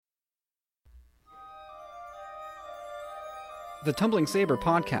The Tumbling Saber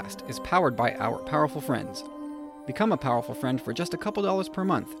podcast is powered by our powerful friends. Become a powerful friend for just a couple dollars per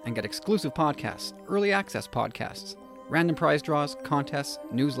month and get exclusive podcasts, early access podcasts, random prize draws, contests,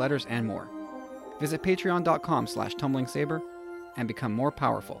 newsletters, and more. Visit patreon.com/tumblingsaber and become more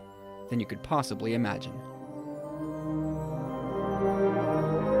powerful than you could possibly imagine.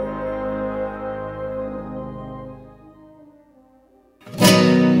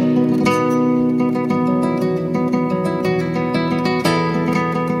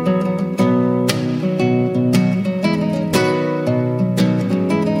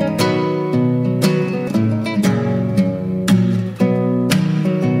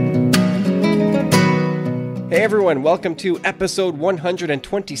 Hey everyone, welcome to episode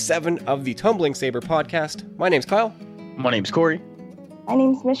 127 of the Tumbling Saber podcast. My name's Kyle. My name's Corey. My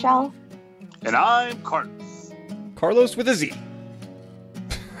name's Michelle. And I'm Carlos. Carlos with a Z.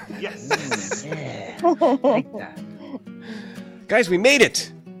 Yes. Yeah, like that. Guys, we made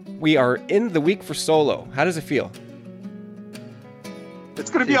it! We are in the week for solo. How does it feel?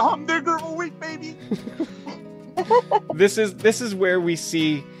 It's going to be a humdinger of a week, baby. This is where we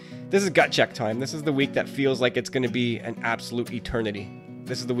see... This is gut check time. This is the week that feels like it's going to be an absolute eternity.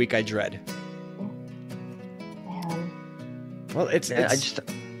 This is the week I dread. Man. Well, it's... I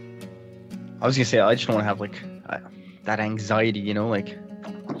was gonna say, I just don't want to have like that anxiety, you know, like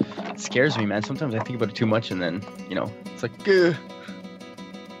it scares me, man. Sometimes I think about it too much, and then it's like, ugh.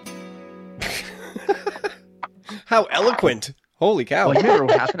 How eloquent! Holy cow! Well, you remember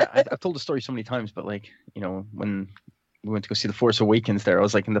what happened? I've told the story so many times, but like, when we went to go see The Force Awakens, there, I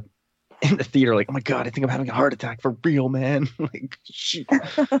was like in the theater, like, oh my god, I think I'm having a heart attack for real, man. Like, shit.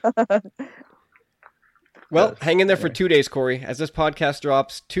 Well, hang in there for 2 days, Corey. As this podcast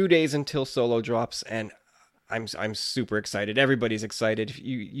drops, 2 days until solo drops, and I'm super excited. Everybody's excited.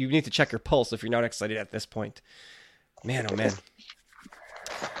 You need to check your pulse if you're not excited at this point. Man, oh man.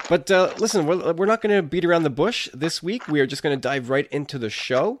 But listen, we're not going to beat around the bush this week. We are just going to dive right into the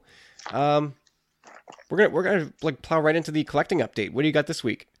show. We're gonna like plow right into the collecting update. What do you got this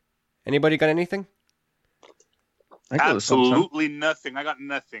week? Anybody got anything? Absolutely nothing. I got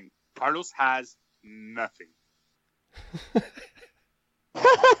nothing. Carlos has nothing.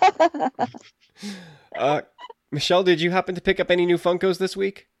 Michelle, did you happen to pick up any new Funkos this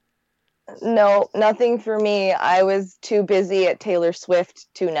week? No, nothing for me. I was too busy at Taylor Swift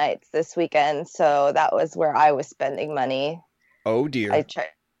 2 nights this weekend, so that was where I was spending money. Oh dear. I tried.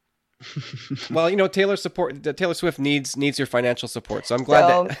 Well, Taylor Swift needs your financial support, so I'm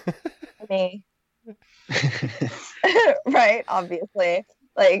glad that me. Right, obviously.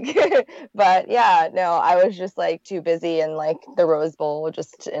 Like, but yeah, no, I was just like too busy in like the Rose Bowl,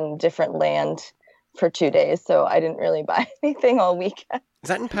 just in different land for 2 days, so I didn't really buy anything all weekend. Is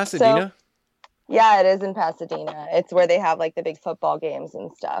that in Pasadena? Yeah, it is in Pasadena. It's where they have like the big football games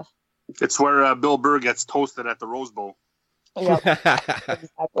and stuff. It's where Bill Burr gets toasted at the Rose Bowl. Yep,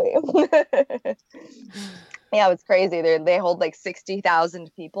 exactly. Yeah, it's crazy. They hold like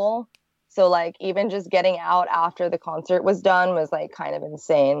 60,000 people. So like even just getting out after the concert was done was like kind of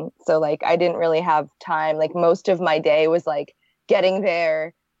insane. So like I didn't really have time. Like most of my day was like getting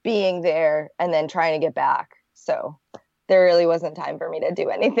there, being there, and then trying to get back. So there really wasn't time for me to do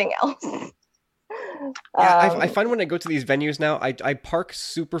anything else. Yeah, I find when I go to these venues now, I park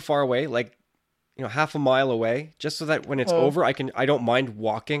super far away, like half a mile away, just so that when it's over, I don't mind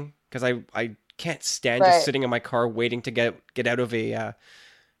walking, because I can't stand just sitting in my car waiting to get out of a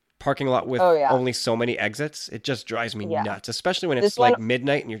parking lot with only so many exits. It just drives me nuts, especially when it's like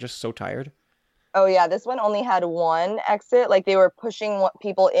midnight and you're just so tired. Oh yeah, this one only had one exit. Like they were pushing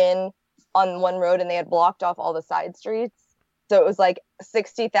people in on one road and they had blocked off all the side streets. So it was like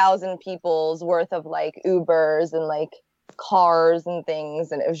 60,000 people's worth of like Ubers and like cars and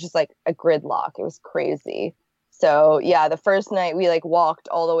things, and it was just like a gridlock. It was crazy. So yeah, the first night we like walked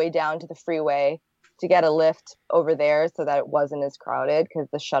all the way down to the freeway to get a lift over there so that it wasn't as crowded, because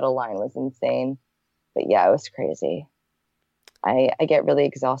the shuttle line was insane. But yeah, it was crazy. I get really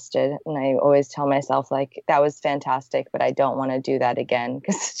exhausted, and I always tell myself like that was fantastic, but I don't want to do that again,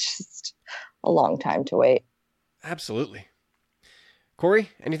 because it's just a long time to wait. Absolutely. Corey,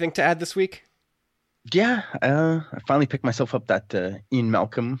 anything to add this week? Yeah, I finally picked myself up that Ian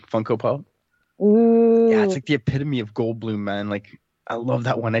Malcolm Funko Pop. Ooh. Yeah, it's like the epitome of Goldblum, man. Like, I love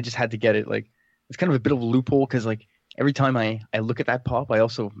that one. I just had to get it. Like, it's kind of a bit of a loophole, because like every time I look at that pop, I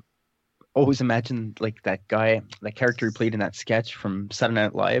also always imagine like that character he played in that sketch from Saturday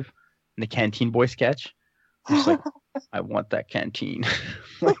Night Live, in the Canteen Boy sketch. I'm just like, I want that canteen.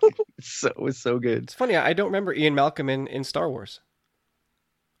 Like, it was so good. It's funny, I don't remember Ian Malcolm in Star Wars.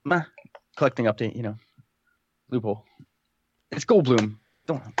 Collecting update, loophole. It's Goldblum.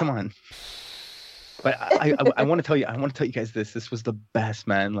 Don't come on. But I want to tell you, guys this. This was the best,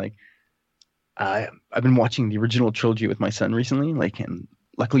 man. Like, I've been watching the original trilogy with my son recently. Like, and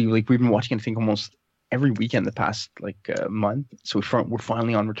luckily, like we've been watching it, I think, almost every weekend the past month. So we're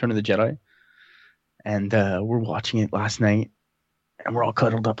finally on Return of the Jedi, and we're watching it last night, and we're all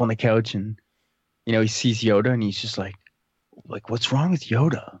cuddled up on the couch, and he sees Yoda, and he's just like what's wrong with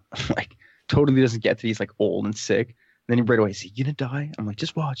Yoda? Like, totally doesn't get that he's like old and sick. And then he right away, is he gonna die? I'm like,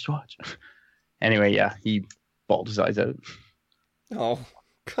 just watch. Anyway, yeah, he bawled his eyes out. Oh,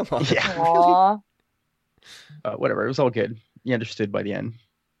 come on. Yeah. Aw. Whatever. It was all good. He understood by the end.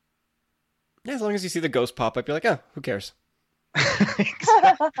 Yeah, as long as you see the ghost pop up, you're like, oh, who cares?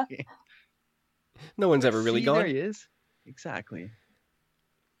 Exactly. No one's ever really See, gone. There he is. Exactly.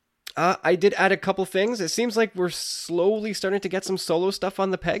 I did add a couple things. It seems like we're slowly starting to get some solo stuff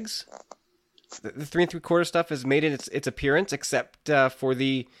on the pegs. The 3 3/4 stuff has made its appearance, except for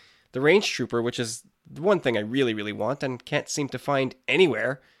the range trooper, which is the one thing I really, really want and can't seem to find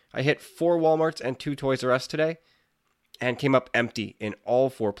anywhere. I hit 4 Walmarts and 2 Toys R Us today and came up empty in all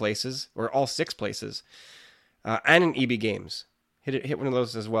 4 places, or all 6 places, and in EB Games. Hit one of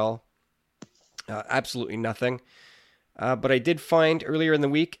those as well. Absolutely nothing. But I did find earlier in the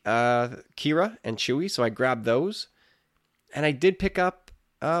week Kira and Chewie, so I grabbed those. And I did pick up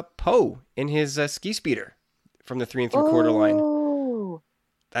Poe in his ski speeder from the 3 3/4 line. Ooh.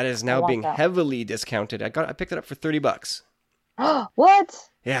 That is I now want being that. heavily discounted. I picked it up for $30. What?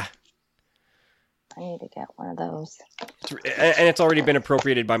 Yeah. I need to get one of those. And it's already been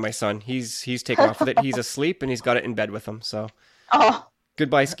appropriated by my son. He's taken off with it. He's asleep and he's got it in bed with him. So Oh,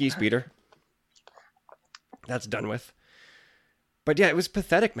 goodbye ski speeder. That's done with. But yeah, it was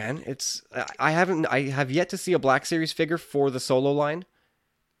pathetic, man. I have yet to see a Black Series figure for the solo line.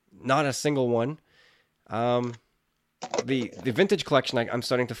 Not a single one. The vintage collection I'm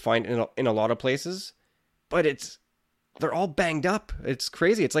starting to find in a lot of places, but they're all banged up. It's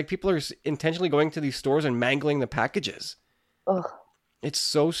crazy. It's like people are intentionally going to these stores and mangling the packages. ugh. It's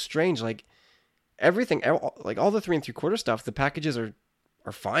so strange. Like everything, like all the 3 3/4 stuff, the packages are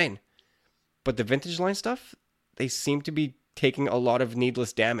fine, but the vintage line stuff, they seem to be taking a lot of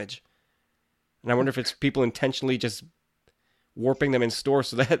needless damage. And I wonder if it's people intentionally just warping them in store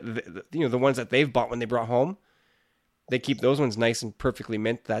so that the ones that they've bought when they brought home, they keep those ones nice and perfectly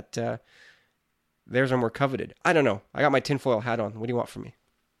mint, that theirs are more coveted. I don't know. I got my tinfoil hat on. What do you want from me?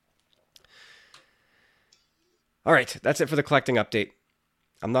 All right, that's it for the collecting update.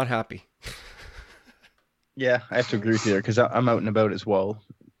 I'm not happy. Yeah, I have to agree with you there because I'm out and about as well.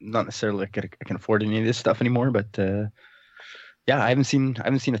 Not necessarily like I can afford any of this stuff anymore, but yeah, I haven't seen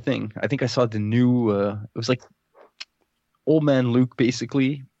a thing. I think I saw the new. It was like Old Man Luke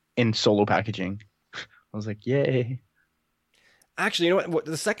basically in solo packaging. I was like, yay! Actually, you know what?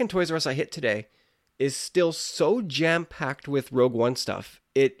 The second Toys R Us I hit today is still so jam-packed with Rogue One stuff.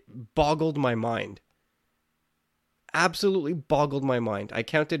 It boggled my mind. Absolutely boggled my mind. I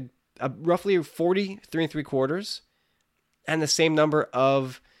counted roughly 40 3 3/4 and the same number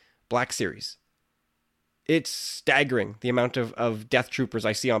of Black Series. It's staggering the amount of Death Troopers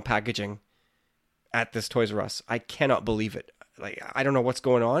I see on packaging at this Toys R Us. I cannot believe it. Like, I don't know what's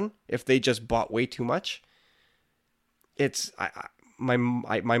going on. If they just bought way too much. My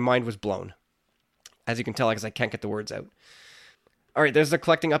mind was blown. As you can tell, because I can't get the words out. All right, there's the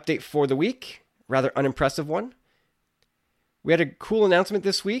collecting update for the week. Rather unimpressive one. We had a cool announcement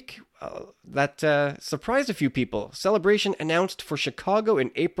this week that surprised a few people. Celebration announced for Chicago in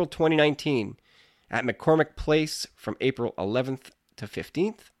April 2019 at McCormick Place from April 11th to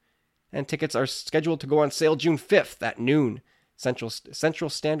 15th. And tickets are scheduled to go on sale June 5th at noon Central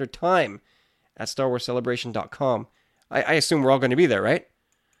Standard Time at StarWarsCelebration.com. I assume we're all going to be there, right?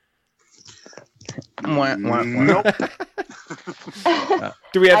 Nope.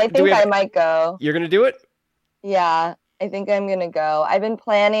 I think I might go. You're going to do it? Yeah, I think I'm gonna go. I've been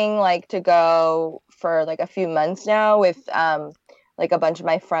planning to go for a few months now with a bunch of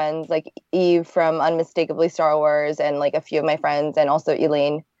my friends, like Eve from Unmistakably Star Wars, and a few of my friends, and also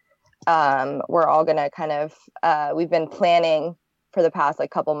Elaine. We're all gonna kind of we've been planning for the past like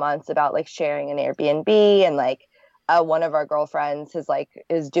couple months about like sharing an Airbnb, and like one of our girlfriends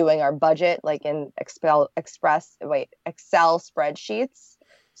is doing our budget like in Excel spreadsheets,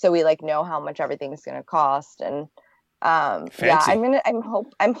 so we like know how much everything's gonna cost. And yeah,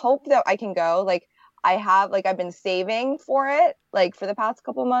 I'm hope that I can go. Like I have I've been saving for it like for the past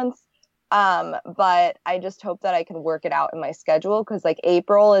couple months. But I just hope that I can work it out in my schedule, because like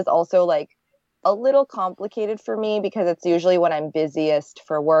April is also like a little complicated for me because it's usually when I'm busiest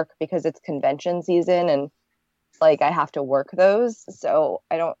for work because it's convention season, and like I have to work those. So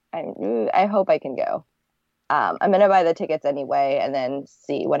I hope I can go. I'm going to buy the tickets anyway and then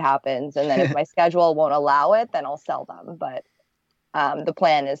see what happens. And then if my schedule won't allow it, then I'll sell them. But the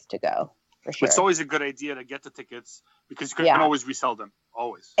plan is to go for sure. It's always a good idea to get the tickets because you can always resell them.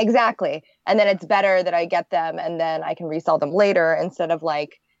 Always. Exactly. And then it's better that I get them and then I can resell them later instead of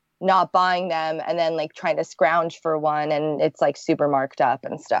like not buying them and then like trying to scrounge for one and it's like super marked up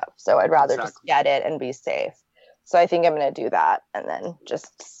and stuff. So I'd rather just get it and be safe. So I think I'm going to do that and then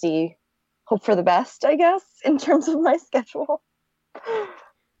just hope for the best, I guess, in terms of my schedule.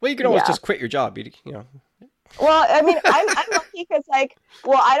 Well, you can always just quit your job, you know. Well, I mean, I'm lucky because like,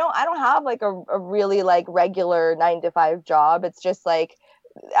 well, I don't have like a really like regular 9-to-5 job. It's just like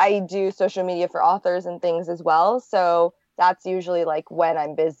I do social media for authors and things as well. So that's usually like when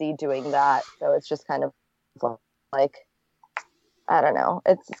I'm busy doing that. So it's just kind of like, I don't know.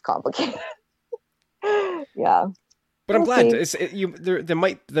 It's complicated. Yeah. But I'm glad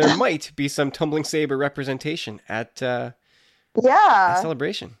there might be some Tumbling Saber representation at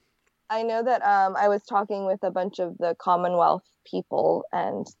Celebration. I know that I was talking with a bunch of the Commonwealth people,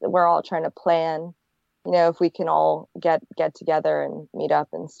 and we're all trying to plan, you know, if we can all get together and meet up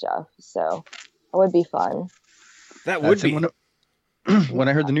and stuff. So it would be fun. That would be. When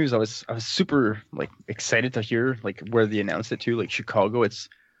I heard the news, I was super like excited to hear like where they announced it to, like Chicago. It's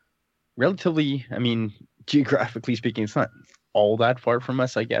relatively, I mean, geographically speaking, it's not all that far from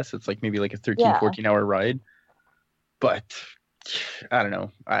us, I guess. It's like maybe like a 14 hour ride. But I don't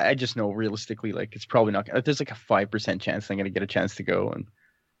know. I just know realistically, like it's probably not. There's like a 5% chance I'm going to get a chance to go. And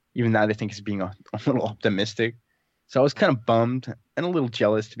even that I think is being a little optimistic. So I was kind of bummed and a little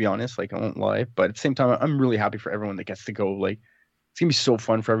jealous, to be honest. Like I won't lie. But at the same time, I'm really happy for everyone that gets to go. Like it's going to be so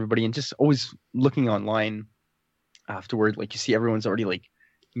fun for everybody. And just always looking online afterward, like you see everyone's already like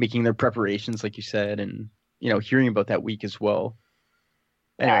making their preparations, like you said, and you know, hearing about that week as well.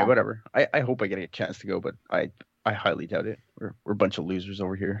 Anyway, whatever. I hope I get a chance to go, but I highly doubt it. We're a bunch of losers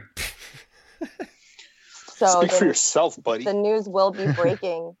over here. So speak for yourself, buddy. The news will be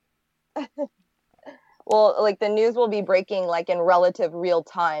breaking. Well, like the news will be breaking like in relative real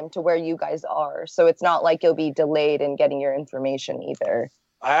time to where you guys are. So it's not like you'll be delayed in getting your information either.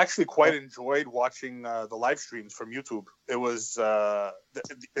 I actually quite enjoyed watching the live streams from YouTube. It was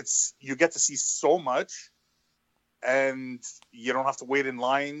you get to see so much, and you don't have to wait in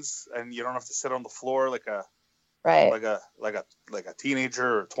lines, and you don't have to sit on the floor like a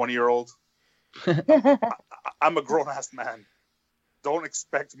teenager or 20-year-old. I'm a grown-ass man. Don't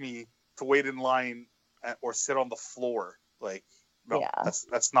expect me to wait in line or sit on the floor. Like, no,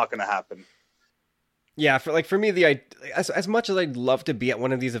 that's not going to happen. Yeah, for me, as much as I'd love to be at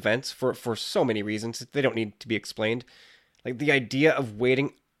one of these events for so many reasons, they don't need to be explained. Like the idea of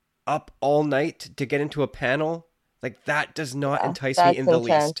waiting up all night to get into a panel, like that does not entice me in the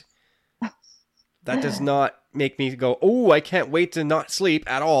least. That does not make me go, oh, I can't wait to not sleep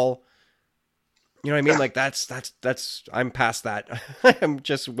at all. You know what I mean? Like that's I'm past that. I'm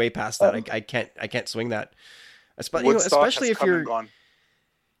just way past that. I can't swing that. Especially if you're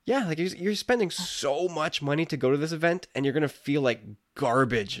yeah, like you're spending so much money to go to this event, and you're gonna feel like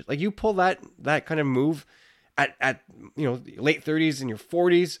garbage. Like you pull that kind of move at you know late 30s and your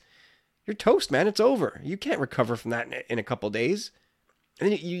 40s, you're toast, man. It's over. You can't recover from that in a couple days.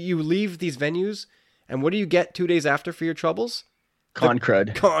 And then you leave these venues, and what do you get 2 days after for your troubles? Con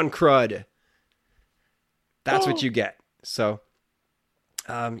crud. That's what you get. So,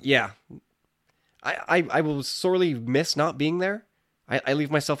 yeah, I will sorely miss not being there. I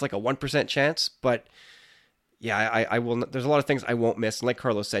leave myself like a 1% chance, but yeah, I will. There's a lot of things I won't miss. And like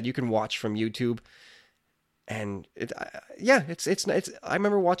Carlos said, you can watch from YouTube, and it's. I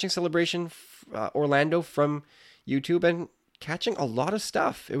remember watching Celebration Orlando from YouTube and catching a lot of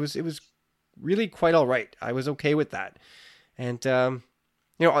stuff. It was really quite all right. I was okay with that, and you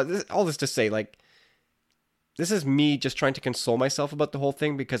know, all this to say, like, this is me just trying to console myself about the whole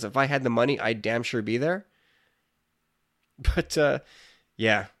thing, because if I had the money, I'd damn sure be there. But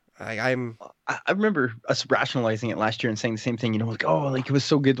yeah, I remember us rationalizing it last year and saying the same thing. You know, like, oh, like it was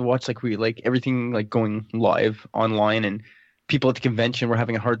so good to watch. Like we like everything like going live online, and people at the convention were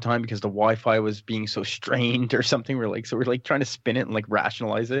having a hard time because the Wi-Fi was being so strained or something. We're like trying to spin it and like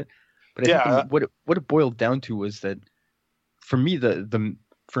rationalize it. But I think what it boiled down to was that for me the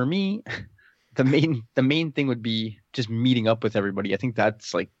main thing would be just meeting up with everybody. I think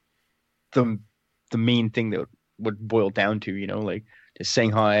that's like the main thing that would boil down to, you know, like just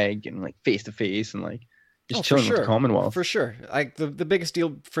saying hi, getting like face to face, and like just chilling with the Commonwealth. For sure. Like the biggest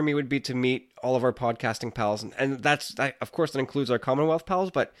deal for me would be to meet all of our podcasting pals, and that's of course that includes our Commonwealth pals,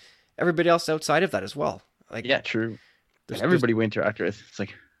 but everybody else outside of that as well. Like, Yeah, true. there's, And everybody we interact with, it's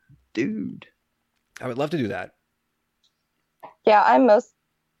like, dude. I would love to do that. Yeah, I'm most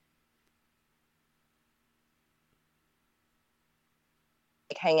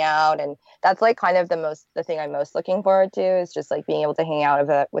like hang out, and that's like kind of the thing I'm most looking forward to is just like being able to hang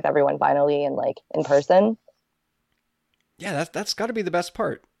out with everyone finally and like in person. Yeah, that's got to be the best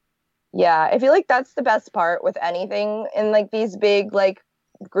part. Yeah, I feel like that's the best part with anything in like these big like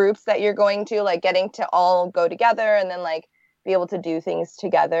groups that you're going to, like getting to all go together and then like be able to do things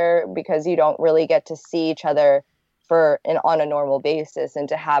together, because you don't really get to see each other on a normal basis, and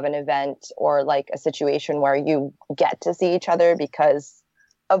to have an event or like a situation where you get to see each other because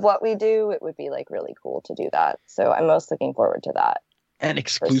of what we do, it would be like really cool to do that. So I'm most looking forward to that. And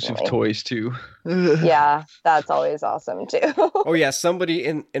exclusive Personally. toys too. Yeah, that's always awesome too. Oh yeah, somebody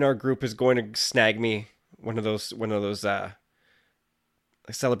in our group is going to snag me one of those like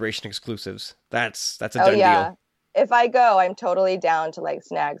celebration exclusives. That's a done deal. If I go, I'm totally down to like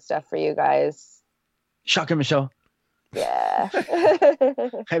snag stuff for you guys. Shotgun Michelle. Yeah.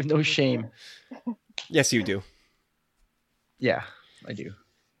 I have no shame. Yes, you do. Yeah, I do.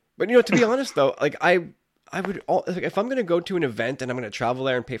 But to be honest though, like I would like, if I'm going to go to an event and I'm going to travel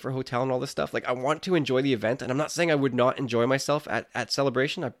there and pay for a hotel and all this stuff, like I want to enjoy the event, and I'm not saying I would not enjoy myself at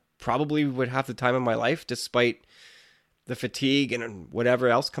Celebration. I probably would have the time of my life despite the fatigue and whatever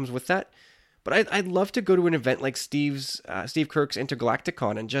else comes with that. But I'd love to go to an event like Steve Kirk's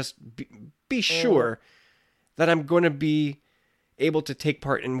Intergalacticon and just be sure that I'm going to be able to take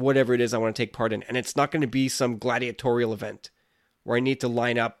part in whatever it is I want to take part in. And it's not going to be some gladiatorial event where I need to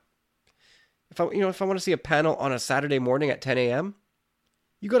line up. If I want to see a panel on a Saturday morning at 10 a.m.,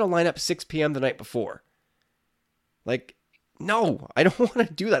 you got to line up 6 p.m. the night before. Like, no, I don't want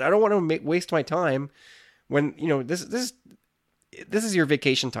to do that. I don't want to waste my time when, this is your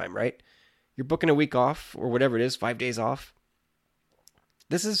vacation time, right? You're booking a week off or whatever it is, 5 days off.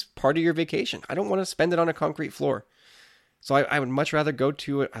 This is part of your vacation. I don't want to spend it on a concrete floor. So I would much rather go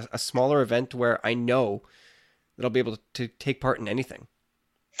to a smaller event where I know that I'll be able to take part in anything.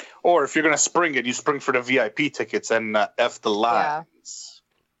 Or if you're going to spring it, you spring for the VIP tickets and F the lines.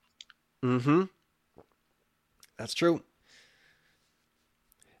 Yeah. Mm-hmm. That's true.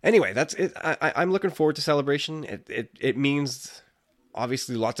 Anyway, that's it. I'm looking forward to Celebration. It means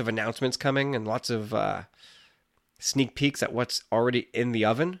obviously lots of announcements coming and lots of sneak peeks at what's already in the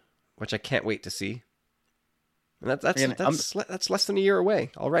oven, which I can't wait to see. And that's less than a year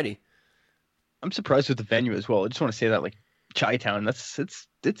away already. I'm surprised with the venue as well. I just want to say that, like, Chi-Town, it's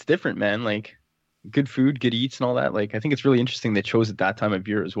different, man. Like, good food, good eats, and all that. Like, I think it's really interesting they chose at that time of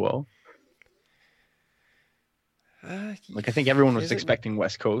year as well. Like, I think everyone was expecting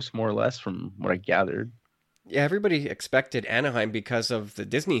West Coast, more or less, from what I gathered. Yeah, everybody expected Anaheim because of the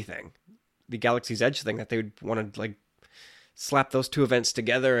Disney thing, the Galaxy's Edge thing, that they would want to like slap those two events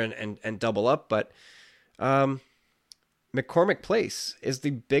together and double up. But McCormick Place is the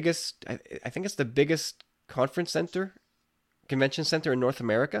biggest. I think it's the biggest convention center in North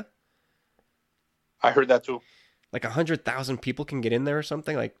America. I heard that too. Like 100,000 people can get in there or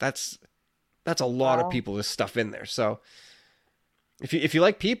something. Like that's a lot of people to stuff in there. So if you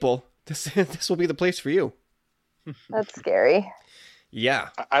like people, this will be the place for you. That's scary. Yeah.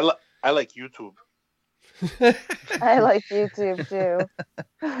 I like YouTube. I like YouTube too.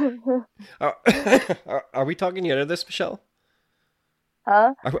 Are we talking you out of this, Michelle?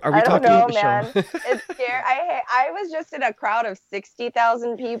 Huh? Are we I don't talking know, Michelle? man. It's scary. I was just in a crowd of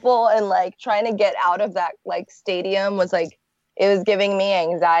 60,000 people, and like trying to get out of that like stadium was like, it was giving me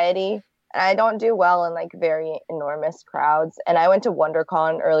anxiety. And I don't do well in like very enormous crowds. And I went to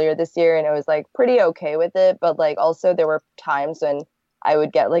WonderCon earlier this year, and it was like pretty okay with it. But like also there were times when I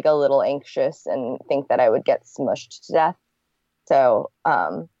would get like a little anxious and think that I would get smushed to death. So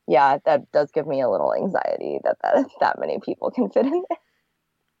yeah, that does give me a little anxiety that many people can fit in there.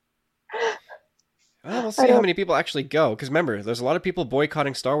 Well, we'll see how many people actually go. Because remember, there's a lot of people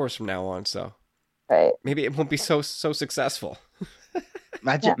boycotting Star Wars from now on. So right. Maybe it won't be so successful.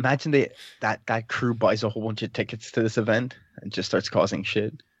 Imagine that crew buys a whole bunch of tickets to this event and just starts causing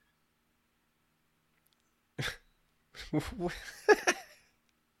shit.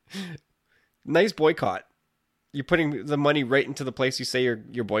 Nice boycott. You're putting the money right into the place you say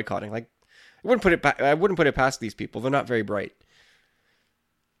you're boycotting. Like, I wouldn't put it past these people. They're not very bright.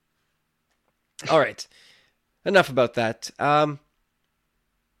 All right, enough about that.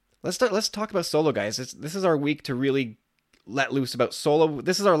 Let's talk about Solo, guys. This is our week to really let loose about Solo.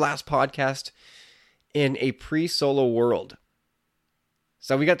 This is our last podcast in a pre-Solo world.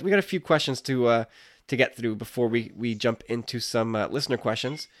 So we got a few questions to get through before we jump into some listener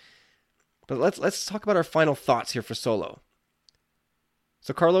questions. But let's talk about our final thoughts here for Solo.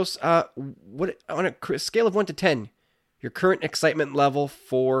 So Carlos, what on a scale of 1 to 10, your current excitement level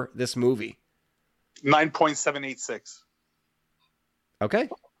for this movie? 9.786. Okay,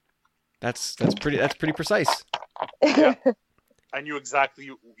 that's pretty precise. Yeah. I knew exactly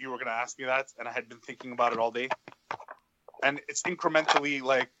you were going to ask me that, and I had been thinking about it all day. And it's incrementally,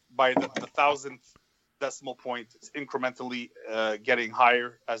 like, by the 1,000th decimal point, it's incrementally getting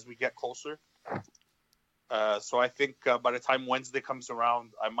higher as we get closer. So I think by the time Wednesday comes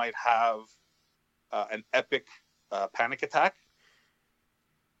around, I might have an epic panic attack.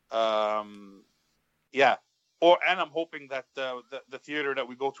 Yeah. And I'm hoping that the theater that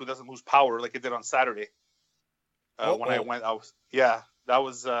we go to doesn't lose power like it did on Saturday. When I went, that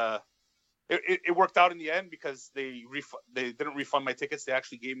was it worked out in the end because they didn't refund my tickets. They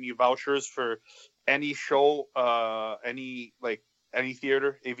actually gave me vouchers for any show, any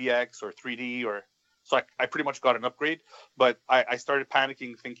theater, AVX or 3D, or so I pretty much got an upgrade. But I started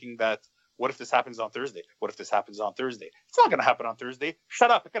panicking, thinking that what if this happens on Thursday? What if this happens on Thursday? It's not going to happen on Thursday.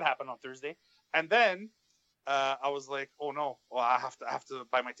 Shut up! It could happen on Thursday. And then I was like, oh no, well, I have to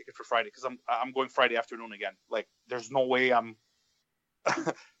buy my ticket for Friday because I'm going Friday afternoon again. Like, there's no way I'm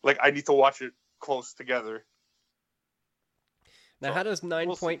like, I need to watch it close together. Now, so, how does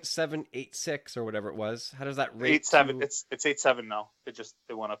 9.786 or whatever it was? How does that rate? 8.7. It's 8.7 now. It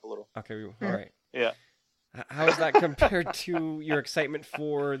went up a little. Okay, all right. Yeah. How is that compared to your excitement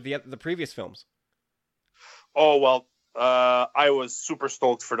for the previous films? Oh well, I was super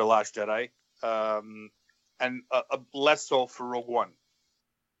stoked for The Last Jedi. And less so for Rogue One.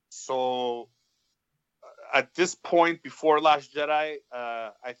 So at this point, before Last Jedi,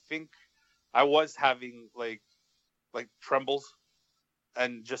 I think I was having like trembles,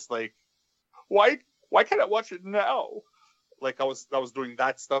 and just like, why can't I watch it now? Like I was doing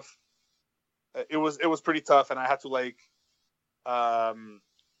that stuff. It was pretty tough, and I had to I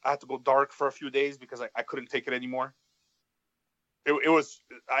had to go dark for a few days because I couldn't take it anymore. It was,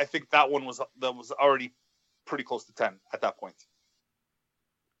 I think that one was already pretty close to 10 at that point.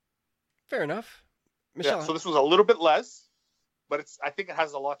 Fair enough. Michelle. Yeah, so this was a little bit less, but I think it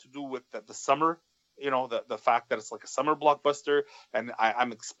has a lot to do with the summer, the fact that it's like a summer blockbuster, and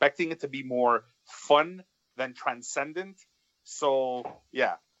I'm expecting it to be more fun than transcendent. So,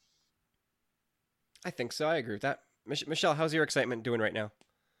 yeah. I think so. I agree with that. Michelle, how's your excitement doing right now?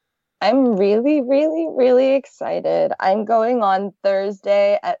 I'm really, really, really excited. I'm going on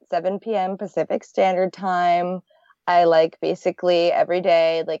Thursday at 7 p.m. Pacific Standard Time. I basically every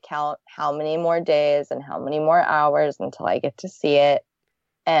day count how many more days and how many more hours until I get to see it.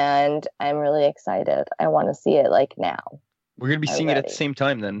 And I'm really excited. I want to see it now. We're going to be seeing it at the same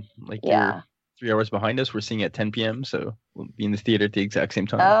time then. Yeah. You're 3 hours behind us. We're seeing it at 10 p.m. So we'll be in the theater at the exact same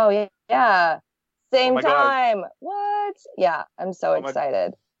time. Oh, yeah. Same time. God. What? Yeah. I'm so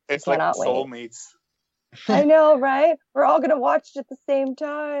excited. It's like soulmates. I know, right? We're all gonna watch it at the same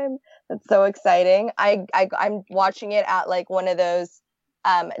time. That's so exciting. I'm watching it at one of those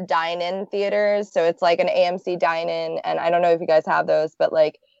dine-in theaters. So it's like an AMC dine-in, and I don't know if you guys have those, but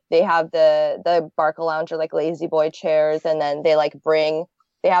they have the Barca Lounge or Lazy Boy chairs, and then they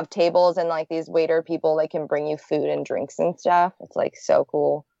have tables, and these waiter people can bring you food and drinks and stuff. It's so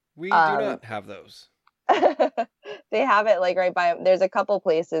cool. We do not have those. They have it right by, there's a couple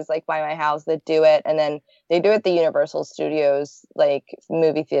places by my house that do it, and then they do it at the Universal Studios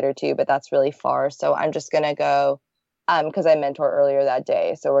movie theater too, but that's really far. So I'm just gonna go because I mentor earlier that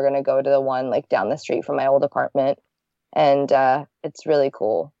day, so we're gonna go to the one down the street from my old apartment, and it's really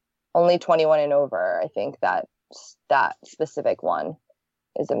cool. Only 21 and over, I think that specific one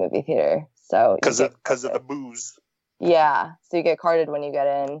is a movie theater. So because of the booze. Yeah, so you get carded when you get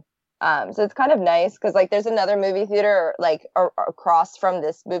in. So it's kind of nice because there's another movie theater across from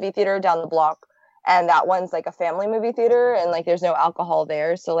this movie theater down the block, and that one's a family movie theater, and there's no alcohol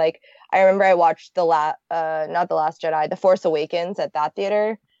there. So I remember I watched not The Last Jedi, The Force Awakens at that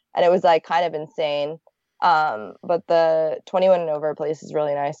theater, and it was kind of insane. But the 21 and over place is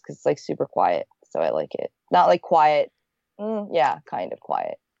really nice because it's super quiet, so I like it. Not quiet, yeah, kind of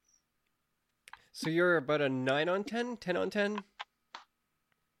quiet. So you're about a 9 on 10, 10 on 10.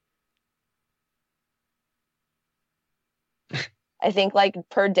 I think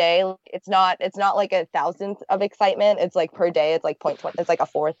per day, it's not a thousandth of excitement. It's per day, it's 0.20. It's a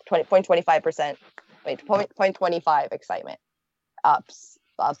fourth, 0.25%. Wait, 0.25 excitement. Ups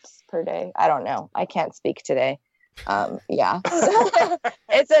per day. I don't know. I can't speak today. Yeah.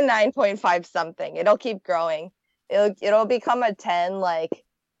 It's a 9.5 something. It'll keep growing. It'll become a 10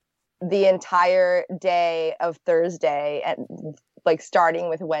 the entire day of Thursday and like starting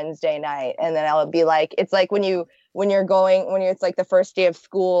with Wednesday night, and then I'll be like, it's like when it's like the first day of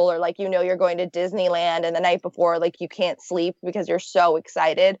school, or like, you know, you're going to Disneyland and the night before, like you can't sleep because you're so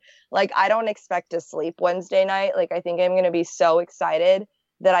excited. Like I don't expect to sleep Wednesday night. Like I think I'm going to be so excited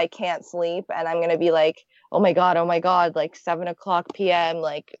that I can't sleep, and I'm going to be like, oh my God, like 7:00 p.m.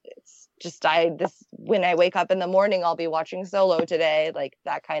 Like it's just, when I wake up in the morning, I'll be watching Solo today. Like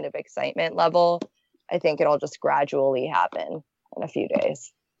that kind of excitement level. I think it'll just gradually happen in a few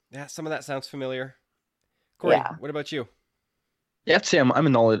days. Yeah, some of that sounds familiar. Corey, Yeah. what about you? Yeah, I'd say I'm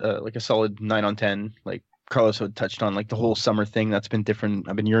a solid 9 on 10. Like Carlos had touched on, like the whole summer thing that's been different.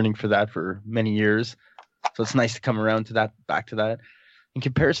 I've been yearning for that for many years, so it's nice to come around to that, back to that. In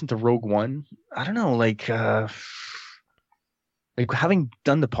comparison to Rogue One, I don't know, like having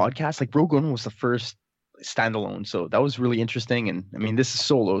done the podcast, like Rogue One was the first standalone, so that was really interesting. And I mean, this is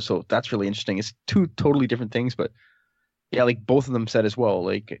Solo, so that's really interesting. It's two totally different things, but yeah, like both of them said as well,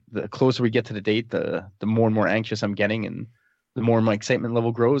 like the closer we get to the date, the more and more anxious I'm getting, and the more my excitement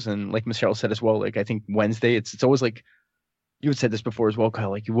level grows. And like Michelle said as well, like I think Wednesday, it's always like, you had said this before as well, Kyle,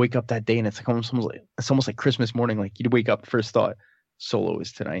 like you wake up that day and it's like almost like Christmas morning. Like you wake up, first thought, Solo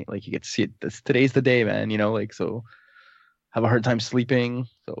is tonight. Like you get to see it. Today's the day, man. You know, like, so have a hard time sleeping.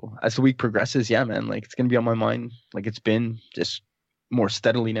 So as the week progresses, yeah, man, like it's gonna be on my mind. Like it's been just more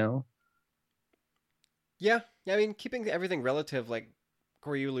steadily now. Yeah, I mean, keeping everything relative, like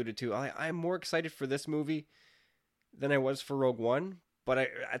Corey, you alluded to, I'm more excited for this movie than I was for Rogue One. But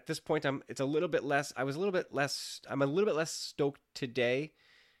at this point, I'm a little bit less stoked today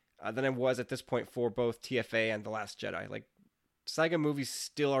than I was at this point for both TFA and The Last Jedi. Like, saga movies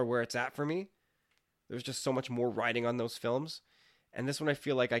still are where it's at for me. There's just so much more riding on those films. And this one I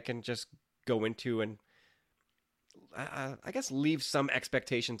feel like I can just go into and, I guess, leave some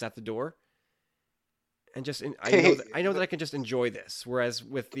expectations at the door. And just, I know that I can just enjoy this. Whereas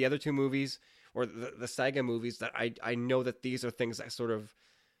with the other two movies, or the saga movies, that I know that these are things that sort of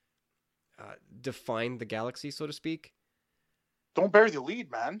define the galaxy, so to speak. Don't bury the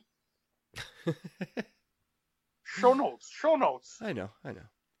lead, man. Show notes. I know.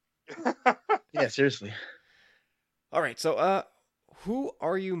 Yeah, seriously. All right, so who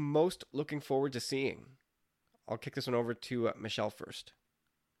are you most looking forward to seeing? I'll kick this one over to Michelle first.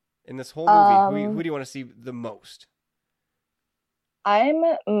 In this whole movie, who do you want to see the most? I'm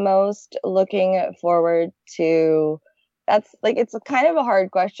most looking forward to, that's like, it's kind of a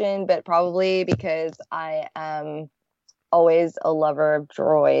hard question, but probably because I am always a lover of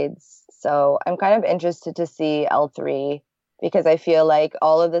droids. So I'm kind of interested to see L3, because I feel like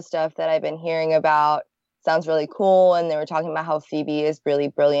all of the stuff that I've been hearing about sounds really cool. And they were talking about how Phoebe is really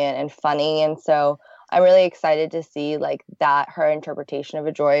brilliant and funny. And so I'm really excited to see like that, her interpretation of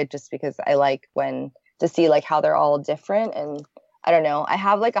a droid, just because I like to see like how they're all different. And I don't know, I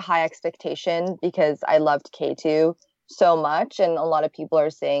have like a high expectation because I loved K2 so much. And a lot of people are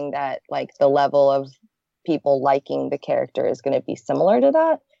saying that like the level of people liking the character is going to be similar to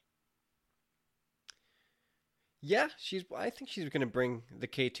that. Yeah, I think she's going to bring the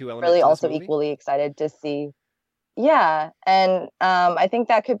K2 element. Really, to this also movie. Equally excited to see. Yeah, and I think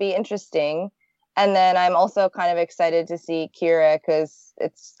that could be interesting. And then I'm also kind of excited to see Kira, because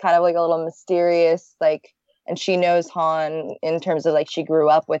it's kind of like a little mysterious, like, and she knows Han in terms of like she grew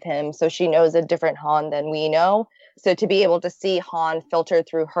up with him, so she knows a different Han than we know. So to be able to see Han filtered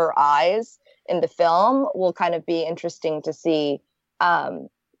through her eyes in the film will kind of be interesting to see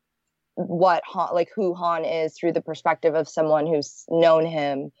what Han, like who Han is through the perspective of someone who's known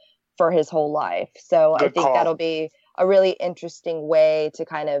him for his whole life. So I think that'll be a really interesting way to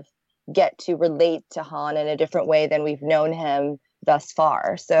kind of get to relate to Han in a different way than we've known him thus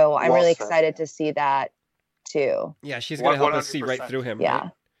far. So I'm really excited to see that too. Yeah, she's going to help us see right through him. Yeah.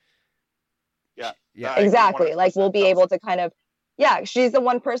 Right? Yeah. Exactly. Like we'll be able to kind of, she's the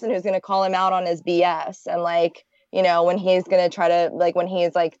one person who's going to call him out on his BS. And like, you know, when he's going to try to, like, when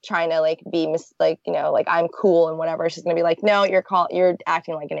he's like trying to like be like, you know, like I'm cool and whatever, she's going to be like, no, you're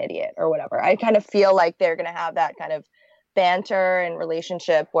acting like an idiot or whatever. I kind of feel like they're going to have that kind of banter and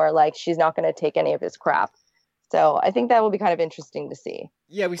relationship where like she's not going to take any of his crap. So I think that will be kind of interesting to see.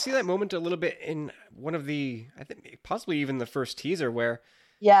 Yeah, we see that moment a little bit in one of the, I think possibly even the first teaser where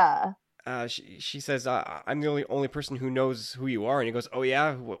she says, I'm the only person who knows who you are. And he goes, oh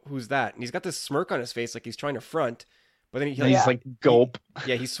yeah, who's that? And he's got this smirk on his face like he's trying to front, but then he's like gulp.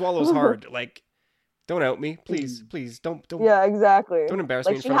 He swallows hard, like, don't out me, please don't. Yeah, exactly. Don't embarrass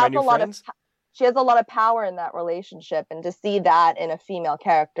like me in front of my new friends. She has a lot of power in that relationship, and to see that in a female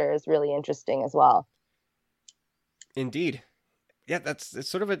character is really interesting as well. Indeed. Yeah, it's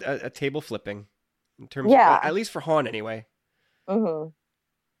sort of a table flipping in terms of, at least for Han anyway. hmm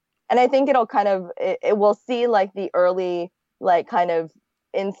And I think it'll kind of it will see like the early like kind of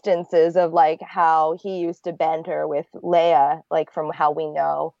instances of like how he used to banter with Leia, like from how we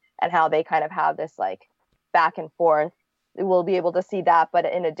know, and how they kind of have this like back and forth. We'll be able to see that, but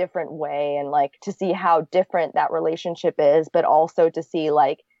in a different way, and like to see how different that relationship is, but also to see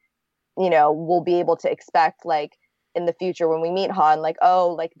like, you know, we'll be able to expect like in the future when we meet Han, like,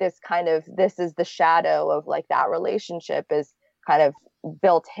 oh, like this is the shadow of like that relationship is kind of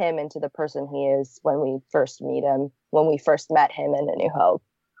built him into the person he is when we first meet him, when we first met him in A New Hope,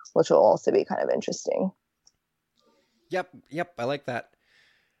 which will also be kind of interesting. Yep, I like that.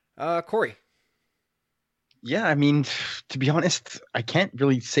 Corey. Yeah, I mean, to be honest, I can't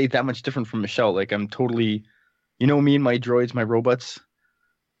really say that much different from Michelle. Like, I'm totally, you know, me and my droids, my robots.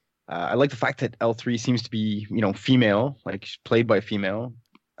 I like the fact that L3 seems to be, you know, female, like she's played by a female.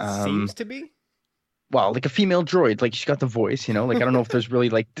 Seems to be? Well, like a female droid, like she's got the voice, you know. Like I don't know if there's really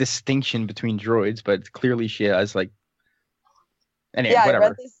like distinction between droids, but clearly she has like. Anyway, Yeah,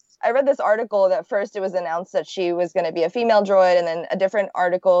 whatever. I read this article that first it was announced that she was going to be a female droid, and then a different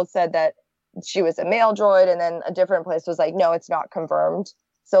article said that she was a male droid, and then a different place was like, no, it's not confirmed.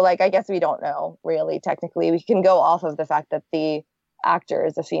 So like, I guess we don't know really. Technically, we can go off of the fact that the actor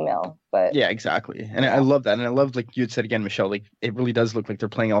is a female, but Yeah, exactly. And I love that. And I love, like you had said again, Michelle, like it really does look like they're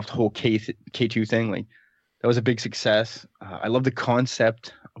playing off the whole K2 thing. Like that was a big success. I love the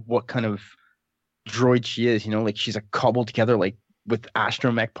concept of what kind of droid she is, you know, like she's a cobbled together, like with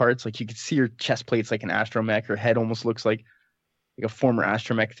astromech parts. Like you could see her chest plates like an astromech. Her head almost looks like a former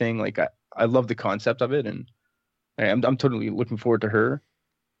astromech thing. Like I love the concept of it. And I'm totally looking forward to her.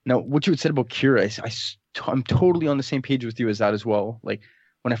 Now, what you had said about Kira, I'm totally on the same page with you as that as well. Like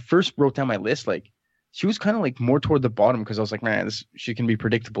when I first wrote down my list, like she was kind of like more toward the bottom because I was like, man, she can be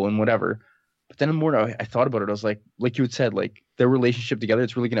predictable and whatever. But then the more I thought about it, I was like you had said, like their relationship together,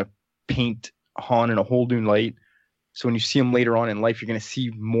 it's really gonna paint Han in a whole new light. So when you see him later on in life, you're gonna see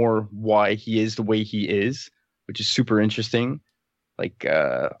more why he is the way he is, which is super interesting. Like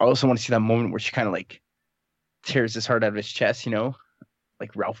I also want to see that moment where she kind of like tears his heart out of his chest, you know,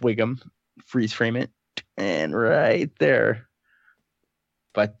 like Ralph Wiggum, freeze frame it. And right there.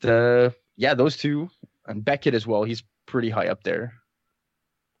 But yeah, those two and Beckett as well. He's pretty high up there.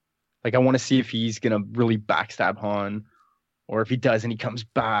 Like I want to see if he's gonna really backstab Han, or if he does and he comes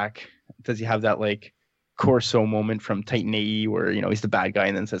back. Does he have that like Corso moment from Titan AE where, you know, he's the bad guy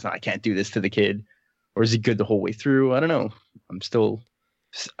and then says, no, I can't do this to the kid, or is he good the whole way through? I don't know.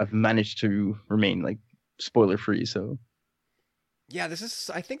 I've managed to remain like spoiler free. So Yeah,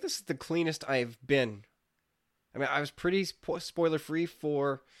 I think this is the cleanest I've been. I mean, I was pretty spoiler free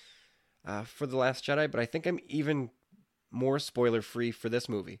for The Last Jedi, but I think I'm even more spoiler free for this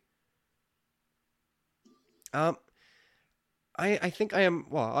movie. I think I am.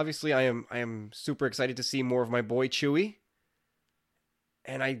 Well, obviously, I am super excited to see more of my boy Chewie,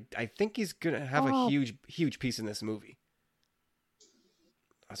 and I think he's gonna have a huge piece in this movie.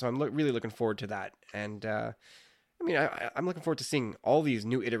 So I'm really looking forward to that, and I mean, I'm looking forward to seeing all these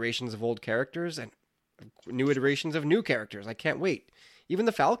new iterations of old characters and new iterations of new characters. I can't wait. Even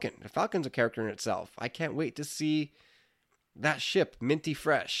the Falcon. The Falcon's a character in itself. I can't wait to see that ship minty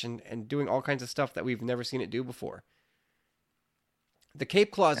fresh and doing all kinds of stuff that we've never seen it do before. The Cape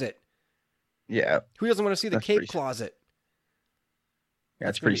Closet. yeah, Who doesn't want to see the Cape Closet? yeah,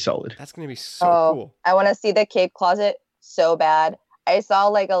 it's pretty solid. That's going to be so cool. I want to see the Cape Closet so bad. I saw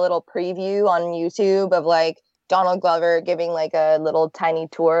like a little preview on YouTube of like Donald Glover giving like a little tiny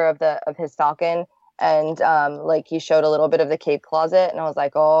tour of his Falcon, and like he showed a little bit of the Cape Closet, and I was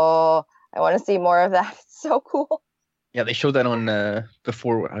like, oh, I want to see more of that. It's so cool. Yeah, they showed that on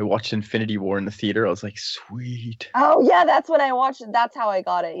before I watched Infinity War in the theater. I was like, sweet. Oh yeah, that's when I watched it. That's how I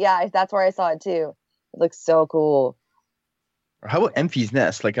got it. Yeah, that's where I saw it too. It looks so cool. Or how about Enfys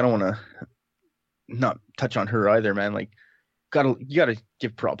Nest? Like, I don't want to not touch on her either, man. Like, you gotta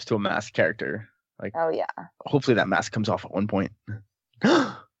give props to a masked character. Like, oh yeah. Hopefully that mask comes off at one point.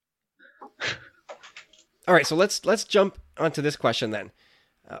 All right, so let's jump onto this question then.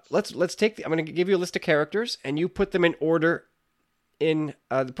 Let's take I'm going to give you a list of characters, and you put them in order.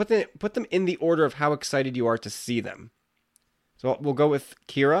 Put them in the order of how excited you are to see them. So we'll go with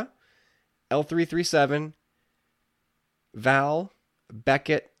Kira, L337, Val,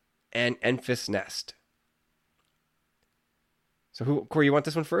 Beckett, and Enfys Nest. So Corey, you want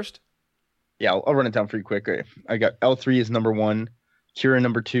this one first? Yeah, I'll run it down pretty quick. I got L3 is number 1, Kira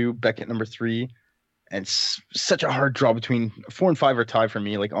number 2, Beckett number 3. And it's such a hard draw between 4 and 5 are tied for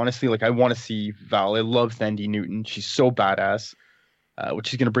me. Like, honestly, like I want to see Val. I love Thandie Newton. She's so badass. What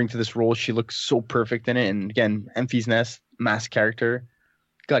she's going to bring to this role. She looks so perfect in it. And again, Enfys Nest, mass character.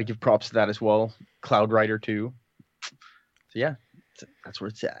 Got to give props to that as well. Cloud Rider too. So yeah, that's where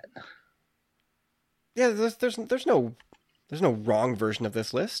it's at. Yeah, there's no wrong version of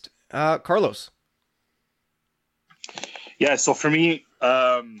this list. Carlos. Yeah, so for me,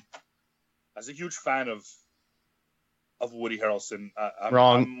 as a huge fan of Woody Harrelson,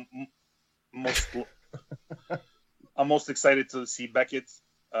 Wrong. I'm most excited to see Beckett,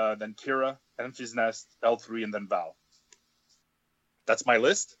 then Kira, Enfys Nest, L3, and then Val. That's my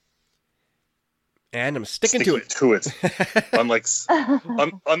list. And I'm sticking to it.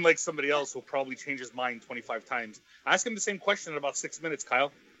 Unlike somebody else who'll probably change his mind 25 times. Ask him the same question in about 6 minutes,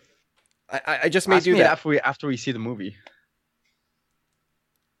 Kyle. I just may Ask do me that. after we see the movie.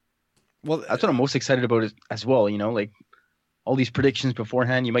 Well, That's what I'm most excited about as well. You know, like all these predictions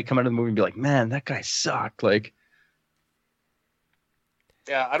beforehand. You might come out of the movie and be like, "Man, that guy sucked." Like,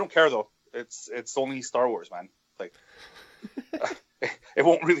 Yeah, I don't care though. It's only Star Wars, man. Like, it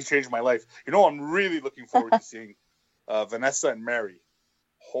won't really change my life. You know, I'm really looking forward to seeing Vanessa and Mary.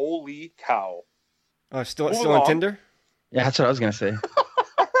 Holy cow! still Moving on on. Tinder? yeah, that's what I was gonna say.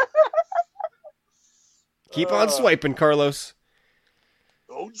 Keep on swiping, Carlos.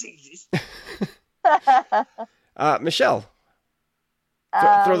 Oh Jesus! Michelle,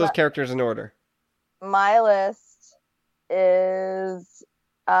 throw those characters in order. My list is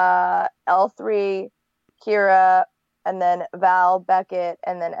L3, Kira, and then Val, Beckett,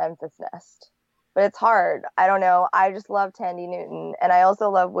 and then Enfys Nest. But it's hard. I don't know. I just love Tandy Newton, and I also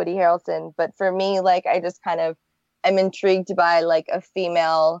love Woody Harrelson. But for me, like, I just kind of am intrigued by like a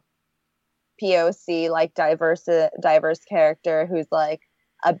female POC, like diverse character who's like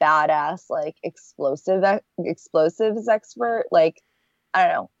a badass, like explosives expert. Like, I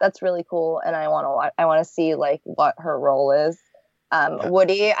don't know. That's really cool, and I want to see like what her role is.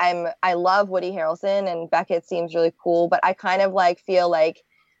 Woody, I love Woody Harrelson, and Beckett seems really cool, but I kind of like feel like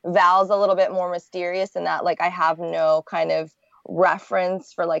Val's a little bit more mysterious in that like I have no kind of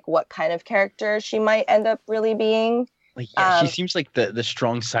reference for like what kind of character she might end up really being. Like, yeah, she seems like the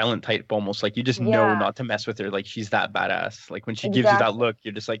strong silent type almost. Like you just know Yeah. not to mess with her. Like she's that badass. Like when she gives you that Exactly. look,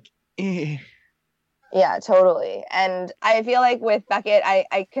 you're just like, eh. Yeah, totally. And I feel like with Beckett,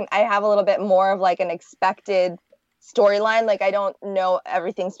 I have a little bit more of like an expected storyline. Like I don't know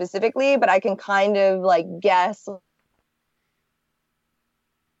everything specifically, but I can kind of like guess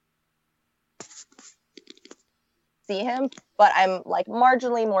see him. But I'm like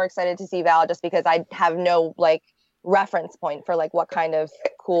marginally more excited to see Val just because I have no like reference point for like what kind of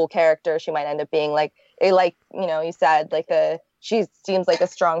cool character she might end up being. Like it, like, you know, you said like she seems like a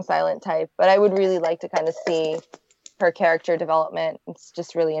strong silent type, but I would really like to kind of see her character development. It's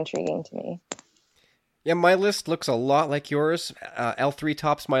just really intriguing to me. Yeah, my list looks a lot like yours. L3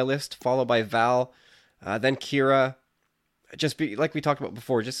 tops my list, followed by Val, then Kira. Like we talked about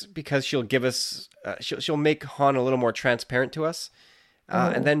before, just because she'll give us, she'll make Han a little more transparent to us,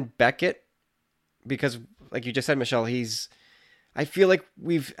 and then Beckett, because like you just said, Michelle, I feel like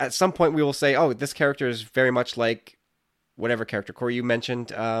at some point we will say, oh, this character is very much like whatever character. Corey, you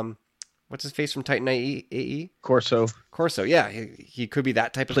mentioned, what's his face from Titan AE? Corso, Yeah, he could be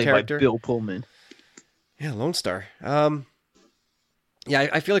that type played of character. by Bill Pullman. Yeah, Lone Star. Yeah,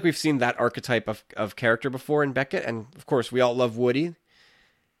 I feel like we've seen that archetype of character before in Beckett, and of course we all love Woody.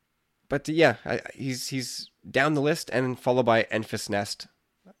 But yeah, he's down the list, and followed by Enfys Nest.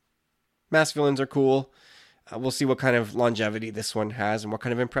 Mass villains are cool. We'll see what kind of longevity this one has, and what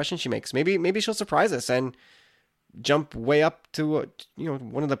kind of impression she makes. Maybe she'll surprise us and jump way up to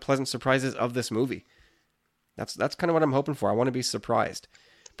one of the pleasant surprises of this movie. That's kind of what I'm hoping for. I want to be surprised.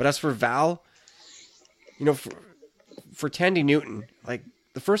 But as for Val, for Tandy Newton, like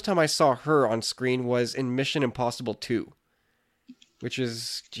the first time I saw her on screen was in Mission Impossible 2, which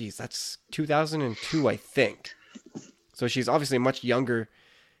is, that's 2002, I think. So she's obviously much younger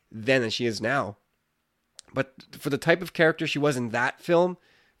then than she is now. But for the type of character she was in that film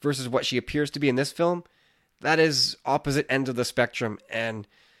versus what she appears to be in this film, that is opposite ends of the spectrum, and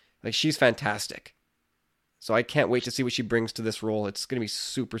like she's fantastic. So I can't wait to see what she brings to this role. It's going to be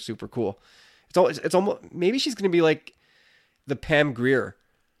super, super cool. It's almost, maybe she's going to be like the Pam Grier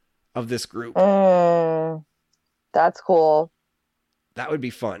of this group. That's cool. That would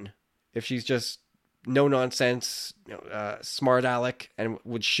be fun if she's just no nonsense, smart aleck, and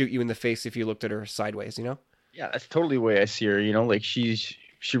would shoot you in the face if you looked at her sideways. Yeah, that's totally the way I see her. Like she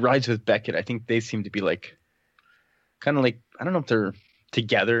rides with Beckett. I think they seem to be like kind of like, I don't know if they're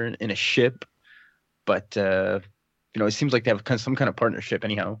together in a ship, but it seems like they have some kind of partnership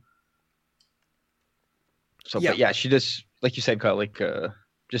anyhow. So, yeah. But yeah, she just, like you said, Kyle, like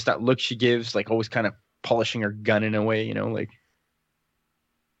just that look she gives, like always kind of polishing her gun in a way, you know, like.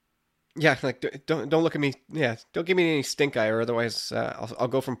 Yeah, like don't look at me. Yeah, don't give me any stink eye, or otherwise I'll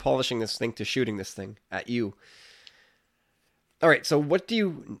go from polishing this thing to shooting this thing at you. All right, so what do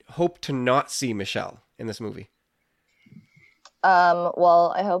you hope to not see, Michelle, in this movie?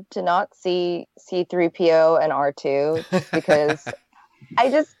 Well, I hope to not see C3PO and R2 just because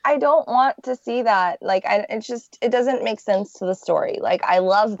I don't want to see that. Like, it doesn't make sense to the story. Like, I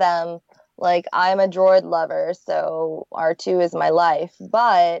love them. Like, I'm a droid lover, so R2 is my life.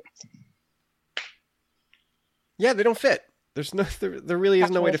 But yeah, they don't fit. There really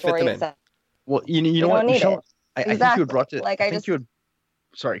is no way to fit them in. Well, you know what, Michelle? I think you had brought it. Like,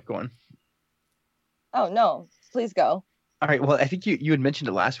 Sorry, go on. Oh no, please go. All right. Well, I think you had mentioned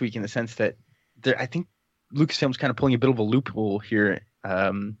it last week in the sense that I think Lucasfilm's kind of pulling a bit of a loophole here,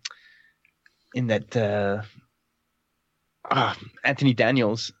 in that Anthony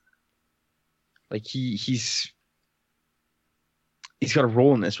Daniels, like he's got a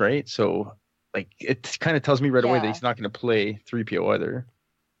role in this, right? So like it kind of tells me right away that he's not going to play 3PO either.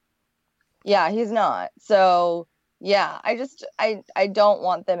 Yeah, he's not. So yeah, I don't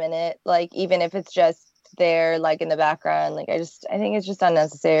want them in it. Like even if it's just there, like in the background, like I think it's just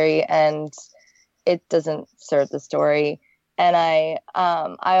unnecessary and it doesn't serve the story. And I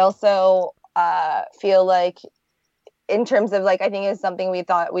also feel like in terms of like I think it's something we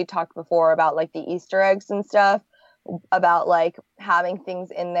talked before about like the Easter eggs and stuff, about like having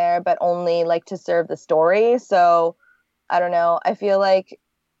things in there but only like to serve the story. So I don't know, I feel like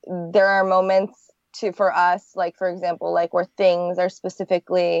there are moments for us, like for example, like where things are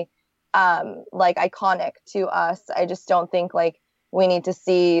specifically like iconic to us. I just don't think like we need to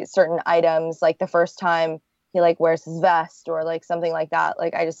see certain items like the first time he like wears his vest or like something like that.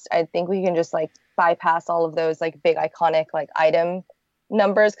 Like I think we can just like bypass all of those like big iconic like item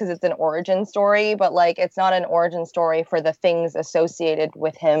numbers because it's an origin story, but like it's not an origin story for the things associated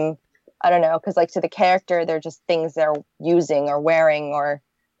with him. I don't know, because like to the character they're just things they're using or wearing or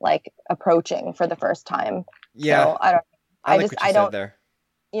like approaching for the first time. Yeah, so I don't I don't there.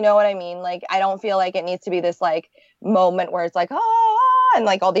 You know what I mean? Like I don't feel like it needs to be this like moment where it's like and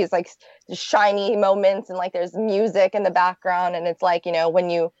like all these like shiny moments and like there's music in the background and it's like, you know,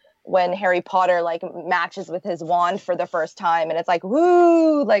 when Harry Potter like matches with his wand for the first time and it's like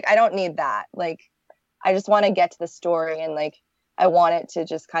woo, like I don't need that. Like I just want to get to the story and like I want it to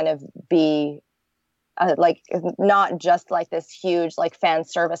just kind of be like not just like this huge like fan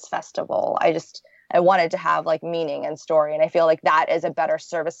service festival. I wanted to have like meaning and story, and I feel like that is a better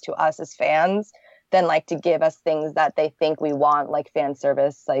service to us as fans than like to give us things that they think we want, like fan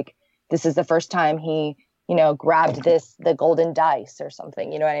service. Like this is the first time he, you know, grabbed the golden dice or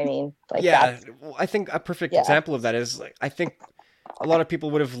something. You know what I mean? Like yeah, I think a perfect example of that is like I think a lot of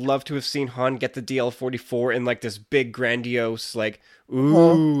people would have loved to have seen Han get the DL-44 in like this big grandiose like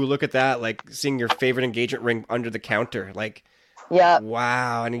ooh look at that, like seeing your favorite engagement ring under the counter, like. Yeah.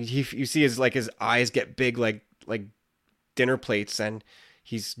 Wow, and you see his eyes get big like dinner plates, and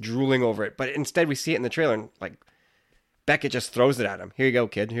he's drooling over it. But instead, we see it in the trailer, and like Beckett just throws it at him. Here you go,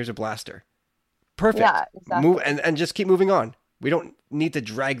 kid. Here's a blaster. Perfect. Yeah, exactly. Move and just keep moving on. We don't need to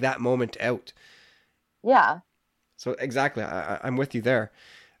drag that moment out. Yeah. So exactly, I'm with you there,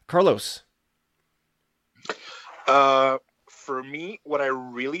 Carlos. For me, what I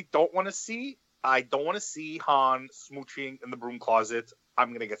really don't want to see. I don't want to see Han smooching in the broom closet. I'm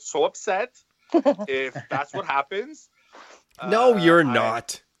going to get so upset if that's what happens. No, you're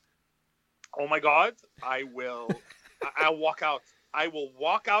not. Oh my God. I will. I'll walk out. I will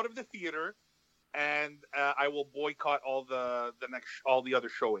walk out of the theater and I will boycott all the other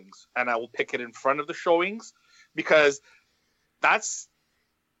showings, and I will pick it in front of the showings because that's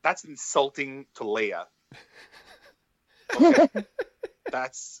insulting to Leia. Okay.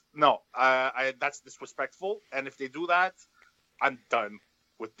 That's disrespectful, and if they do that, I'm done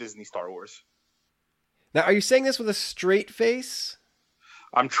with Disney Star Wars. Now, are you saying this with a straight face?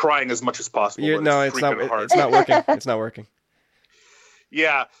 I'm trying as much as possible. No, it's not. It's not working. It's not working.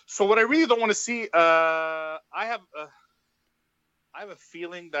 Yeah. So what I really don't want to see, I have a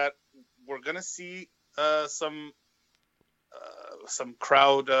feeling that we're gonna see some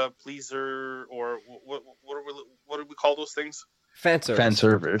crowd pleaser, or what do we call those things? Fan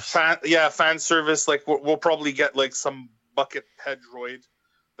service. Fan service. Like we'll probably get like some bucket head droid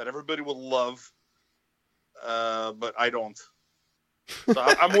that everybody will love, but I don't. So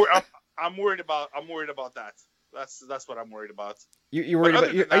I'm worried about that. That's what I'm worried about. You worried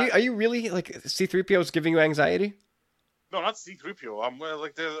about? Are you really like C-3PO is giving you anxiety? No, not C-3PO. I'm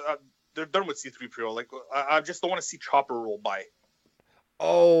like they're done with C-3PO. Like I just don't want to see Chopper roll by.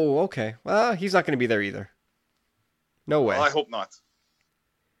 Oh, okay. Well, he's not going to be there either. No way. Well, I hope not.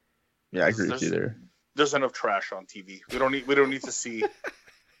 Yeah, I agree with you there. There's enough trash on TV. We don't need to see.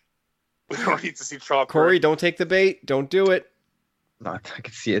 We don't need to see Chopper. Corey, don't take the bait. Don't do it. Not, I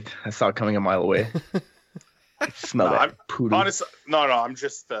could see it. I saw it coming a mile away. I smell that poodle. Honestly, no. I'm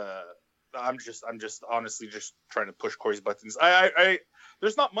just honestly just trying to push Corey's buttons. I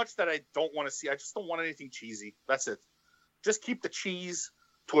there's not much that I don't want to see. I just don't want anything cheesy. That's it. Just keep the cheese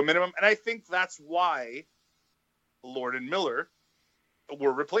to a minimum, and I think that's why Lord and Miller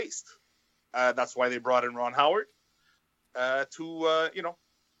were replaced. That's why they brought in Ron Howard to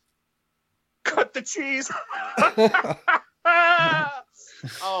cut the cheese.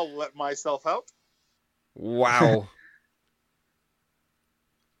 I'll let myself out. Wow.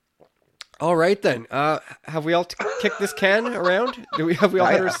 All right then. Have we all kicked this can around? Have we all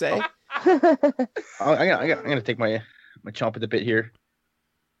had our say? I'm gonna take my chomp at the bit here.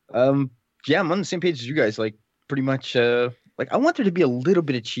 Yeah, I'm on the same page as you guys. Like, pretty much. Like, I want there to be a little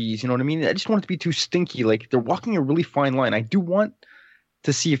bit of cheese. You know what I mean? I just want it to be too stinky. Like, they're walking a really fine line. I do want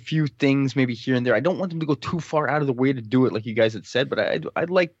to see a few things maybe here and there. I don't want them to go too far out of the way to do it, like you guys had said. But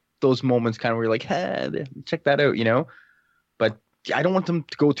I'd like those moments kind of where you're like, hey, check that out, you know. But I don't want them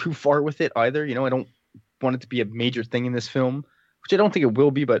to go too far with it either. You know, I don't want it to be a major thing in this film, which I don't think it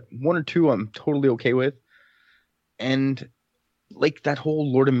will be. But one or two, I'm totally okay with. And like that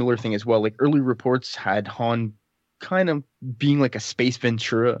whole Lord and Miller thing as well. Like, early reports had Han kind of being like a space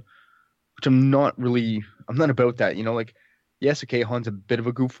Ventura, which I'm not about that. You know, like, yes, okay, Han's a bit of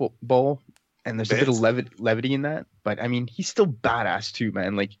a goofball, and there's a bit of levity in that. But I mean, he's still badass too,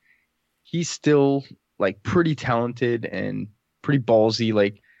 man. Like, he's still like pretty talented and pretty ballsy.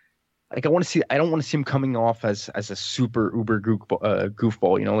 Like I don't want to see him coming off as a super uber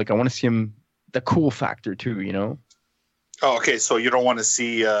goofball. You know, like I want to see him the cool factor too. You know. Oh, okay. So you don't want to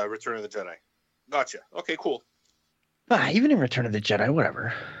see Return of the Jedi. Gotcha. Okay, cool. Even in Return of the Jedi,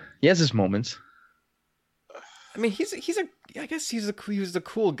 whatever. He has his moments. I mean, I guess he was the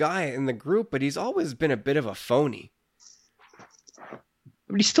cool guy in the group, but he's always been a bit of a phony.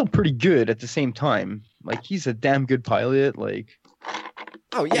 But he's still pretty good at the same time. Like, he's a damn good pilot. Like,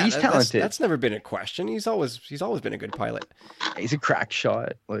 oh yeah, he's talented. That's never been a question. He's always been a good pilot. He's a crack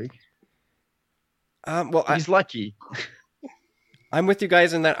shot. Like, well, he's lucky. I'm with you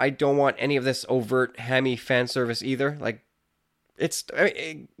guys in that I don't want any of this overt hammy fan service either. Like,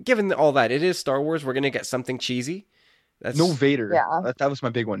 given all that, it is Star Wars. We're gonna get something cheesy. No Vader. Yeah, that was my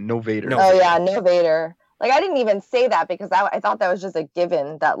big one. No Vader. Yeah, no Vader. Like, I didn't even say that because I thought that was just a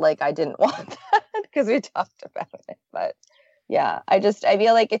given that, like, I didn't want that because we talked about it. But yeah, I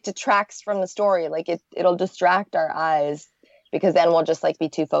feel like it detracts from the story. Like, it'll distract our eyes because then we'll just like be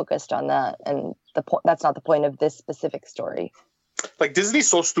too focused on that, and that's not the point of this specific story. Like, Disney's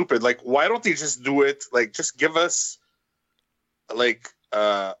so stupid. Like, why don't they just do it? Like, just give us like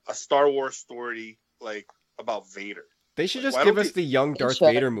a Star Wars story like about Vader. They should just give us the young Darth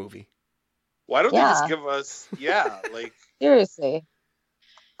Vader movie. Why don't they just give us like seriously?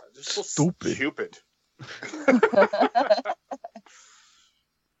 They're so stupid.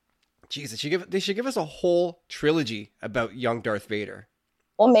 Jeez, they should give us a whole trilogy about young Darth Vader.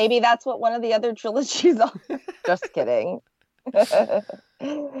 Well, maybe that's what one of the other trilogies are. Just kidding.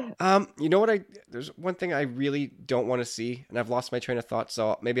 You know what? There's one thing I really don't want to see, and I've lost my train of thought,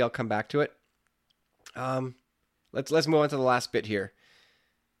 so maybe I'll come back to it. Let's move on to the last bit here.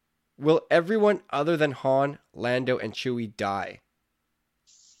 Will everyone other than Han, Lando, and Chewie die?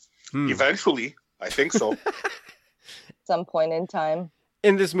 Eventually, I think so. Some point in time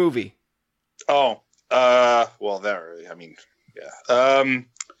in this movie. Oh, well, there. I mean, yeah.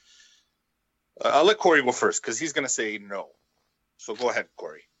 I'll let Corey go first because he's gonna say no. So go ahead,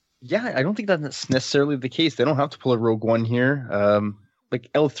 Corey. Yeah, I don't think that's necessarily the case. They don't have to pull a Rogue One here.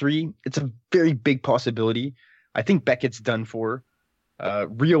 Like L3, it's a very big possibility. I think Beckett's done for.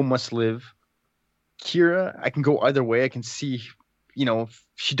 Rio must live. Kira, I can go either way. I can see, you know, if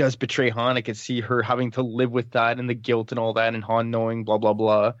she does betray Han, I can see her having to live with that and the guilt and all that, and Han knowing blah, blah,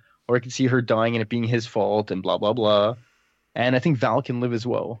 blah. Or I can see her dying and it being his fault and blah, blah, blah. And I think Val can live as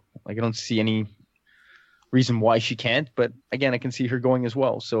well. Like, I don't see any reason why she can't, but again, I can see her going as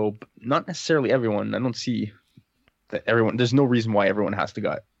well. So not necessarily everyone. I don't see that everyone. There's no reason why everyone has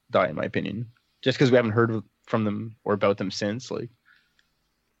to die, in my opinion. Just because we haven't heard from them or about them since. Like,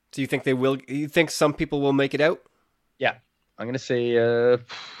 do you think they will? You think some people will make it out? Yeah, I'm gonna say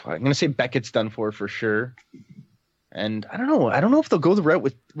Beckett's done for sure. And I don't know if they'll go the route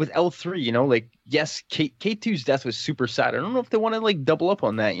with L3. You know, like, yes, K2's death was super sad. I don't know if they want to like double up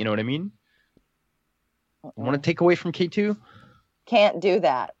on that. You know what I mean? Want to take away from K2? can't do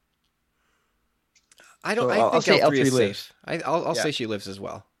that. I don't. So I I'll think say L3 is L3 lives. safe. I'll Yeah. say she lives as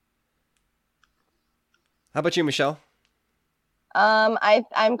well. How about you, Michelle?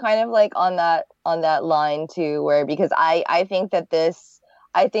 I'm kind of like on that line too, where because I think that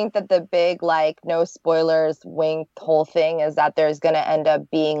the big like no spoilers wink whole thing is that there's gonna end up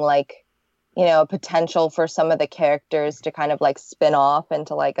being like, potential for some of the characters to kind of like spin off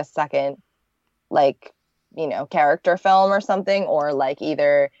into like a second like character film or something, or like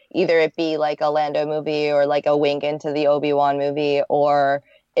either it be like a Lando movie or like a wink into the Obi-Wan movie, or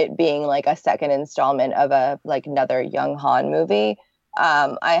it being like a second installment of a like another young Han movie.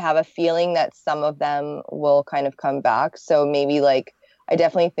 I have a feeling that some of them will kind of come back, so maybe like I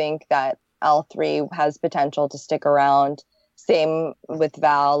definitely think that L3 has potential to stick around. Same with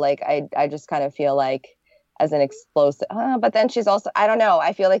Val. Like I just kind of feel like as an explosive, but then she's also, I don't know.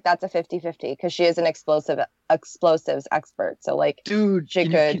 I feel like that's a 50-50 because she is an explosives expert. So like, Dude, she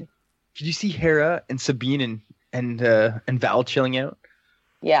could you see Hera and Sabine and Val chilling out?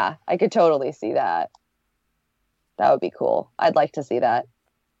 Yeah, I could totally see that. That would be cool. I'd like to see that.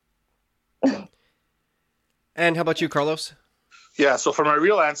 And how about you, Carlos? Yeah, so for my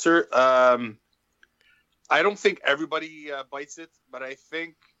real answer, I don't think everybody bites it, but I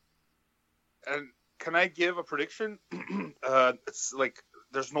think, and can I give a prediction? It's like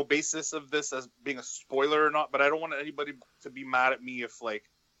there's no basis of this as being a spoiler or not, but I don't want anybody to be mad at me if like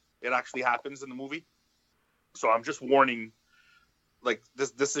it actually happens in the movie. So I'm just warning. Like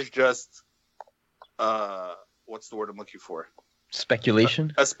this is just what's the word I'm looking for?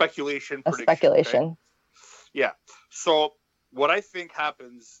 Speculation. A speculation. A prediction, speculation. okay? Yeah. So what I think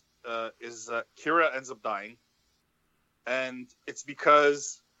happens is Kira ends up dying, and it's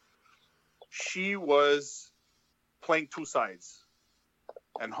because she was playing two sides,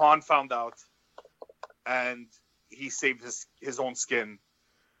 and Han found out, and he saved his own skin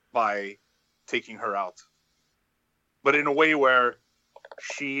by taking her out, but in a way where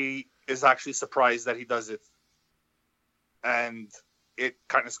she is actually surprised that he does it, and it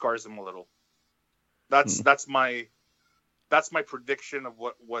kind of scars him a little. That's my prediction of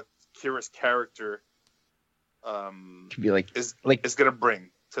what Kira's character Could be like is gonna bring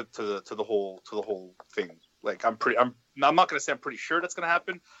to the whole thing. Like I'm not gonna say I'm pretty sure that's gonna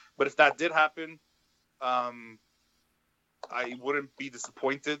happen, but if that did happen, I wouldn't be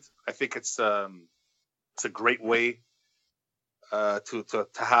disappointed. I think it's a great way to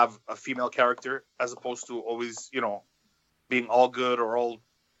have a female character as opposed to always being all good or all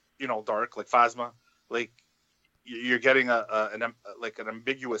dark like Phasma. Like you're getting an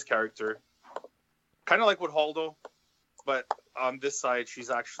ambiguous character, kind of like with Holdo, but on this side she's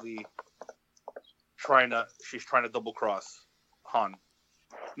actually trying to double cross Han.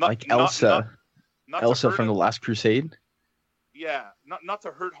 like Elsa. Not Elsa to from hurt The him. Last Crusade. Yeah, not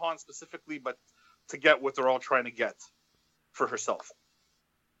to hurt Han specifically, but to get what they're all trying to get for herself.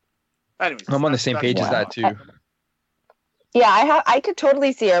 Anyways, I'm on the same page as yeah. that too. Yeah, I could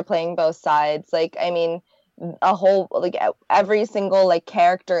totally see her playing both sides. Like, I mean, a whole like every single like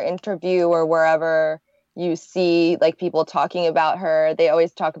character interview or wherever you see like people talking about her, they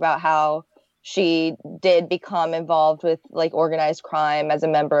always talk about how she did become involved with like organized crime as a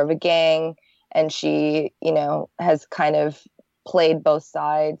member of a gang, and she, has kind of played both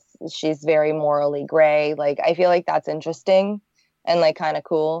sides. She's very morally gray. Like, I feel like that's interesting and like kind of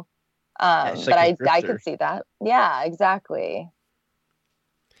cool. she's But like a I grifter. could see that. Yeah, exactly.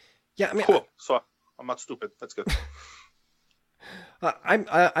 Yeah, I mean, cool. So I'm not stupid. That's good.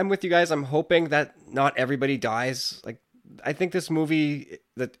 I'm with you guys. I'm hoping that not everybody dies. Like, I think this movie,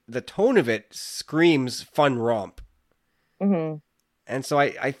 the tone of it screams fun romp, Hmm. and so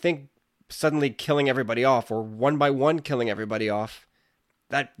I think suddenly killing everybody off or one by one killing everybody off,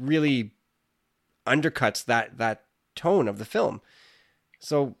 that really undercuts that tone of the film.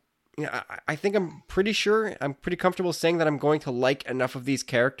 So I think I'm pretty comfortable saying that I'm going to like enough of these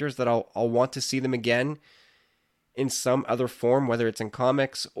characters that I'll want to see them again in some other form, whether it's in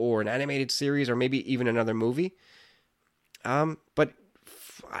comics or an animated series or maybe even another movie. But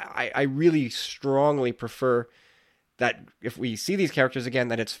I really strongly prefer that if we see these characters again,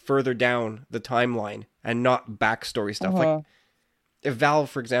 that it's further down the timeline and not backstory stuff. Like if Val,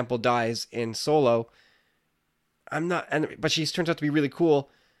 for example, dies in Solo, but she turns out to be really cool.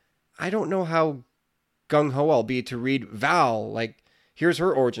 I don't know how gung-ho I'll be to read Val. Like, here's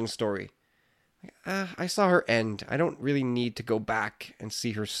her origin story. I saw her end. I don't really need to go back and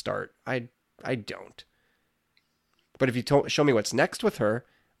see her start. I don't. But if you show me what's next with her,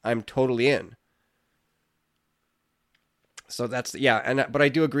 I'm totally in. So that's, yeah. But I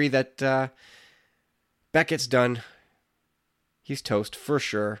do agree that Beckett's done. he's toast for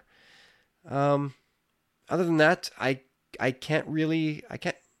sure. Other than that, I can't really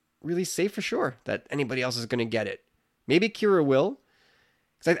say for sure that anybody else is going to get it. Maybe Kira will.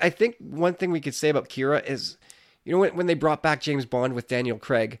 'Cause I think one thing we could say about Kira is, you know, when they brought back James Bond with Daniel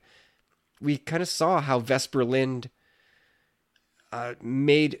Craig, we kind of saw how Vesper Lynd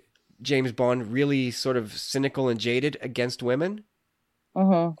made James Bond really sort of cynical and jaded against women.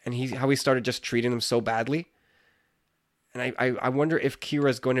 Mm-hmm. And how he started just treating them so badly. And I wonder if Kira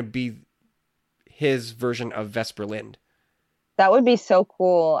is going to be his version of Vesper Lynd. That would be so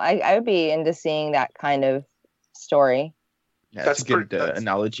cool. I would be into seeing that kind of story. Yeah, that's a good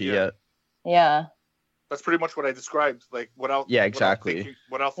analogy. Yeah. That's pretty much what I described. Like without exactly.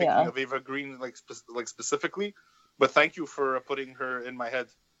 Without thinking of Ava Green like specifically. But thank you for putting her in my head.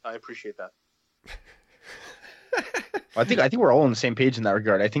 I appreciate that. I think we're all on the same page in that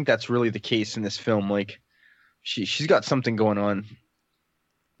regard. I think that's really the case in this film. Like, she's got something going on.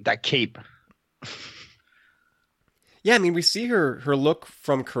 That cape. Yeah, I mean, we see her look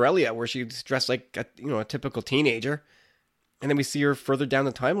from Corellia, where she's dressed like a typical teenager, and then we see her further down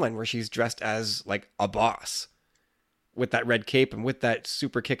the timeline where she's dressed as like a boss, with that red cape and with that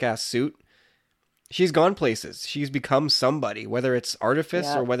super kick-ass suit. She's gone places. She's become somebody, whether it's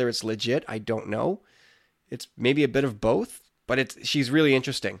artifice or whether it's legit. I don't know. It's maybe a bit of both, but she's really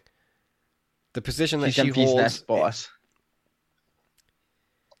interesting. The position that she holds, Nest boss.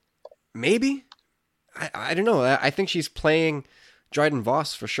 Maybe. I don't know. I think she's playing Dryden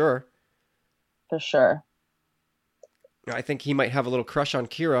Voss for sure. For sure. I think he might have a little crush on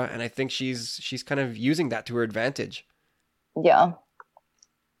Kira, and I think she's kind of using that to her advantage. Yeah.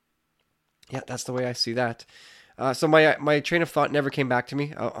 Yeah, that's the way I see that. So my train of thought never came back to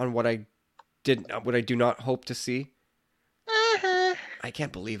me on what I do not hope to see. I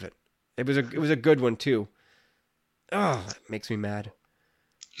can't believe it. It was a good one too. Oh, that makes me mad.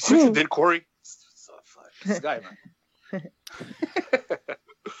 You see what you did, Corey? This guy, man.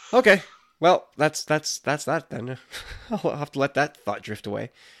 Okay, well that's that then. I'll have to let that thought drift away.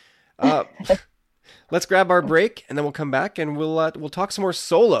 Let's grab our break and then we'll come back and we'll talk some more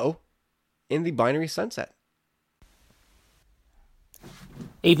Solo in the Binary Sunset.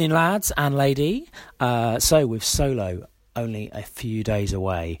 Evening, lads and lady. So with Solo only a few days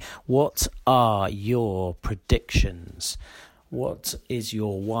away, what are your predictions? What is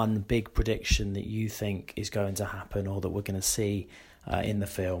your one big prediction that you think is going to happen or that we're going to see in the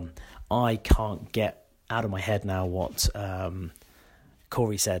film? I can't get out of my head now what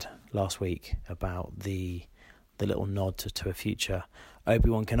Corey said last week about the little nod to a future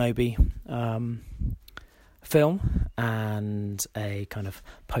Obi-Wan Kenobi film and a kind of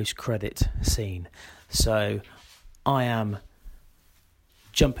post-credit scene. So I am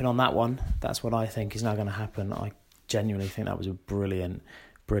jumping on that one. That's what I think is now going to happen. I genuinely think that was a brilliant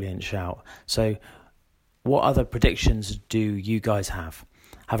shout. So what other predictions do you guys have?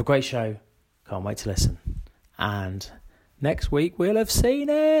 Have a great show. Can't wait to listen. And next week we'll have seen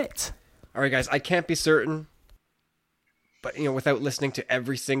it. All right, guys, I can't be certain, but without listening to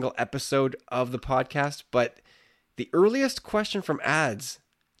every single episode of the podcast, but the earliest question from ads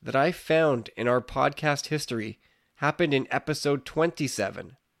that I found in our podcast history happened in episode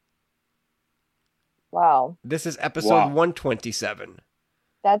 27. Wow. This is episode 127.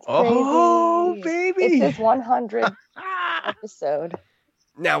 That's crazy. Oh, baby. It's his 100th episode.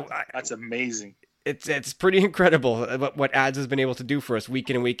 Now, that's amazing. It's pretty incredible what ads has been able to do for us week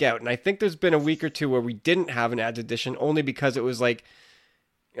in and week out. And I think there's been a week or two where we didn't have an ads edition only because it was like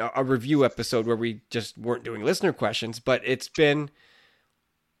a review episode where we just weren't doing listener questions. But it's been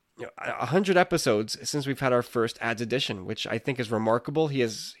 100 episodes since we've had our first ads edition, which I think is remarkable. He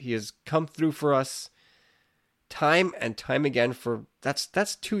has come through for us time and time again for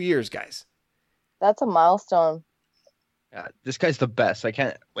that's 2 years, guys. That's a milestone. This guy's the best. I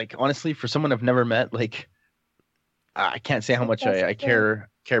can't, honestly, for someone I've never met, I can't say how much I care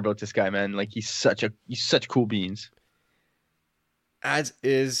about this guy, man. He's such cool beans. Ads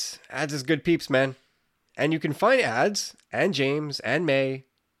is good peeps, man. And you can find Ads and James and May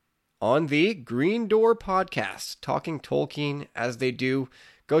on the Green Door podcast, talking Tolkien as they do.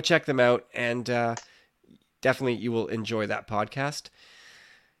 Go check them out, and definitely you will enjoy that podcast.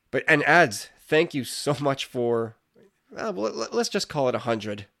 And Ads, thank you so much for, let's just call it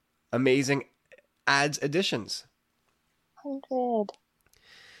 100 amazing Ads editions. 100.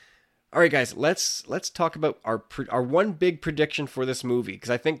 All right, guys, let's talk about our one big prediction for this movie, because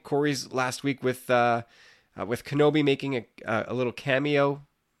I think Corey's last week with Kenobi making a little cameo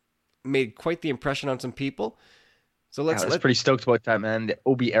made quite the impression on some people. So I was pretty stoked about that, man. The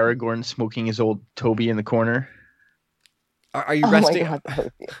Obi Aragorn smoking his old Toby in the corner. Are you Oh resting? my god, that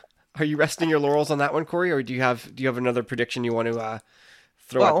would be- Are you resting your laurels on that one, Corey, or do you have another prediction you want to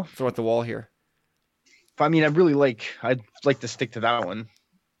throw Well- throw at the wall here? I mean, I'd like to stick to that one.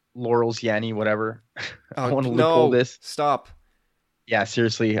 Laurels, Yanni, whatever. I want to loophole this. Stop. Yeah,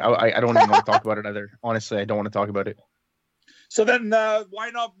 seriously, I don't even want to talk about it either. Honestly, I don't want to talk about it. So then,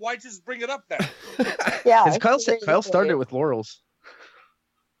 why not? Why just bring it up then? Yeah. Because Kyle seriously. started it with laurels.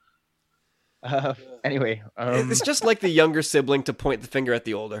 Anyway, It's just like the younger sibling to point the finger at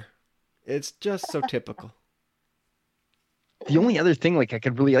the older. It's just so typical. the only other thing, like I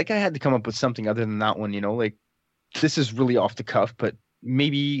could really, like I had to come up with something other than that one. You know, like this is really off the cuff, but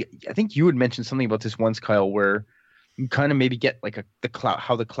maybe I think you had mentioned something about this once, Kyle, where you kind of maybe get like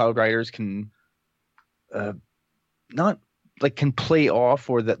how the Cloud Riders can, not like can play off,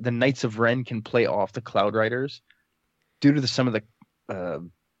 or the Knights of Ren can play off the Cloud Riders due to some of the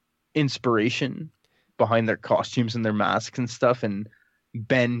inspiration behind their costumes and their masks and stuff, and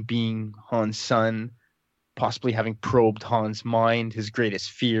Ben being Han's son, possibly having probed Han's mind, his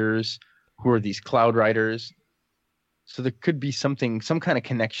greatest fears, who are these Cloud Riders. So there could be some kind of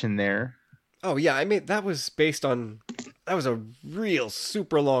connection there. Oh yeah, I mean that was a real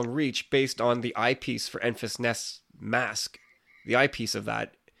super long reach based on the eyepiece for Enfys Nest's mask. The eyepiece of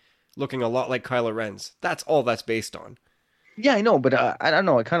that looking a lot like Kylo Ren's. That's all that's based on. Yeah, I know, but I don't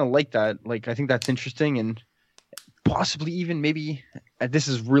know. I kind of like that. Like, I think that's interesting, and possibly even maybe this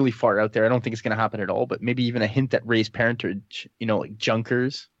is really far out there. I don't think it's going to happen at all, but maybe even a hint at Rey's parentage. You know, like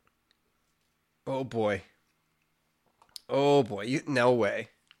Junkers. Oh boy. Oh boy. No way.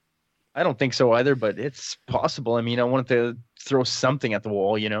 I don't think so either, but it's possible. I mean, I wanted to throw something at the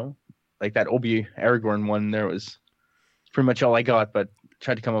wall, you know, like that Obi Aragorn one. There was pretty much all I got, but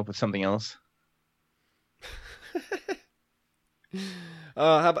tried to come up with something else.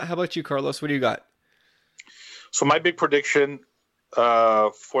 How about you, Carlos? What do you got? So my big prediction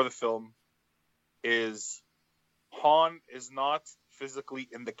for the film is Han is not physically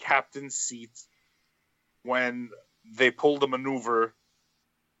in the captain's seat when they pull the maneuver.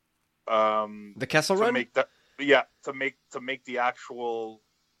 The Kessel Run? To make the actual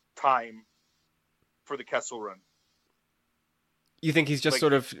time for the Kessel Run. You think he's just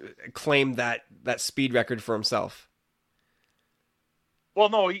sort of claimed that speed record for himself? Well,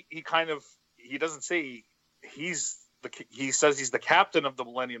 no, he doesn't say he says he's the captain of the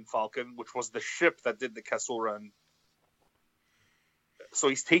Millennium Falcon, which was the ship that did the Kessel Run. So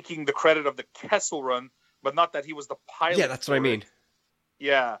he's taking the credit of the Kessel Run, but not that he was the pilot. Yeah, that's what I mean.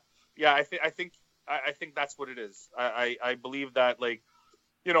 Yeah. I think that's what it is. I believe that, like,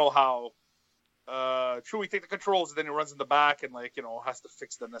 you know how Chewie take the controls and then he runs in the back and, like, you know, has to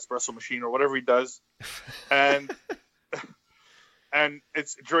fix the Nespresso machine or whatever he does, and and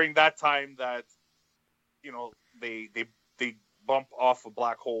it's during that time that, you know, they bump off a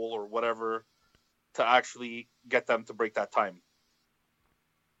black hole or whatever to actually get them to break that time.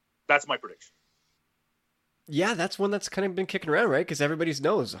 That's my prediction. Yeah, that's one that's kind of been kicking around, right? Because everybody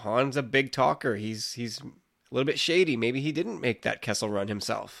knows Han's a big talker. He's a little bit shady. Maybe he didn't make that Kessel Run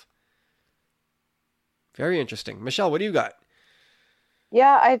himself. Very interesting. Michelle, what do you got?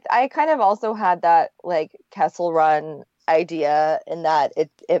 Yeah, I kind of also had that like Kessel Run idea in that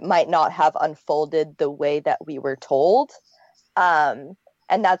it might not have unfolded the way that we were told. And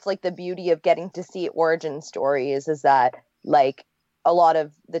that's like the beauty of getting to see origin stories, is that like a lot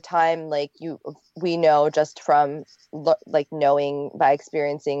of the time, like we know just from like knowing by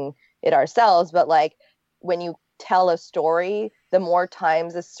experiencing it ourselves, but like when you tell a story, the more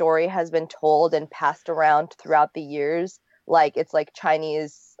times a story has been told and passed around throughout the years, like it's like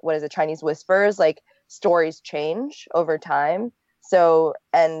Chinese whispers, like stories change over time. So,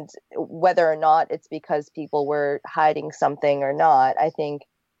 and whether or not it's because people were hiding something or not, I think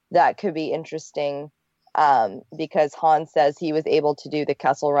that could be interesting. Because Han says he was able to do the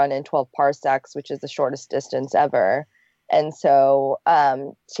Kessel Run in 12 parsecs, which is the shortest distance ever. And so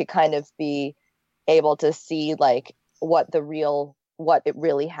to kind of be able to see like what it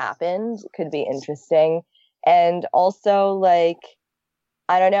really happened could be interesting. And also, like,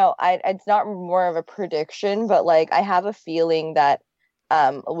 I don't know, it's not more of a prediction, but like I have a feeling that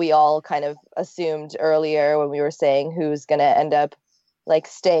we all kind of assumed earlier when we were saying who's going to end up like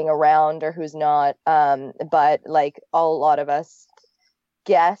staying around or who's not, but like a lot of us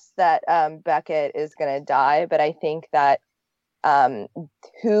guess that Beckett is going to die, but I think that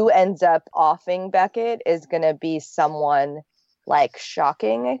who ends up offing Beckett is going to be someone like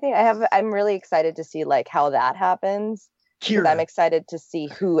shocking. I think I'm really excited to see like how that happens. I'm excited to see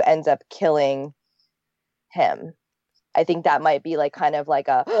who ends up killing him. I think that might be like kind of like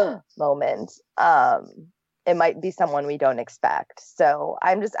a moment. it might be someone we don't expect. So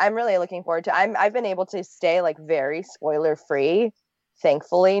I'm really looking forward to. I've been able to stay like very spoiler free,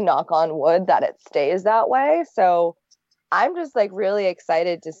 thankfully, knock on wood that it stays that way. So I'm just like really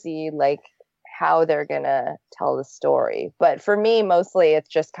excited to see like how they're gonna tell the story. But for me, mostly it's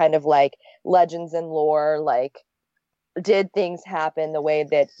just kind of like legends and lore, like did things happen the way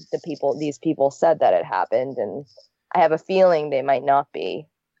that these people said that it happened? And I have a feeling they might not be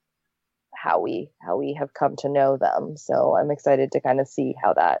how we have come to know them. So I'm excited to kind of see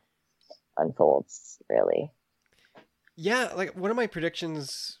how that unfolds, really. Yeah, like one of my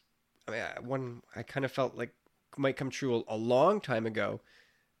predictions, I mean, one I kind of felt like might come true a long time ago,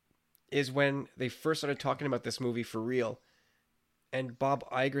 is when they first started talking about this movie for real, and Bob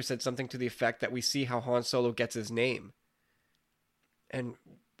Iger said something to the effect that we see how Han Solo gets his name. And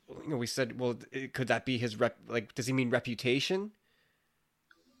we said, well, could that be his like, does he mean reputation?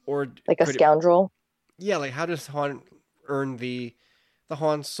 Or like a scoundrel? Yeah, like how does Han earn the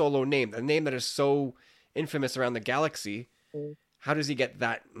Han Solo name, the name that is so infamous around the galaxy? How does he get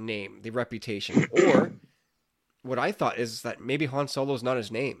that name, the reputation? Or what I thought is that maybe Han Solo is not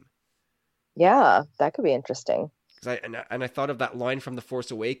his name. Yeah, that could be interesting. I thought of that line from The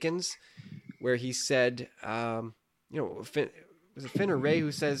Force Awakens where he said, was it Finn or Rey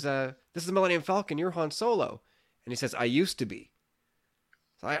who says, this is the Millennium Falcon, you're Han Solo. And he says, I used to be.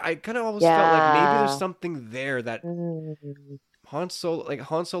 So I kind of almost felt like maybe there's something there that Han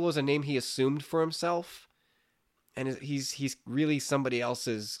Solo is a name he assumed for himself, and he's really somebody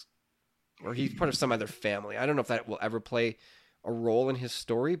else's, or he's part of some other family. I don't know if that will ever play a role in his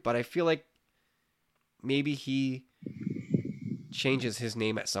story, but I feel like maybe he changes his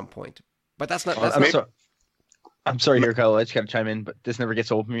name at some point. But that's not. I'm sorry here, Kyle. I just gotta chime in, but this never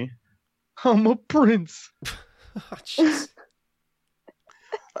gets old for me. I'm a prince. Oh, jeez.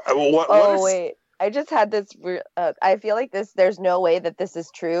 Wait. I just had this. I feel like there's no way that this is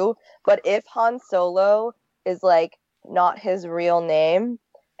true. But if Han Solo is like not his real name,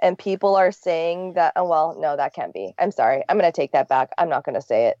 and people are saying that, oh well, no, that can't be. I'm sorry. I'm gonna take that back. I'm not gonna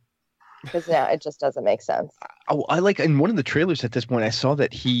say it because now it just doesn't make sense. I like in one of the trailers at this point, I saw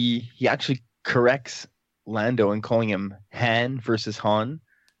that he actually corrects Lando in calling him Han versus Han.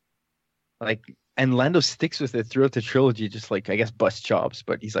 Like. And Lando sticks with it throughout the trilogy, just like, I guess, bust chops,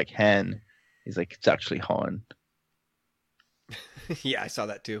 but he's like Han. He's like, it's actually Han. Yeah, I saw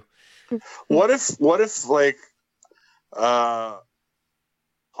that too. What if like Han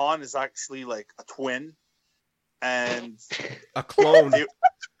is actually like a twin and a clone.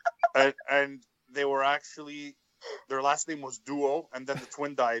 And they were actually, their last name was Duo, and then the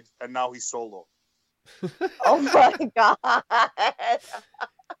twin died, and now he's Solo. Oh my god.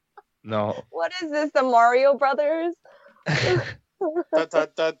 No. What is this? The Mario Brothers?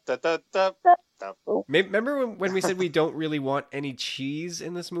 Remember when we said we don't really want any cheese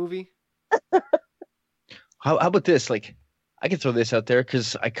in this movie? How about this? Like, I can throw this out there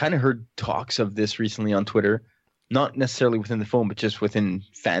because I kind of heard talks of this recently on Twitter, not necessarily within the film, but just within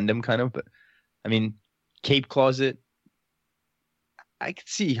fandom, kind of. But I mean, Cape Closet. I could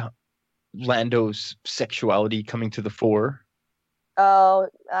see Lando's sexuality coming to the fore. Oh,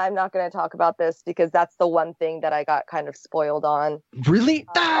 I'm not going to talk about this because that's the one thing that I got kind of spoiled on. Really?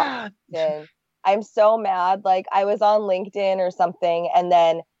 I'm so mad. Like, I was on LinkedIn or something, and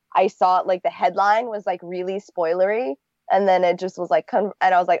then I saw it, like, the headline was, like, really spoilery, and then it just was, like, and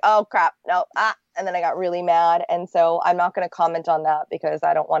I was like, oh, crap, no, and then I got really mad, and so I'm not going to comment on that because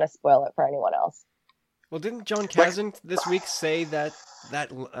I don't want to spoil it for anyone else. Well, didn't John Kazin this week say that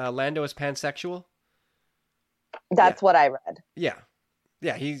Lando is pansexual? That's what I read. Yeah.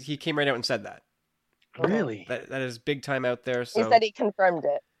 Yeah, he came right out and said that. Really? That is big time out there. So he said he confirmed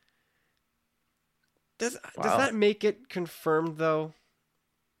it. Does that make it confirmed though?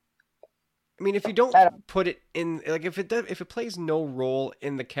 I mean, if you don't put it in, like if it plays no role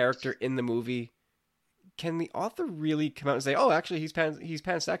in the character in the movie, can the author really come out and say, "Oh, actually, he's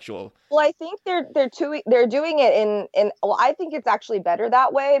pansexual"? Well, I think they're doing it in. Well, I think it's actually better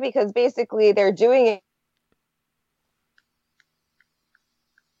that way because basically they're doing it.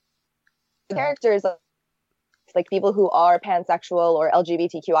 Characters like people who are pansexual or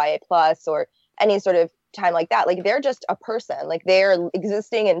LGBTQIA+ or any sort of time like that, like they're just a person, like they're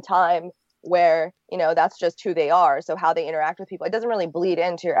existing in time where, you know, that's just who they are. So how they interact with people, it doesn't really bleed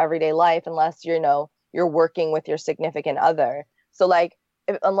into your everyday life unless you're working with your significant other. So like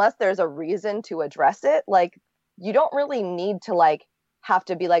unless there's a reason to address it, like you don't really need to like have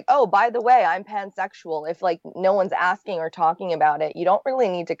to be like, oh, by the way, I'm pansexual. If like no one's asking or talking about it, you don't really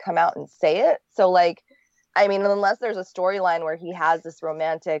need to come out and say it. So like, I mean, unless there's a storyline where he has this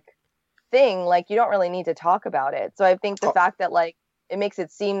romantic thing, like you don't really need to talk about it. So I think the fact that like it makes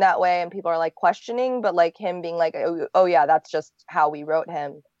it seem that way and people are like questioning, but like him being like, oh yeah, that's just how we wrote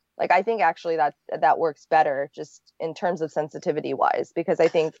him. Like I think actually that works better just in terms of sensitivity wise, because I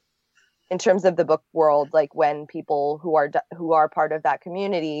think in terms of the book world, like when people who are part of that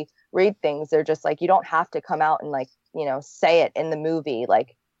community read things, they're just like, you don't have to come out and like, you know, say it in the movie.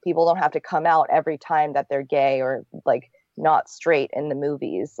 Like people don't have to come out every time that they're gay or like not straight in the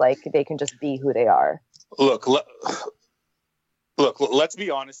movies. Like they can just be who they are. Look, let's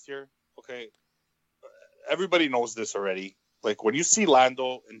be honest here. Okay. Everybody knows this already. Like when you see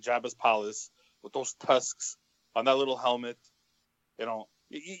Lando in Jabba's palace with those tusks on that little helmet, you know,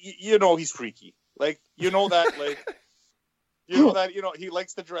 you know he's freaky. Like you know that, like he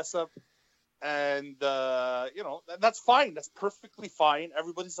likes to dress up, and you know that's fine. That's perfectly fine.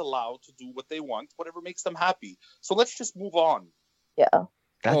 Everybody's allowed to do what they want, whatever makes them happy. So let's just move on. Yeah,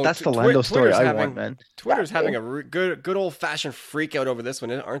 that's the Lando story I want, man. Twitter's having a good old fashioned freak out over this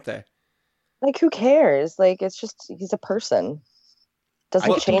one, aren't they? Like who cares? Like it's just he's a person.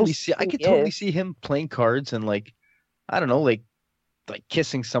 Doesn't change. I could totally see him playing cards and like I don't know, like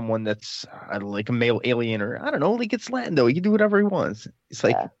kissing someone that's like a male alien, or I don't know, like it's Lando. He can do whatever he wants. It's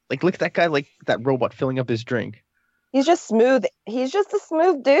like look at that guy, like that robot filling up his drink. He's just smooth. He's just a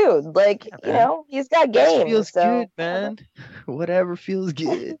smooth dude. Like you know, he's got game. Feels good, man. Whatever feels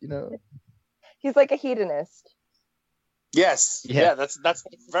good, you know. He's like a hedonist. Yes. Yeah. That's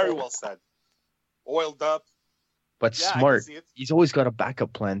very well said. Oiled up, but smart. He's always got a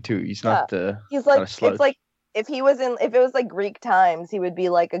backup plan too. He's not. He's like it's like. If it was like Greek times, he would be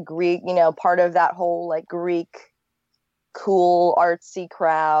like a Greek, you know, part of that whole like Greek cool artsy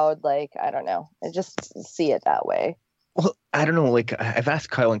crowd. Like, I don't know. I just see it that way. Well, I don't know. Like I've asked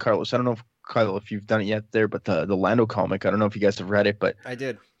Kyle and Carlos. I don't know if you've done it yet there, but the Lando comic, I don't know if you guys have read it, but I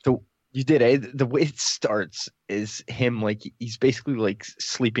did. So you did, eh? The way it starts is him like he's basically like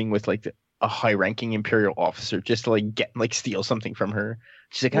sleeping with like a high-ranking Imperial officer just to like steal something from her.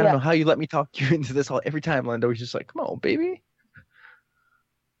 She's like, I don't know how you let me talk you into this all every time. Lando's just like, come on, baby.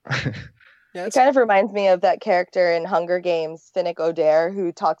 It kind of reminds me of that character in Hunger Games, Finnick Odair,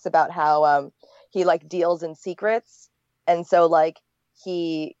 who talks about how he like deals in secrets, and so like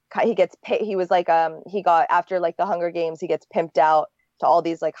he gets paid. He was like he got after like the Hunger Games, he gets pimped out to all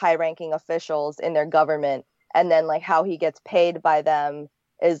these like high-ranking officials in their government, and then like how he gets paid by them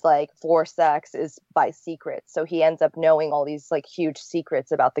is like for sex is by secrets. So he ends up knowing all these like huge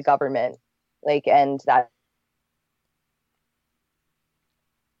secrets about the government, like, and that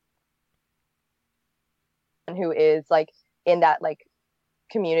who is like in that like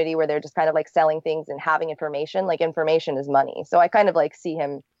community where they're just kind of like selling things and having information. Like information is money. So I kind of like see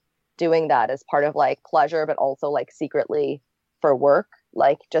him doing that as part of like pleasure, but also like secretly for work,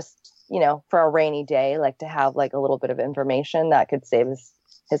 like just, you know, for a rainy day, like to have like a little bit of information that could save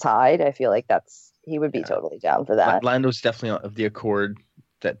his hide. I feel like he would be totally down for that. Lando's definitely of the accord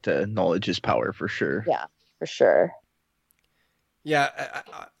that knowledge is power for sure. Yeah, for sure. Yeah,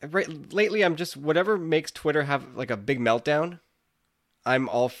 lately I'm just whatever makes Twitter have like a big meltdown. I'm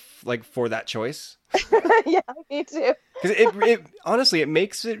all like for that choice. Yeah, me too. Because it honestly it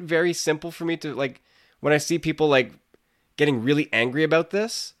makes it very simple for me to like when I see people like getting really angry about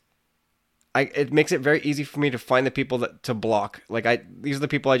this. It makes it very easy for me to find the people to block. Like these are the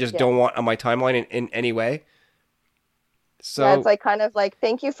people I just don't want on my timeline in any way. So it's like kind of like,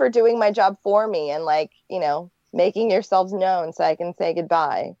 thank you for doing my job for me and like, you know, making yourselves known so I can say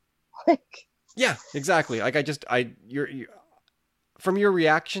goodbye. Like yeah, exactly. Like you're from your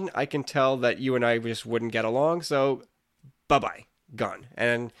reaction, I can tell that you and I just wouldn't get along. So bye-bye, gone.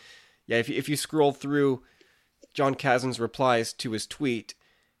 And yeah, if you scroll through Jon Kasdan's replies to his tweet,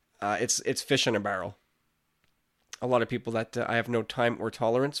 it's fish in a barrel. A lot of people that I have no time or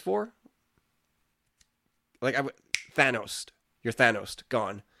tolerance for. Like Thanos. You're Thanos.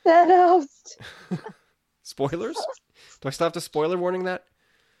 Gone. Thanos. Spoilers? Do I still have to spoiler warning that?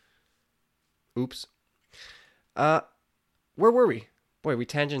 Oops. Where were we? Boy, we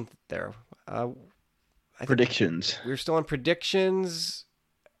tangent there. Predictions. We were still on predictions.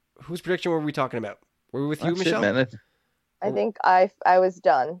 Whose prediction were we talking about? Were we with you, That's Michelle? it, man. I think I was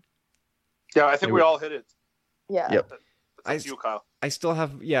done. Yeah, I think we all hit it. Yeah. Yep. That's you, Kyle. I still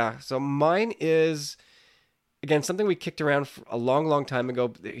have, yeah. So mine is, again, something we kicked around for a long, long time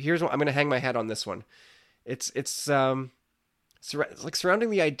ago. Here's what I'm going to hang my hat on this one. It's like surrounding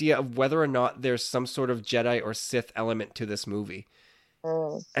the idea of whether or not there's some sort of Jedi or Sith element to this movie.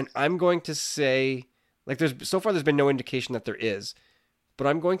 And I'm going to say, like, so far there's been no indication that there is, but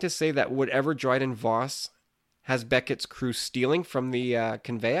I'm going to say that whatever Dryden Voss has Beckett's crew stealing from the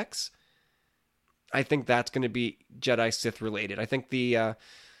Convex, I think that's going to be Jedi Sith related. I think the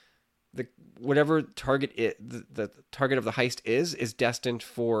whatever target the target of the heist is destined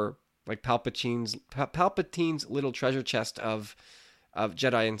for like Palpatine's little treasure chest of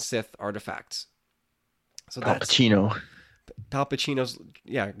Jedi and Sith artifacts. So Palpatino's,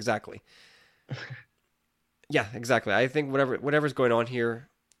 yeah, exactly. Yeah, exactly. I think whatever's going on here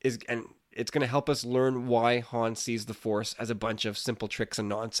and it's going to help us learn why Han sees the Force as a bunch of simple tricks and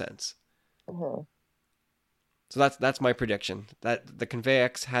nonsense. Mhm. So that's my prediction, that the Convey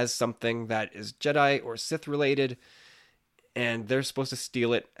X has something that is Jedi or Sith related, and they're supposed to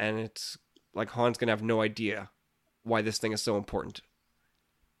steal it, and it's like Han's going to have no idea why this thing is so important.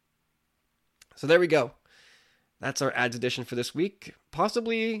 So there we go. That's our ads edition for this week.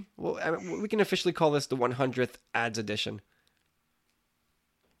 Possibly, well, we can officially call this the 100th ads edition.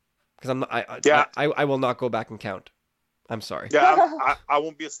 Because I will not go back and count. I'm sorry. Yeah, I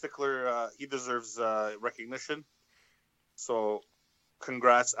won't be a stickler. He deserves recognition. So,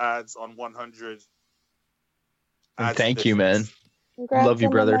 congrats, ads on 100. And thank you, man. Congrats Love you,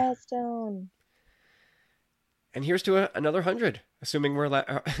 on the brother. milestone. And here's to another 100, assuming we're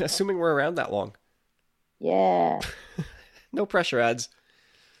around that long. Yeah. No pressure, ads.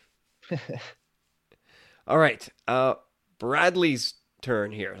 All right, Bradley's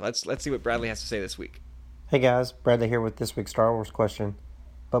turn here. Let's see what Bradley has to say this week. Hey guys, Bradley here with this week's Star Wars question.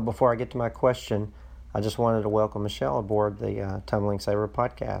 But before I get to my question, I just wanted to welcome Michelle aboard the Tumbling Saber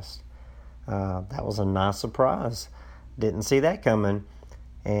podcast. That was a nice surprise. Didn't see that coming,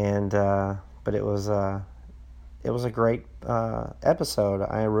 and but it was a great episode.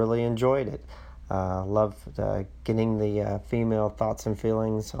 I really enjoyed it. Loved getting the female thoughts and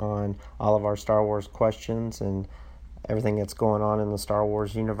feelings on all of our Star Wars questions and everything that's going on in the Star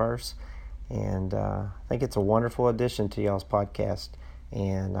Wars universe. And I think it's a wonderful addition to y'all's podcast.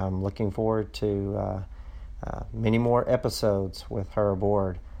 And I'm looking forward to many more episodes with her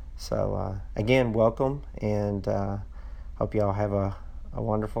aboard. So, again, welcome. And hope y'all have a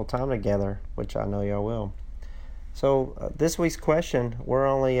wonderful time together, which I know y'all will. So, this week's question, we're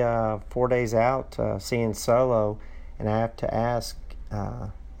only 4 days out seeing Solo. And I have to ask,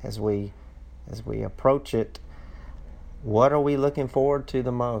 as we approach it, what are we looking forward to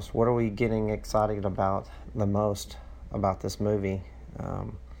the most? What are we getting excited about the most about this movie?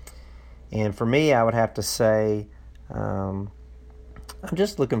 And for me, I would have to say, I'm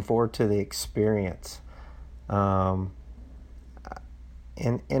just looking forward to the experience. And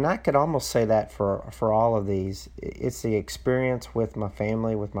I could almost say that for all of these. It's the experience with my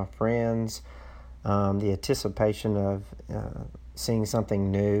family, with my friends, the anticipation of seeing something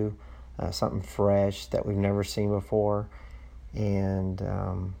new, something fresh that we've never seen before, and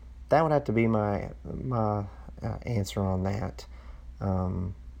that would have to be my answer on that.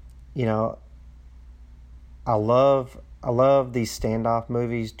 You know, I love these standoff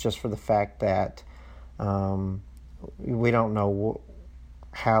movies just for the fact that we don't know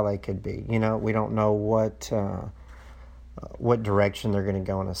how they could be. You know, we don't know what direction they're going to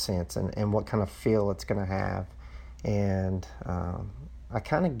go in a sense, and what kind of feel it's going to have, and I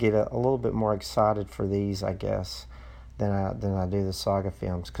kind of get a little bit more excited for these, I guess, than I do the saga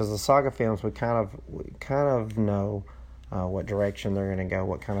films, because the saga films we kind of know what direction they're going to go,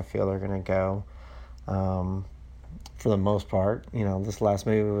 what kind of feel they're going to go. For the most part, you know, this last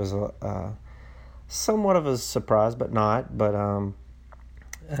movie was somewhat of a surprise, but not. But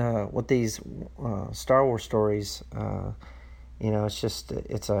with these Star Wars stories, you know,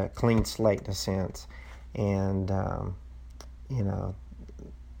 it's a clean slate in a sense, and you know,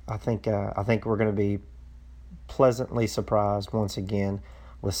 I think we're going to be pleasantly surprised once again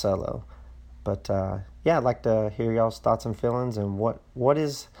with Solo. But yeah, I'd like to hear y'all's thoughts and feelings, and what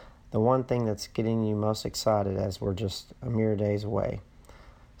is the one thing that's getting you most excited as we're just a mere days away.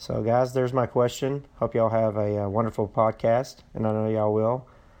 So guys, there's my question. Hope y'all have a wonderful podcast, and I know y'all will.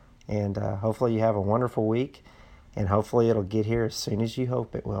 And hopefully you have a wonderful week, and hopefully it'll get here as soon as you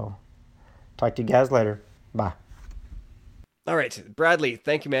hope it will. Talk to you guys later. Bye. All right, Bradley,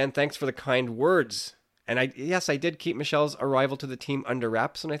 thank you, man. Thanks for the kind words. And I did keep Michelle's arrival to the team under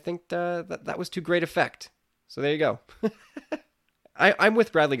wraps, and I think that was to great effect. So there you go. I'm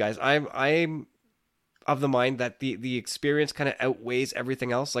with Bradley, guys. I'm of the mind that the experience kind of outweighs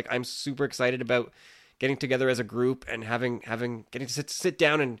everything else. Like, I'm super excited about getting together as a group and getting to sit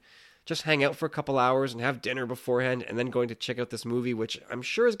down and just hang out for a couple hours and have dinner beforehand, and then going to check out this movie, which I'm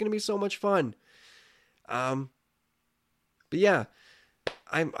sure is going to be so much fun. But yeah,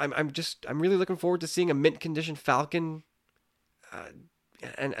 I'm really looking forward to seeing a mint condition Falcon,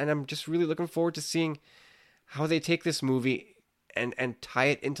 and I'm just really looking forward to seeing how they take this movie and tie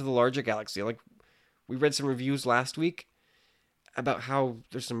it into the larger galaxy. Like, we read some reviews last week about how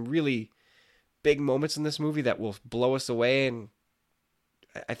there's some really big moments in this movie that will blow us away. And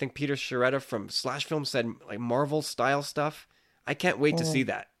I think Peter Sciretta from Slash Film said like Marvel style stuff. I can't wait to see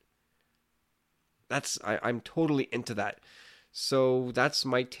that. I'm totally into that. So that's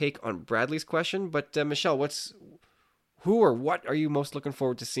my take on Bradley's question. But Michelle, who or what are you most looking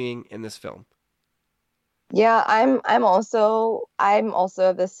forward to seeing in this film? Yeah, I'm also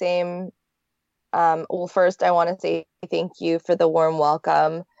of the same. Well, first I want to say thank you for the warm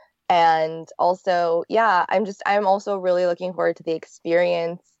welcome, and also, yeah, I'm also really looking forward to the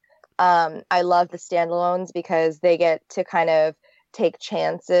experience. I love the standalones because they get to kind of take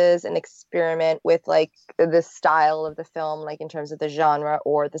chances and experiment with like the style of the film, like in terms of the genre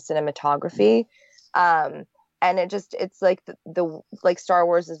or the cinematography. And it's like the like Star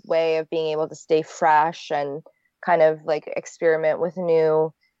Wars' way of being able to stay fresh and kind of like experiment with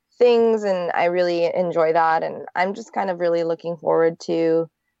new things. And I really enjoy that. And I'm just kind of really looking forward to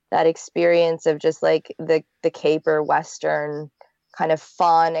that experience of just like the caper Western kind of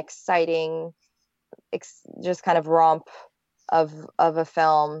fun, exciting, just kind of romp of a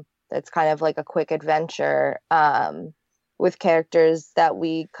film that's kind of like a quick adventure, with characters that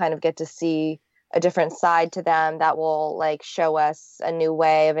we kind of get to see a different side to them that will like show us a new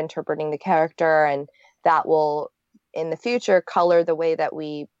way of interpreting the character, and that will in the future color the way that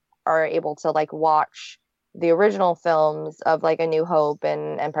we are able to like watch the original films of like A New Hope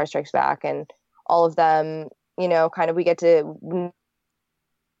and Empire Strikes Back and all of them. You know, kind of we get to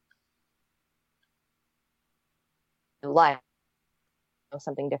like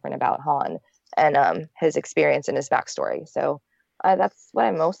something different about Han and his experience and his backstory. So that's what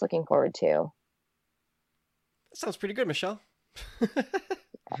I'm most looking forward to. That sounds pretty good, Michelle.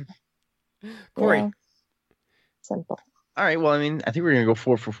 Corey. Yeah. Simple. All right. Well, I mean, I think we're going to go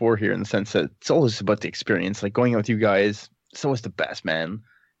 4 for 4 here in the sense that it's always about the experience. Like going out with you guys, it's always the best, man.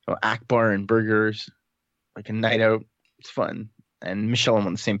 So Akbar and burgers, like a night out. It's fun. And Michelle, I'm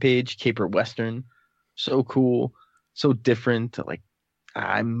on the same page. Caper Western. So cool. So different. Like,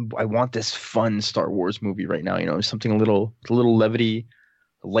 I want this fun Star Wars movie right now. You know, something a little levity,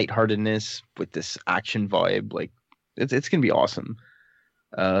 lightheartedness with this action vibe. Like, it's gonna be awesome.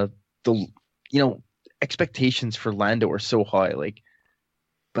 Expectations for Lando are so high. Like,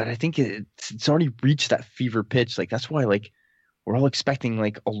 but I think it's already reached that fever pitch. Like, that's why like we're all expecting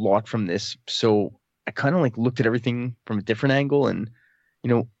like a lot from this. So I kind of like looked at everything from a different angle, and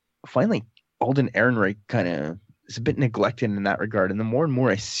finally Alden Ehrenreich kind of is a bit neglected in that regard. And the more and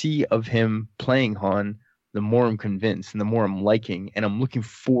more I see of him playing Han, the more I'm convinced and the more I'm liking. And I'm looking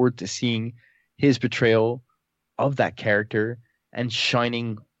forward to seeing his portrayal of that character and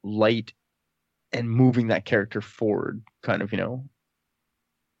shining light and moving that character forward, kind of, like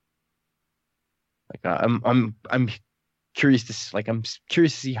I'm curious to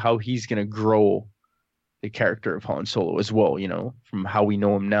see how he's going to grow the character of Han Solo as well, from how we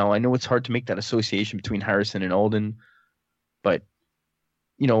know him now. I know it's hard to make that association between Harrison and Alden, but,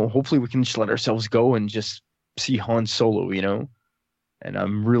 hopefully we can just let ourselves go and just see Han Solo, and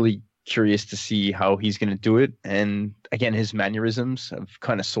I'm really curious to see how he's going to do it. And again, his mannerisms have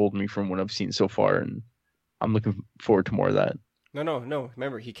kind of sold me from what I've seen so far, and I'm looking forward to more of that. No.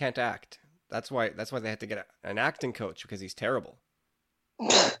 Remember, he can't act. That's why they had to get an acting coach, because he's terrible.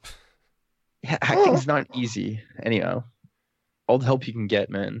 Yeah, acting's not easy. Anyhow, all the help you can get,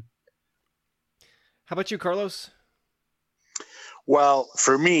 man. How about you, Carlos? Well,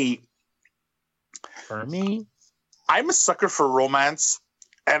 for me, I'm a sucker for romance,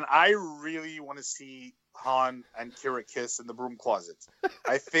 and I really want to see Han and Kira kiss in the broom closet.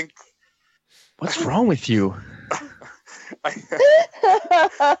 I think. What's wrong with you? I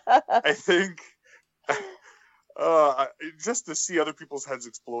think just to see other people's heads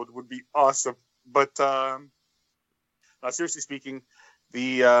explode would be awesome. But seriously speaking,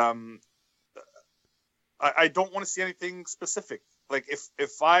 I don't want to see anything specific. Like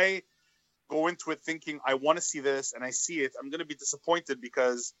if I go into it thinking I want to see this and I see it, I'm going to be disappointed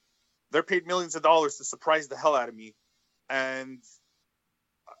because they're paid millions of dollars to surprise the hell out of me, and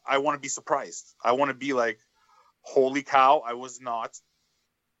I want to be surprised. I want to be like, holy cow, I was not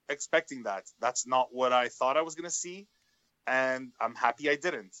expecting that. That's not what I thought I was going to see, and I'm happy I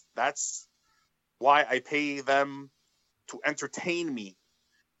didn't. That's why I pay them to entertain me.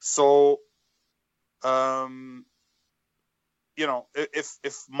 So,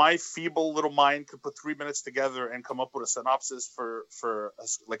 if my feeble little mind could put 3 minutes together and come up with a synopsis for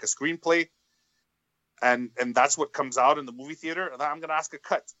a screenplay, and that's what comes out in the movie theater, then I'm going to ask a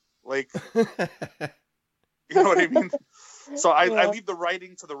cut. Like, you know what I mean? So I leave the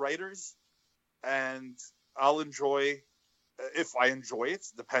writing to the writers, and I'll enjoy if I enjoy it.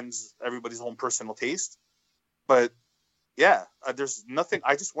 Depends everybody's own personal taste, but yeah, there's nothing.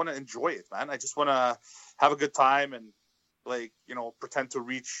 I just want to enjoy it, man. I just want to have a good time and like pretend to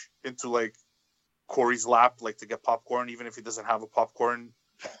reach into like Corey's lap like to get popcorn, even if he doesn't have a popcorn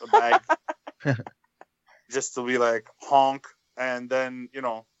bag, just to be like honk, and then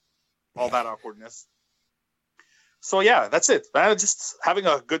all that awkwardness. So yeah, that's it, man. Just having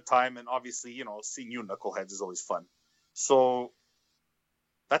a good time, and obviously, seeing you knuckleheads is always fun. So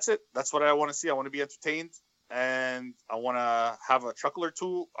that's it. That's what I want to see. I want to be entertained, and I want to have a chuckle or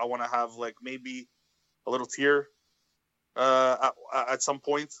two. I want to have like maybe a little tear at some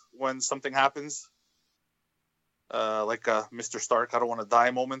point when something happens, like a Mr. Stark, I don't want to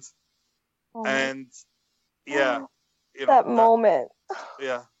die moment. Oh. And yeah, that moment.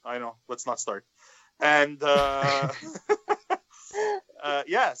 Yeah, I know. Let's not start. And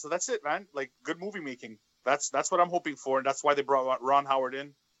yeah, so that's it, man. Like good movie making. That's what I'm hoping for, and that's why they brought Ron Howard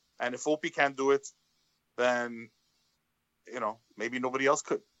in. And if Opie can't do it, then maybe nobody else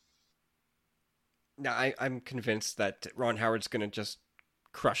could. No, I'm convinced that Ron Howard's gonna just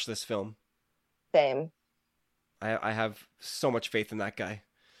crush this film. Same. I have so much faith in that guy.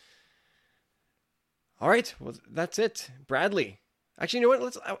 All right, well that's it, Bradley. Actually, you know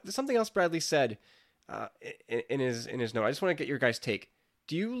what? There's something else Bradley said in his note. I just want to get your guys' take.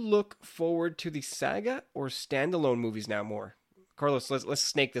 Do you look forward to the saga or standalone movies now more? Carlos, let's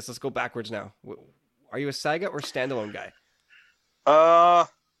snake this. Let's go backwards now. Are you a saga or standalone guy?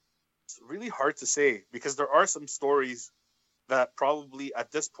 It's really hard to say because there are some stories that probably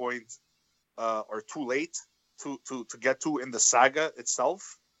at this point are too late to get to in the saga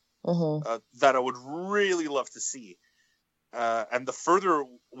itself. Mm-hmm. That I would really love to see. And the further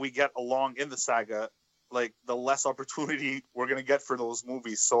we get along in the saga, like the less opportunity we're going to get for those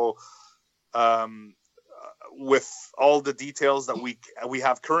movies. So with all the details that we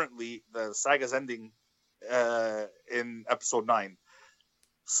have currently, the saga's ending in episode 9.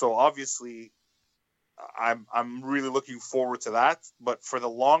 So obviously I'm really looking forward to that. But for the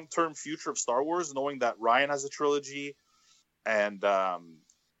long-term future of Star Wars, knowing that Ryan has a trilogy and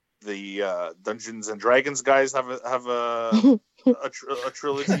the Dungeons and Dragons guys have a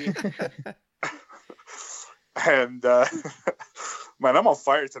trilogy. And man, I'm on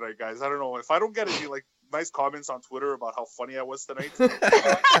fire tonight, guys. I don't know if I don't get any like nice comments on Twitter about how funny I was tonight.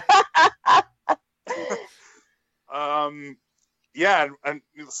 Yeah, and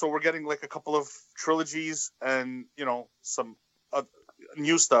so we're getting like a couple of trilogies and some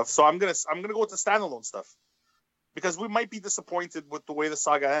new stuff. So I'm gonna go with the standalone stuff because we might be disappointed with the way the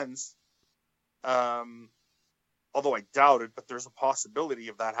saga ends. Although I doubt it, but there's a possibility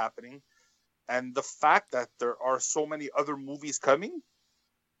of that happening. And the fact that there are so many other movies coming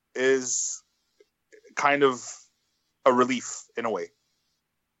is kind of a relief in a way.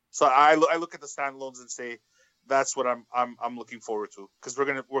 So I look at the standalones and say that's what I'm looking forward to because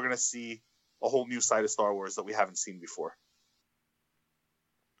we're gonna see a whole new side of Star Wars that we haven't seen before.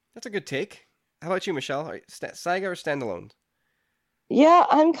 That's a good take. How about you, Michelle? Saga or standalone? Yeah,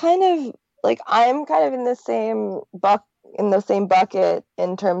 I'm kind of in the same bucket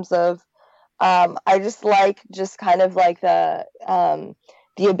in terms of I just kind of like the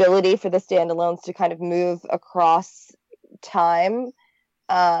ability for the standalones to kind of move across time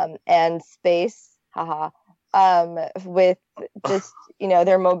and space, with just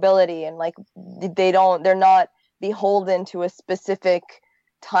their mobility and like they're not beholden to a specific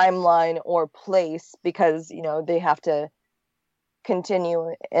timeline or place because they have to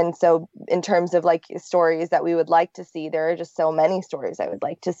continue. And so in terms of like stories that we would like to see, there are just so many stories I would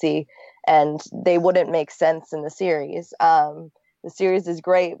like to see and they wouldn't make sense in the series. The series is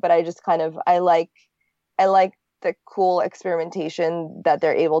great, but I just kind of I like the cool experimentation that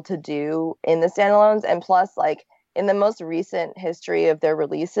they're able to do in the standalones. And plus, like in the most recent history of their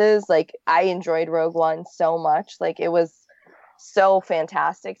releases, like I enjoyed Rogue One so much. Like it was so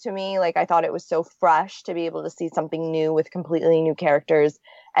fantastic to me. Like I thought it was so fresh to be able to see something new with completely new characters,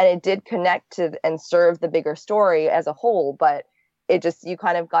 and it did connect to and serve the bigger story as a whole, but it just you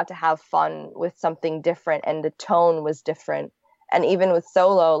kind of got to have fun with something different and the tone was different. And even with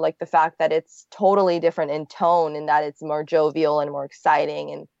Solo, like the fact that it's totally different in tone and that it's more jovial and more exciting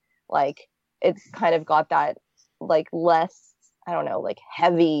and like it's kind of got that like less, I don't know, like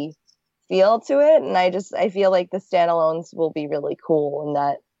heavy feel to it. And I feel like the standalones will be really cool and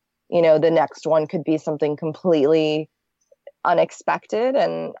that the next one could be something completely unexpected.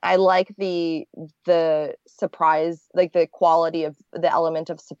 And I like the surprise, like the quality of the element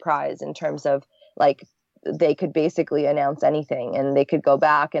of surprise in terms of like they could basically announce anything, and they could go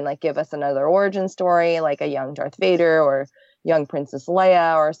back and like give us another origin story, like a young Darth Vader or young Princess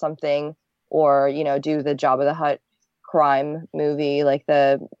Leia or something, or, you know, do the Jabba the Hutt crime movie, like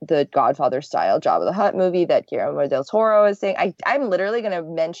the Godfather style Jabba the Hutt movie that Guillermo del Toro is saying. I'm literally going to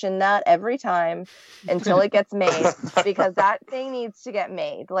mention that every time until it gets made, because that thing needs to get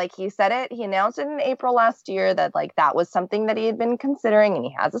made. Like, he said it, he announced it in April last year that like that was something that he had been considering, and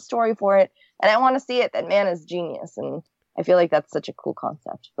he has a story for it, and I want to see it. That man is genius, and I feel like that's such a cool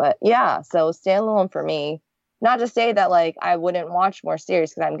concept. But yeah, so standalone for me. Not to say that like I wouldn't watch more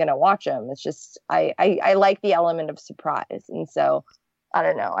series, because I'm gonna watch them. It's just I like the element of surprise, and so I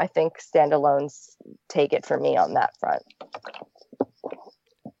don't know. I think standalones take it for me on that front.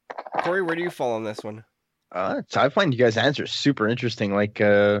 Corey, where do you fall on this one? So I find you guys' answers super interesting. Like,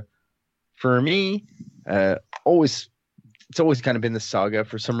 for me, it's always kind of been the saga.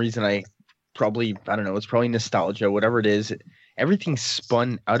 For some reason, I don't know. It's probably nostalgia, whatever it is. Everything's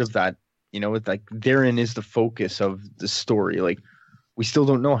spun out of that. You know, it's like therein is the focus of the story. Like, we still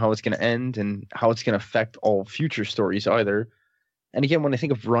don't know how it's going to end and how it's going to affect all future stories either. And again, when I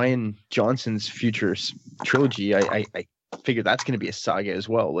think of Rian Johnson's future trilogy, I figure that's going to be a saga as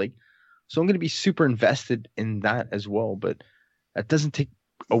well. Like, so I'm going to be super invested in that as well. But that doesn't take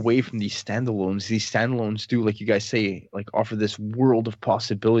away from these standalones. These standalones do, like you guys say, like offer this world of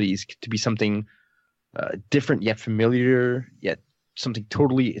possibilities to be something different yet familiar, yet something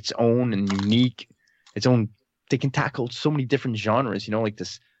totally its own and unique, its own. They can tackle so many different genres, you know, like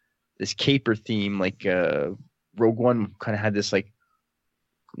this caper theme, like Rogue One kind of had this, like,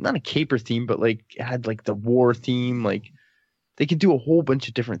 not a caper theme, but like it had like the war theme. Like, they could do a whole bunch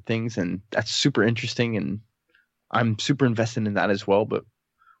of different things, and that's super interesting, and I'm super invested in that as well. But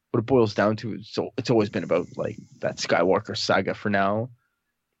what it boils down to is, so it's always been about like that Skywalker saga for now.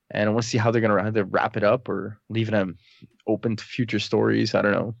 And I want to see how they're going to either wrap it up or leaving them open to future stories. I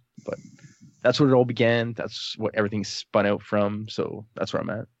don't know. But that's what it all began. That's what everything spun out from. So that's where I'm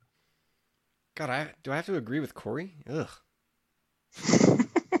at. God, do I have to agree with Corey? Ugh.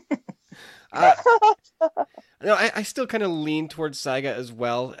 No, I still kind of lean towards saga as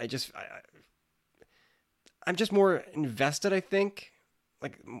well. I'm just more invested, I think.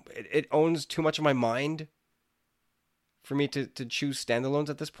 Like, it owns too much of my mind for me to choose standalones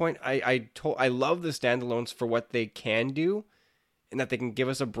at this point. I love the standalones for what they can do, and that they can give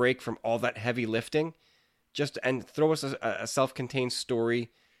us a break from all that heavy lifting, and throw us a self-contained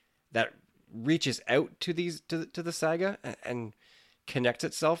story that reaches out to the saga and connects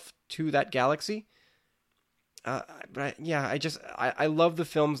itself to that galaxy. But I love the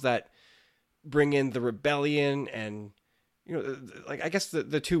films that bring in the rebellion and, you know, like, I guess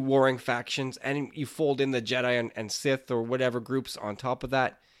the two warring factions, and you fold in the Jedi and Sith or whatever groups on top of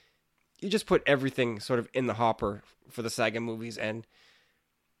that. You just put everything sort of in the hopper for the saga movies, and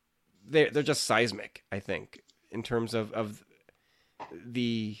they're just seismic, I think, in terms of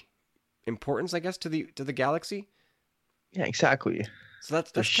the importance, I guess, to the galaxy. Yeah, exactly. So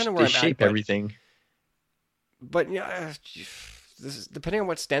that's kind of where I'm at. They shape everything. But yeah, this is, depending on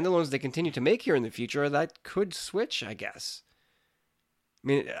what standalones they continue to make here in the future, that could switch, I guess. I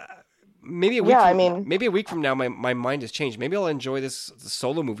mean, maybe a week from now, my mind has changed. Maybe I'll enjoy the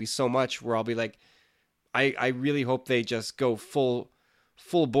Solo movie so much where I'll be like, I really hope they just go full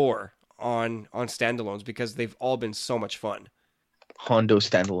bore on standalones, because they've all been so much fun. Hondo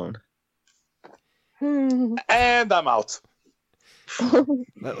standalone. And I'm out.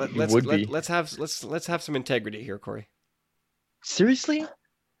 Let's have some integrity here, Corey. Seriously?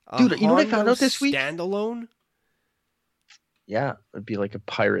 Dude, you know what I found out this week? Standalone? Yeah, it'd be like a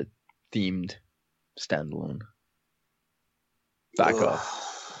pirate themed standalone. Back up.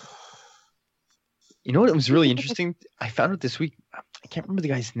 You know what was really interesting? I found out this week, I can't remember the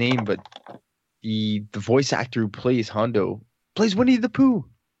guy's name, but the voice actor who plays Hondo plays Winnie the Pooh.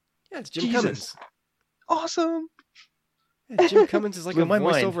 Yeah, it's Jim Cummins. Awesome. Yeah, Jim Cummins is like a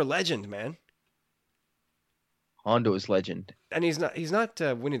voiceover legend, man. Hondo is legend. And he's not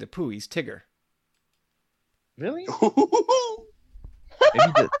Winnie the Pooh, he's Tigger. Really?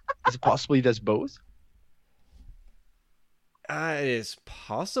 Maybe is it possible he does both? It is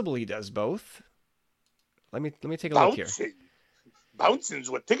possible he does both. Let me take a look here.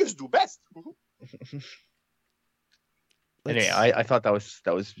 Bouncing's what Tiggers do best. Anyway, I thought that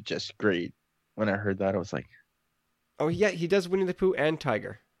was just great. When I heard that, I was like, oh yeah, he does Winnie the Pooh and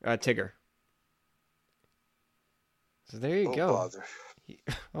Tigger. So there you go. Bother.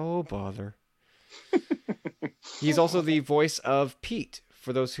 Oh bother. He's also the voice of Pete,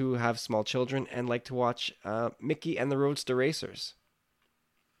 for those who have small children and like to watch Mickey and the Roadster Racers.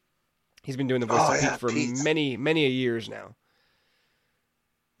 He's been doing the voice Oh, of Pete yeah, for Pete. many a years now.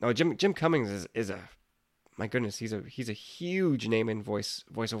 No, Jim Cummings is a, my goodness, he's a huge name in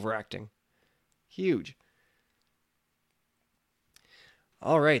voiceover acting. Huge.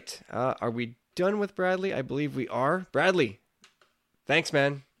 All right, are we done with Bradley? I believe we are. Bradley, thanks,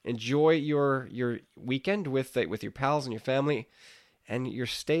 man. Enjoy your weekend with your pals and your family, and your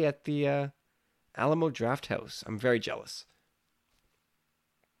stay at the Alamo Draft House. I'm very jealous.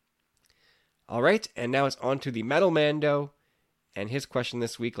 All right, and now it's on to the Metal Mando and his question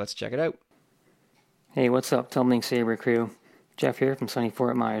this week. Let's check it out. Hey, what's up, Tumbling Saber crew? Jeff here from sunny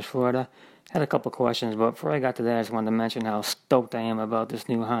Fort Myers, Florida. Had a couple questions, but before I got to that, I just wanted to mention how stoked I am about this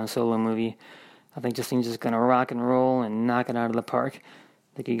new Han Solo movie. I think this thing's just going to rock and roll and knock it out of the park.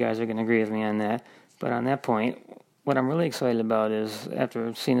 I think you guys are going to agree with me on that. But on that point, what I'm really excited about is,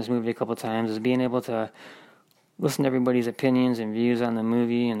 after seeing this movie a couple times, is being able to listen to everybody's opinions and views on the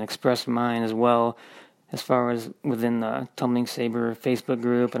movie and express mine as well, as far as within the Tumbling Saber Facebook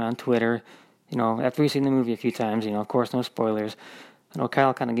group and on Twitter. You know, after we've seen the movie a few times, you know, of course, no spoilers. I know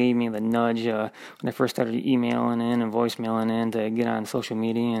Kyle kind of gave me the nudge when I first started emailing in and voicemailing in to get on social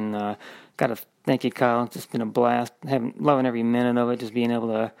media, and got to thank you, Kyle. It's just been a blast. Loving every minute of it, just being able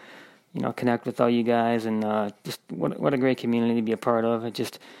to, you know, connect with all you guys, and just what a great community to be a part of. It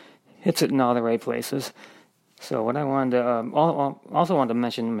just hits it in all the right places. So what I wanted to also wanted to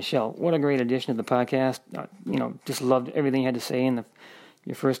mention, Michelle, what a great addition to the podcast. You know, just loved everything you had to say in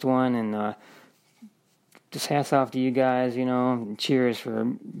your first one, and just hats off to you guys, you know, and cheers for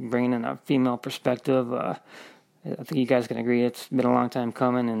bringing in a female perspective. I think you guys can agree it's been a long time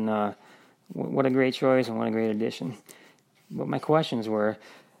coming, and what a great choice and what a great addition. But my questions were,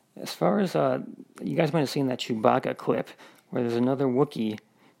 as far as, you guys might have seen that Chewbacca clip where there's another Wookiee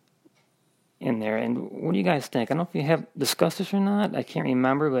in there, and what do you guys think? I don't know if you have discussed this or not. I can't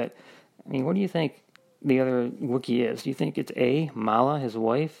remember, but, I mean, what do you think the other Wookiee is? Do you think it's A, Mala, his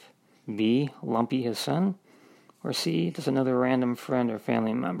wife, B, Lumpy, his son, or C, just another random friend or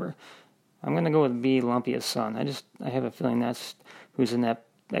family member? I'm going to go with B, Lumpy, his son. I have a feeling that's who's in that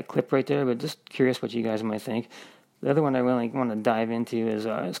clip right there, but just curious what you guys might think. The other one I really want to dive into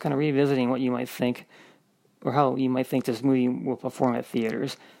is kind of revisiting what you might think, or how you might think this movie will perform at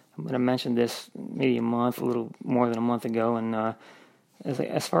theaters. I'm going to mention this maybe a little more than a month ago, and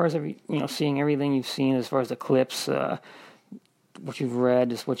as far as seeing everything you've seen, as far as the clips, what you've read,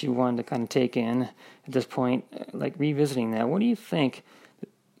 just what you wanted to kind of take in at this point, like revisiting that, what do you think?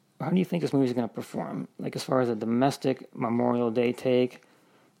 How do you think this movie is going to perform? Like as far as a domestic Memorial Day take,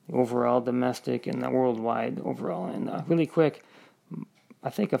 the overall domestic, and the worldwide overall. And really quick, I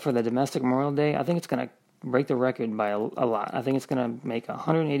think for the domestic Memorial Day, I think it's going to break the record by a lot. I think it's going to make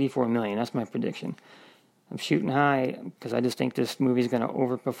 $184 million. That's my prediction. I'm shooting high because I just think this movie is going to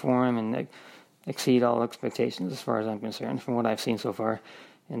overperform and exceed all expectations as far as I'm concerned from what I've seen so far.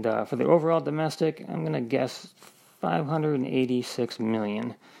 And for the overall domestic, I'm going to guess $586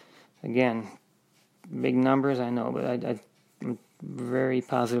 million. Again, big numbers, I know, but I'm very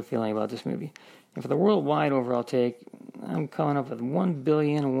positive feeling about this movie. And for the worldwide overall take, I'm coming up with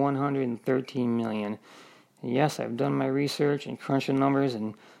 $1,113 million. And yes, I've done my research and crunched the numbers,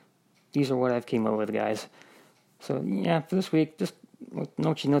 and these are what I've came up with, guys. So yeah, for this week, just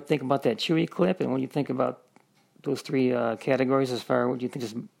don't you think about that Chewie clip, and what do you think about those three categories as far as what you think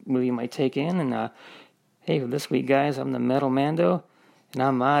this movie might take in? And hey, for this week, guys, I'm the Metal Mando, and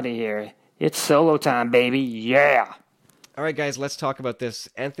I'm out of here. It's solo time, baby. Yeah. All right, guys, let's talk about this.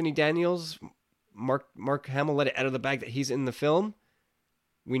 Anthony Daniels, Mark Hamill let it out of the bag that he's in the film.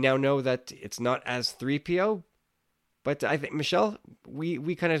 We now know that it's not as 3PO, but I think, Michelle,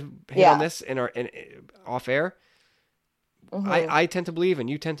 we kind of hit on this in off air. Mm-hmm. I tend to believe, and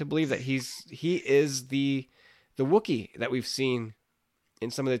you tend to believe, that he is the Wookiee that we've seen in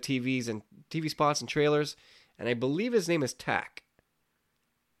some of the TV spots and trailers, and I believe his name is Tak.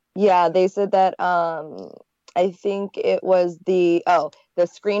 Yeah, they said that. I think it was the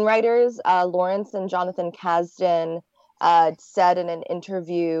screenwriters, Lawrence and Jonathan Kasdan, said in an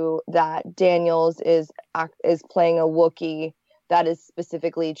interview that Daniels is playing a Wookiee that is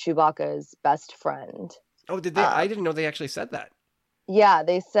specifically Chewbacca's best friend. Oh, did they? I didn't know they actually said that. Yeah,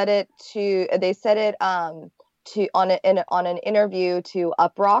 they said it on an interview to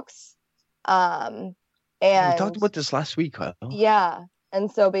Uproxx. And we talked about this last week, Kyle. Yeah, and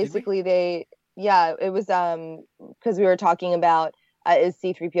so basically it was because we were talking about is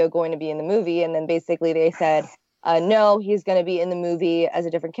C-3PO going to be in the movie, and then basically they said no, he's going to be in the movie as a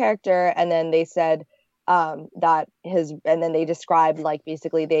different character, and then they said and then they described, like,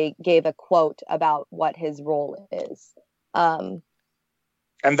 basically they gave a quote about what his role is.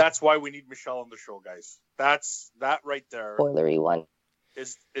 And that's why we need Michelle on the show, guys. That right there Spoilery one.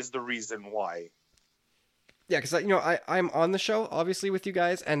 is the reason why. Yeah, because I'm on the show obviously with you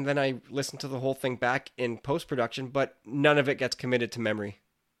guys, and then I listen to the whole thing back in post production, but none of it gets committed to memory.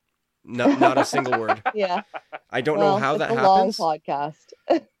 Not a single word. Yeah. I don't know how it's that a happens. long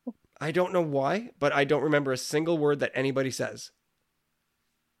podcast. I don't know why, but I don't remember a single word that anybody says.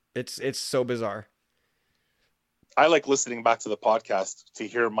 It's so bizarre. I like listening back to the podcast to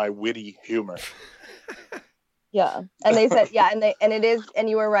hear my witty humor. Yeah. And they said, yeah, and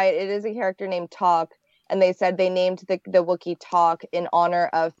you were right, it is a character named Talk. And they said they named the Wookiee Talk in honor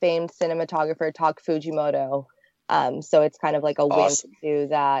of famed cinematographer Tak Fujimoto. So it's kind of like a wink to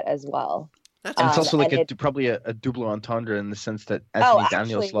that as well. That's and it's also like probably a double entendre in the sense that Anthony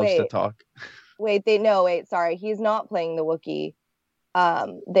Daniels loves to talk. Sorry, he's not playing the Wookiee.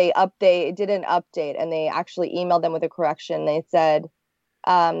 They did an update and they actually emailed them with a correction. They said,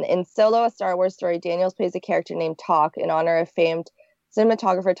 in Solo, a Star Wars story, Daniels plays a character named Talk in honor of famed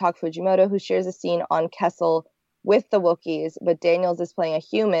cinematographer Tak Fujimoto, who shares a scene on Kessel with the Wookiees, but Daniels is playing a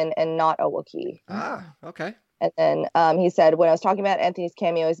human and not a Wookiee. Ah, okay. And then he said, when I was talking about Anthony's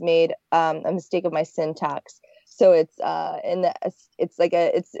cameo, I made a mistake of my syntax. So it's in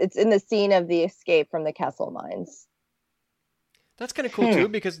the scene of the escape from the Kessel mines. That's kind of cool too,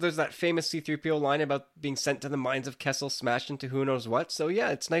 because there's that famous C-3PO line about being sent to the mines of Kessel, smashed into who knows what. So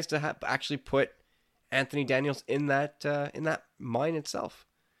yeah, it's nice to actually put Anthony Daniels in that mine itself.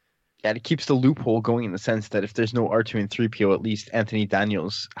 Yeah, it keeps the loophole going in the sense that if there's no R2 and 3PO, at least Anthony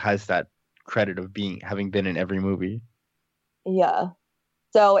Daniels has that credit of having been in every movie. Yeah.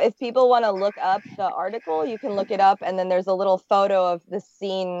 So if people want to look up the article, you can look it up, and then there's a little photo of the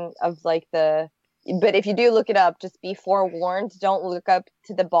scene of but if you do look it up, just be forewarned, don't look up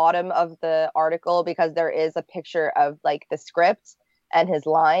to the bottom of the article because there is a picture of like the script and his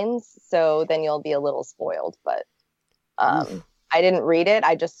lines. So then you'll be a little spoiled, but I didn't read it.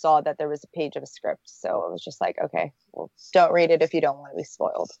 I just saw that there was a page of a script. So I was just like, okay, well, don't read it if you don't want to be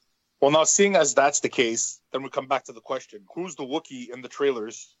spoiled. Well, now seeing as that's the case, then we come back to the question: who's the Wookiee in the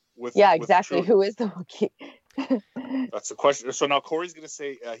trailers? Exactly. Who is the Wookiee? That's the question. So now Corey's going to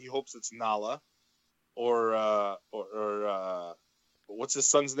say he hopes it's Nala, or what's his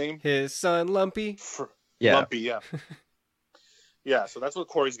son's name? His son, Lumpy. Lumpy, yeah. Yeah, so that's what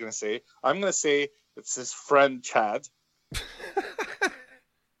Corey's going to say. I'm going to say it's his friend Chad.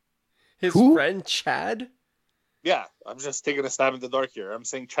 His friend Chad? Yeah, I'm just taking a stab in the dark here. I'm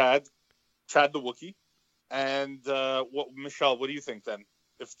saying Chad the Wookiee. And Michelle, what do you think then?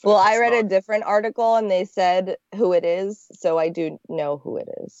 I read a different article and they said who it is, so I do know who it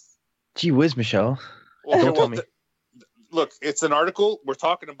is. Gee whiz, Michelle. Well, don't tell me. Look, it's an article. We're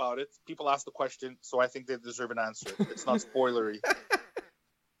talking about it. People ask the question, so I think they deserve an answer. It's not spoilery.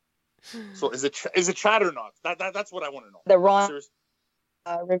 So is it Chad or not? That's what I want to know. The Ron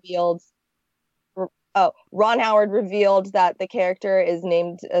revealed. Ron Howard revealed that the character is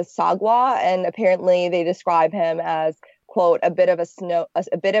named Sagwa, and apparently they describe him as, quote, a bit of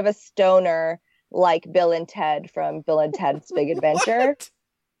a stoner like Bill and Ted from Bill and Ted's Big Adventure.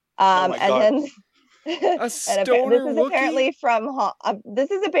 Then a stoner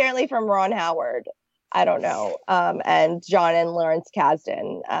this is apparently from Ron Howard. I don't know. And John and Lawrence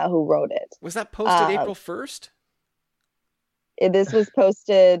Kasdan, who wrote it. Was that posted April 1st? This was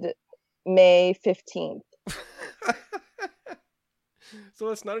posted May 15th. So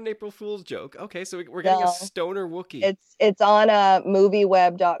it's not an April Fool's joke. Okay, so we're getting a stoner Wookiee. It's on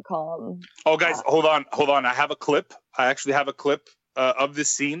movieweb.com. Oh, guys, hold on. I have a clip. I actually have a clip of this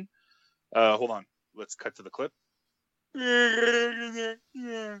scene. Hold on. Let's cut to the clip.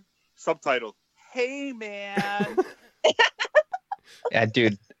 Subtitle. Hey, man. Yeah,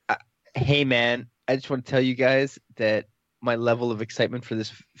 dude. Hey, man. I just want to tell you guys that my level of excitement for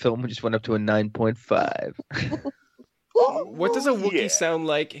this film just went up to a 9.5. What does a Wookiee sound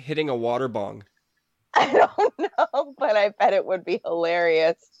like hitting a water bong? I don't know, but I bet it would be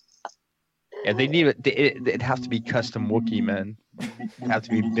hilarious. Yeah, they need it. It'd have to be custom Wookiee, man. It'd have to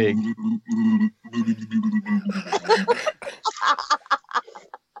be big.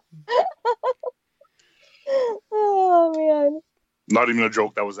 Oh man! Not even a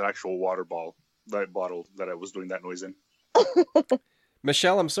joke. That was an actual water bottle that I was doing that noise in.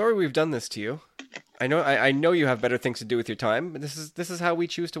 Michelle, I'm sorry we've done this to you. I know you have better things to do with your time, but this is how we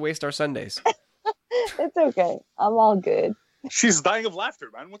choose to waste our Sundays. It's okay. I'm all good. She's dying of laughter,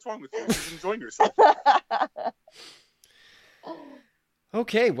 man. What's wrong with you? She's enjoying herself.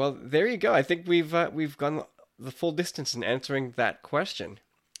 Okay, well there you go. I think we've gone the full distance in answering that question.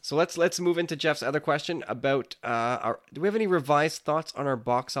 So let's move into Jeff's other question about do we have any revised thoughts on our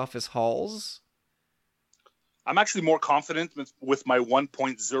box office hauls? I'm actually more confident with my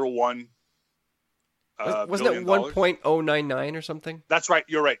 1.01 wasn't it billion dollars. 1.099 or something? That's right.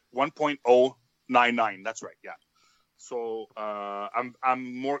 You're right. 1.099. That's right. Yeah. So I'm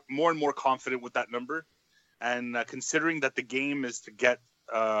more and more confident with that number, and considering that the game is to get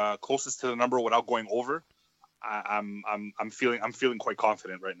closest to the number without going over, I'm feeling quite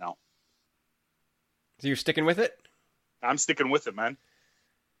confident right now. So you're sticking with it? I'm sticking with it, man.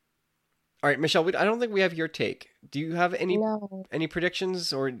 All right, Michelle. I don't think we have your take. Do you have any No.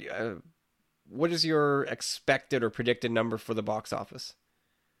 predictions, or what is your expected or predicted number for the box office?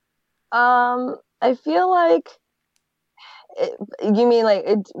 I feel like you mean like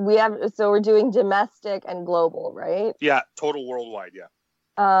we're doing domestic and global, right? Yeah, total worldwide. Yeah.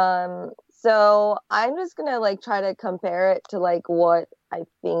 So I'm just gonna like try to compare it to like what I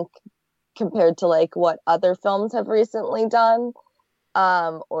think compared to like what other films have recently done,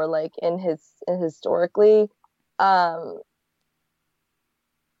 or like historically. Our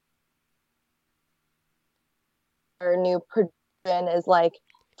new prediction is like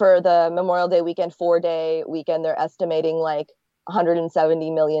for the Memorial Day weekend, 4-day weekend, they're estimating like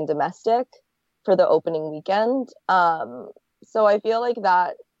 170 million domestic for the opening weekend. So I feel like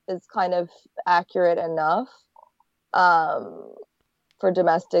that is kind of accurate enough for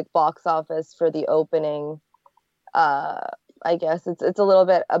domestic box office for the opening. I guess it's a little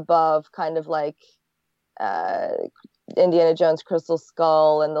bit above kind of like Indiana Jones, Crystal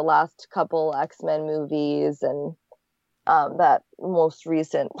Skull, and the last couple X-Men movies, and that most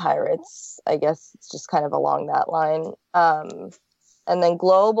recent Pirates. I guess it's just kind of along that line. And then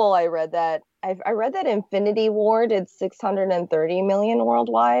global, I read that Infinity War did 630 million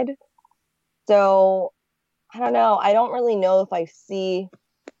worldwide. So I don't know. I don't really know if I see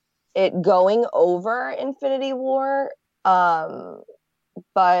it going over Infinity War. But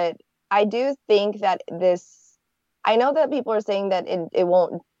I do think that I know that people are saying that it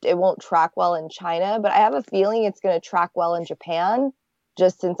won't track well in China, but I have a feeling it's going to track well in Japan,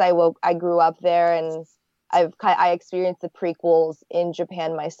 just since I grew up there and I experienced the prequels in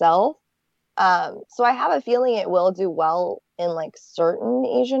Japan myself. So I have a feeling it will do well in like certain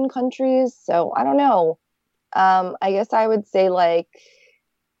Asian countries. So I don't know. I guess I would say like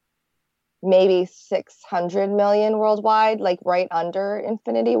maybe 600 million worldwide, like right under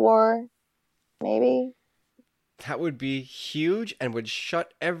Infinity War, maybe. That would be huge and would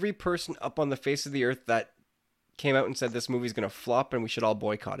shut every person up on the face of the earth that came out and said this movie's going to flop and we should all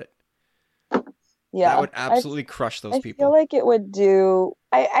boycott it. Yeah. That would absolutely crush those people. I feel like it would do.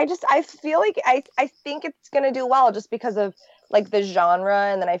 I feel like I think it's going to do well just because of like the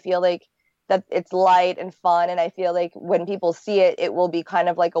genre, and then I feel like that it's light and fun, and I feel like when people see it, it will be kind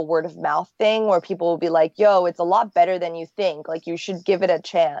of like a word of mouth thing where people will be like, yo, it's a lot better than you think. Like you should give it a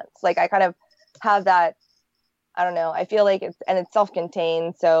chance. Like I kind of have that. I don't know. I feel like it's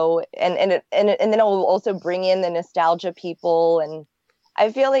self-contained. So, and then it will also bring in the nostalgia people. And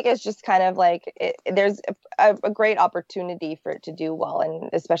I feel like it's just kind of like, there's a great opportunity for it to do well. And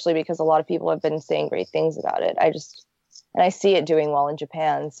especially because a lot of people have been saying great things about it. And I see it doing well in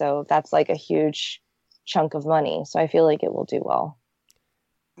Japan. So that's like a huge chunk of money. So I feel like it will do well.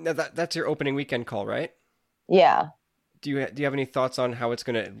 Now that's your opening weekend call, right? Yeah. Do you have any thoughts on how it's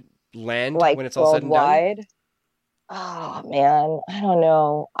going to land like when it's all said and done? Worldwide? Oh man, I don't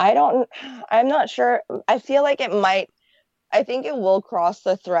know. I'm not sure. I feel like I think it will cross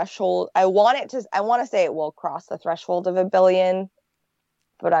the threshold. I want to say it will cross the threshold of 1 billion,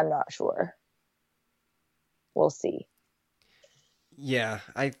 but I'm not sure. We'll see. Yeah,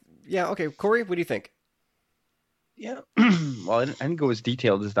 okay. Corey, what do you think? Yeah. Well, I didn't go as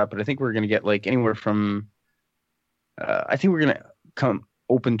detailed as that, but I think we're going to get like anywhere from, I think we're going to come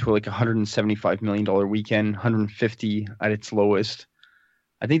open to like $175 million weekend, 150 at its lowest.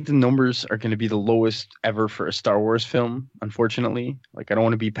 I think the numbers are going to be the lowest ever for a Star Wars film, unfortunately. Like, I don't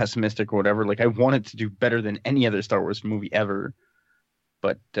want to be pessimistic or whatever. Like, I want it to do better than any other Star Wars movie ever.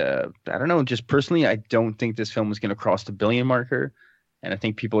 But I don't know. Just personally, I don't think this film is going to cross the billion marker. And I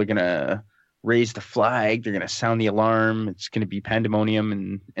think people are going to raise the flag. They're going to sound the alarm. It's going to be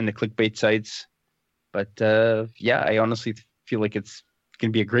pandemonium in the clickbait sites. But yeah, I honestly feel like it's going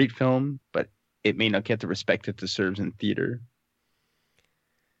to be a great film, but it may not get the respect it deserves in theater.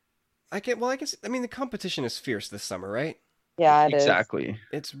 I guess the competition is fierce this summer, right? Yeah, it exactly. is.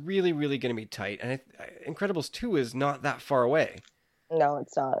 It's really, really going to be tight, and Incredibles 2 is not that far away. No,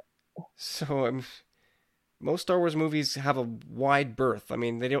 it's not. So most Star Wars movies have a wide berth. I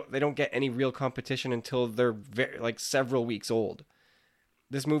mean, they don't get any real competition until they're several weeks old.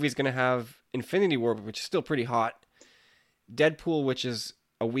 this movie is going to have Infinity War, which is still pretty hot, Deadpool, which is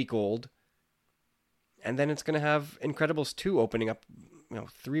a week old, and then it's going to have Incredibles 2 opening up,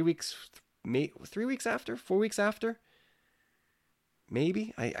 3 weeks, 3 weeks after, 4 weeks after,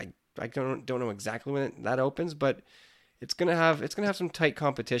 maybe. I don't know exactly when that opens, but it's gonna have some tight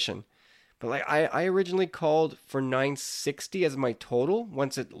competition. But like I originally called for 960 as my total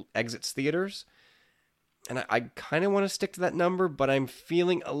once it exits theaters, and I kind of want to stick to that number, but I'm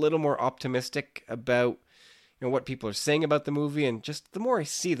feeling a little more optimistic about what people are saying about the movie, and just the more I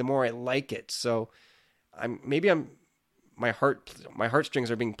see, the more I like it. So my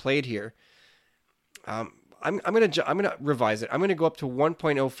heartstrings are being played here. I'm gonna revise it. I'm gonna go up to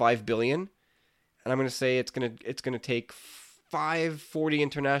 1.05 billion, and I'm gonna say it's gonna take 540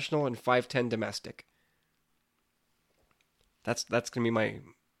 international and 510 domestic. That's gonna be my.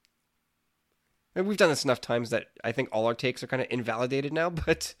 And we've done this enough times that I think all our takes are kind of invalidated now,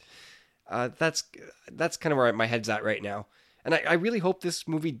 but that's kind of where my head's at right now. And I really hope this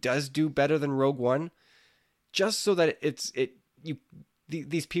movie does do better than Rogue One, just so that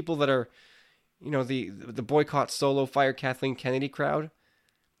these people that are, the boycott Solo, fire Kathleen Kennedy crowd,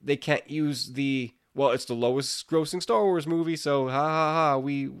 they can't use it's the lowest grossing Star Wars movie, so ha ha ha,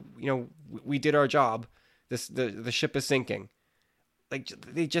 we did our job. The ship is sinking. Like,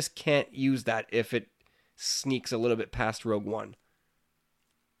 they just can't use that if it sneaks a little bit past Rogue One.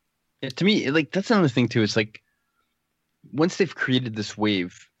 Yeah, to me, like, that's another thing too. It's like, once they've created this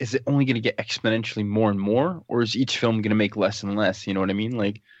wave, is it only going to get exponentially more and more, or is each film going to make less and less? You know what I mean?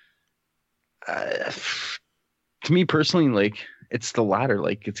 Like, to me personally, like, it's the latter.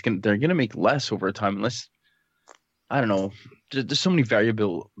 Like, they're gonna make less over time, unless, I don't know. There's so many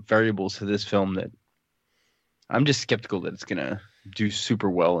variables to this film that I'm just skeptical that it's gonna do super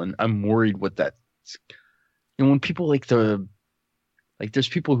well, and I'm worried what that. When people there's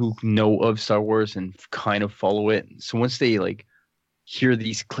people who know of Star Wars and kind of follow it. So once they hear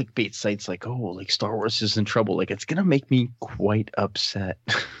these clickbait sites like, oh, like Star Wars is in trouble, like, it's gonna make me quite upset.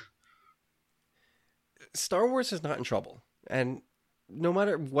 Star Wars is not in trouble, and no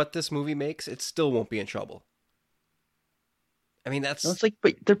matter what this movie makes, it still won't be in trouble. I mean, it's like,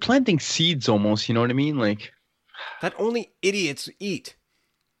 but they're planting seeds almost. You know what I mean? Like, that only idiots eat.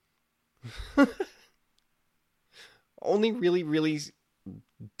 Only really, really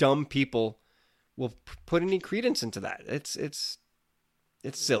dumb people will put any credence into that. It's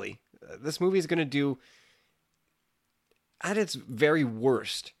silly. This movie is going to do, at its very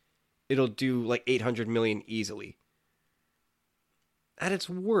worst, it'll do like 800 million easily. At its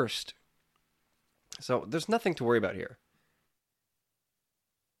worst. So there's nothing to worry about here.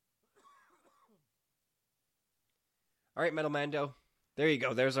 All right, Metal Mando. There you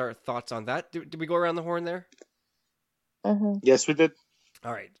go. There's our thoughts on that. Did we go around the horn there? Mm-hmm. Yes, we did.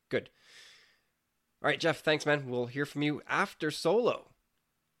 All right, good. All right, Jeff, thanks, man. We'll hear from you after Solo.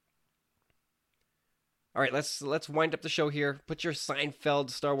 All right, let's wind up the show here. Put your Seinfeld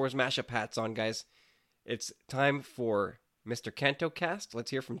Star Wars mashup hats on, guys. It's time for Mr. Canto Cast.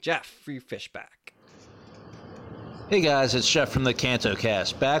 Let's hear from Jeff for your Fishback. Hey guys, it's Jeff from the Canto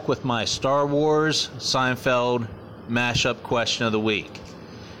Cast, back with my Star Wars Seinfeld mashup question of the week.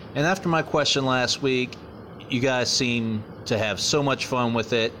 And after my question last week, you guys seem to have so much fun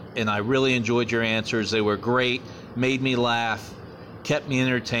with it, and I really enjoyed your answers. They were great, made me laugh, kept me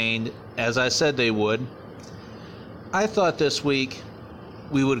entertained, as I said they would. I thought this week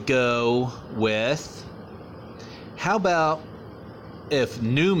we would go with, how about if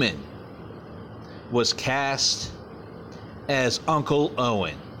Newman was cast as Uncle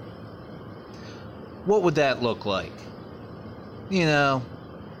Owen? What would that look like? Yeah,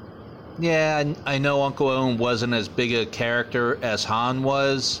 I know Uncle Owen wasn't as big a character as Han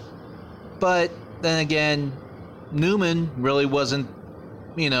was, but then again, Newman really wasn't,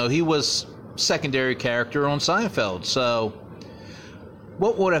 he was secondary character on Seinfeld. So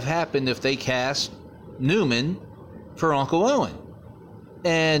what would have happened if they cast Newman for Uncle Owen?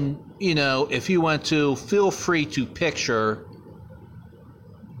 And, if you want to, feel free to picture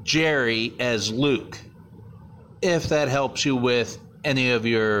Jerry as Luke, if that helps you with any of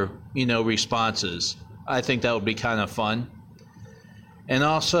your, responses. I think that would be kind of fun. And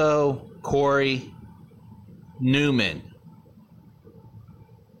also, Corey, Newman.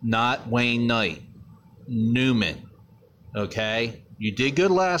 Not Wayne Knight. Newman. Okay? You did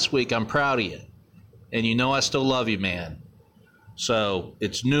good last week. I'm proud of you. And I still love you, man. So,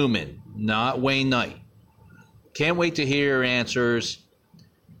 it's Newman, not Wayne Knight. Can't wait to hear your answers.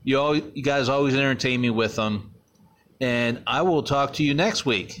 You guys always entertain me with them. And I will talk to you next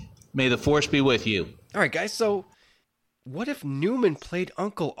week. May the Force be with you. All right, guys. So what if Newman played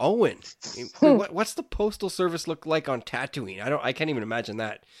Uncle Owen? What's the postal service look like on Tatooine? I can't even imagine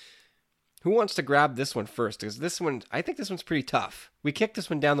that. Who wants to grab this one first? Because I think this one's pretty tough. We kicked this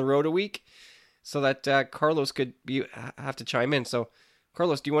one down the road a week so that Carlos could have to chime in. So,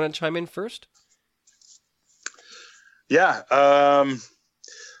 Carlos, do you want to chime in first? Yeah, I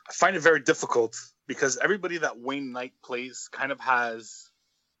find it very difficult because everybody that Wayne Knight plays kind of has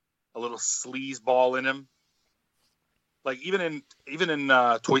a little sleazeball in him. Like even in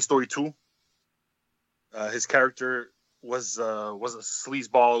Toy Story 2, his character was a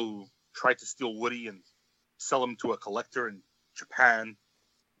sleazeball who tried to steal Woody and sell him to a collector in Japan.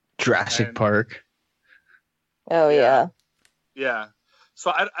 Jurassic Park. Oh yeah. Yeah.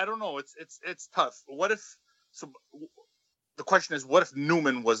 So I don't know. It's tough. The question is, what if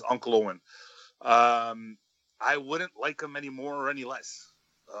Newman was Uncle Owen? I wouldn't like him any more or any less.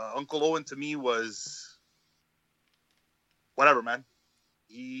 Uncle Owen to me was whatever, man.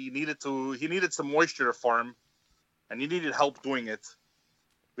 He needed some moisture to farm, and he needed help doing it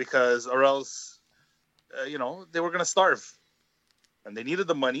because, or else, they were gonna starve, and they needed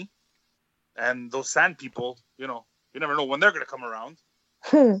the money. And those sand people, you never know when they're gonna come around.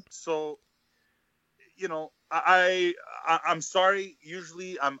 So, I'm sorry.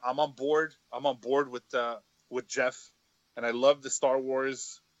 Usually, I'm on board. I'm on board with Jeff, and I love the Star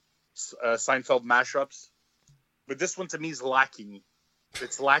Wars Seinfeld mashups. But this one to me is lacking.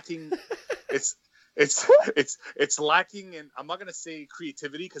 It's lacking. it's lacking, and I'm not gonna say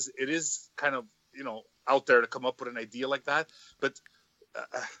creativity because it is kind of out there to come up with an idea like that. But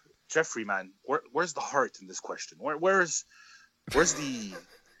Jeffrey, man, where's the heart in this question? Where's the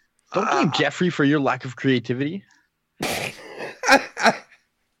Don't blame Jeffrey for your lack of creativity.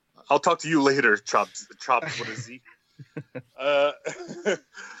 I'll talk to you later, Chops. What is he? No,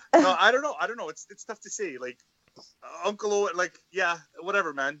 I don't know. It's tough to say. Like Uncle Owen,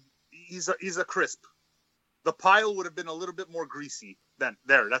 whatever, man. He's a crisp. The pile would have been a little bit more greasy then.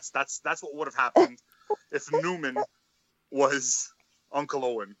 That's what would have happened if Newman was Uncle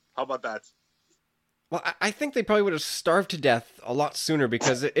Owen. How about that? Well, I think they probably would have starved to death a lot sooner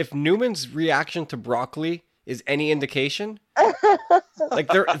because if Newman's reaction to broccoli is any indication, like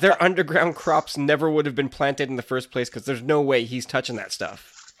their underground crops never would have been planted in the first place because there's no way he's touching that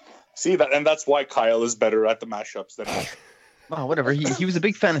stuff. See that, and that's why Kyle is better at the mashups than me. Oh, whatever. He was a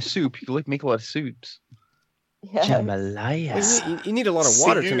big fan of soup. He could make a lot of soups. Yeah. Jambalaya. You need a lot of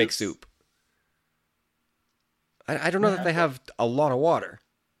water to make soup. I don't know that they have a lot of water.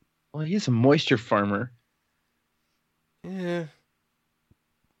 Well, he's a moisture farmer. Yeah.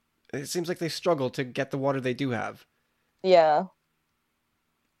 It seems like they struggle to get the water they do have. Yeah.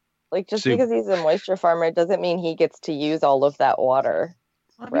 Like, just Soup. because he's a moisture farmer doesn't mean he gets to use all of that water,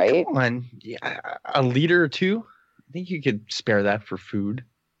 right? Come on. Yeah, a liter or two? I think you could spare that for food.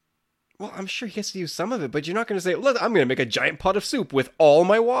 Well, I'm sure he gets to use some of it, but you're not going to say, look, I'm going to make a giant pot of soup with all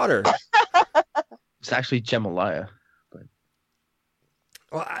my water. It's actually jambalaya.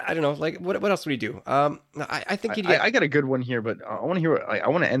 Well, I don't know. Like, what else would he do? I think he'd get... I got a good one here, but I want to hear. I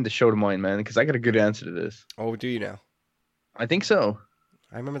want to end the show to mine, man, because I got a good answer to this. Oh, do you now? I think so.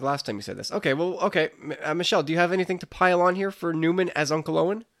 I remember the last time you said this. Okay, well, okay. Michelle, do you have anything to pile on here for Newman as Uncle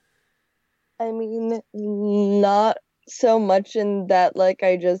Owen? I mean, not so much in that, like,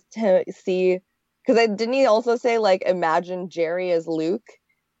 I just see... Because didn't he also say, like, imagine Jerry as Luke?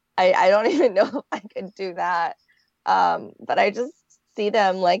 I don't even know if I could do that. But I just see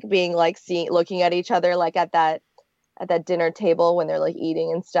them like being like looking at each other like at that dinner table when they're like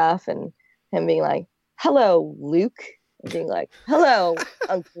eating and stuff, and him being like, hello Luke, and being like, hello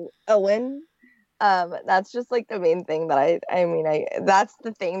Uncle Owen. That's just like the main thing that that's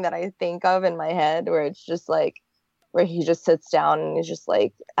the thing that I think of in my head, where it's just like where he just sits down and is just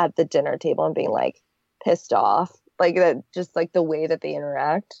like at the dinner table and being like pissed off, like that, just like the way that they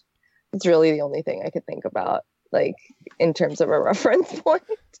interact. It's really the only thing I could think about, like, in terms of a reference point.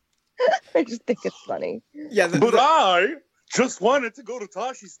 I just think it's funny. Yeah, but I just wanted to go to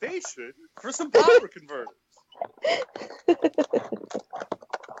Tashi Station for some power converters.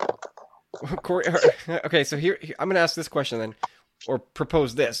 Corey, okay, so here I'm going to ask this question then, or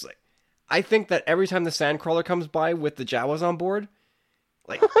propose this. Like, I think that every time the Sandcrawler comes by with the Jawas on board,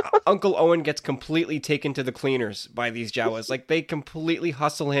 like, Uncle Owen gets completely taken to the cleaners by these Jawas. Like, they completely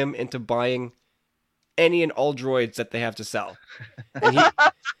hustle him into buying any and all droids that they have to sell. And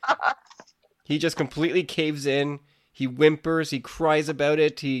he just completely caves in. He whimpers. He cries about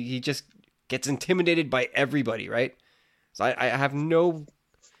it. He just gets intimidated by everybody, right? So I have no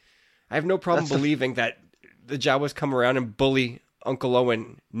problem believing that the Jawas come around and bully Uncle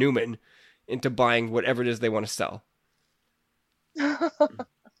Owen Newman into buying whatever it is they want to sell.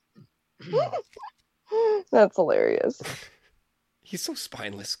 That's hilarious. He's so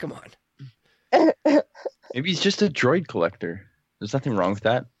spineless. Come on. Maybe he's just a droid collector. There's nothing wrong with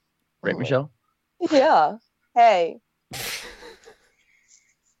that, right, Michelle? Yeah. Hey.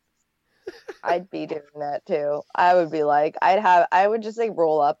 I'd be doing that too. I would be like, I would just like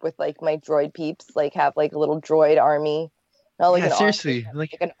roll up with like my droid peeps, like have like a little droid army. Not like an seriously, army,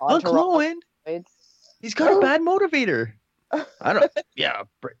 like an look, entourage Lowen, of droids. he's got a bad motivator. I don't. Yeah,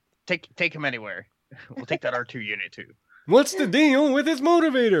 take him anywhere. We'll take that R2 unit too. What's the deal with his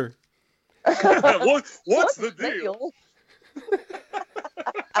motivator? What's the deal?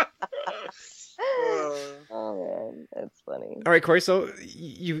 Oh man, that's funny. All right, Corey. So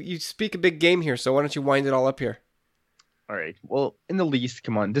you speak a big game here. So why don't you wind it all up here? All right. Well, in the least,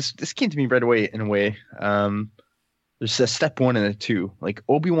 come on. This came to me right away. In a way, there's a step 1 and a 2. Like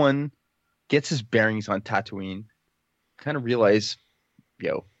Obi-Wan gets his bearings on Tatooine, kind of realize,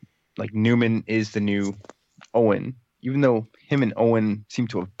 like Newman is the new Owen. Even though him and Owen seem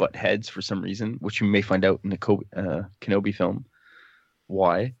to have butt heads for some reason, which you may find out in the Kenobi film.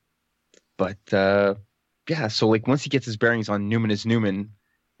 Why? But so like once he gets his bearings on Newman is Newman,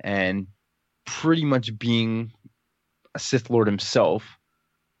 and pretty much being a Sith Lord himself,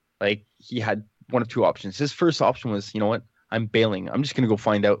 like he had one of two options. His first option was, you know what? I'm bailing. I'm just gonna go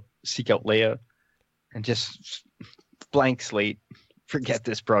seek out Leia, and just blank slate. Forget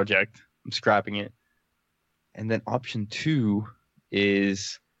this project. I'm scrapping it. And then option 2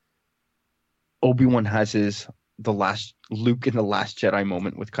 is Obi-Wan has Luke in the Last Jedi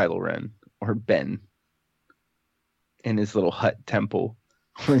moment with Kylo Ren or Ben in his little hut temple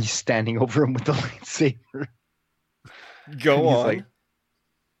where he's standing over him with the lightsaber. Go on. Like,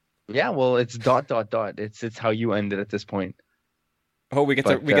 yeah, well, it's ... It's how you end it at this point. Oh, we get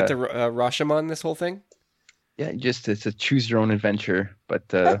to Rashomon this whole thing? Yeah, it's a choose your own adventure. But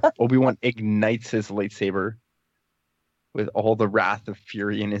Obi-Wan ignites his lightsaber with all the wrath of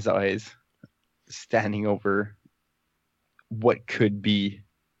fury in his eyes, standing over what could be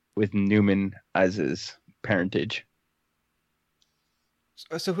with Newman as his parentage.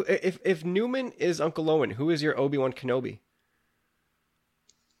 So if Newman is Uncle Owen, who is your Obi-Wan Kenobi?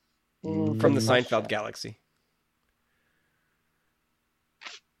 From the Seinfeld galaxy.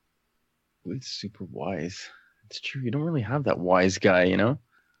 It's super wise. It's true. You don't really have that wise guy, you know?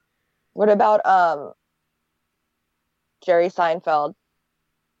 What about Jerry Seinfeld?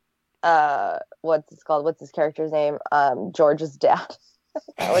 What's it called? What's his character's name? George's dad.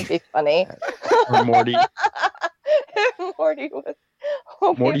 That would be funny. Or Morty. Morty was.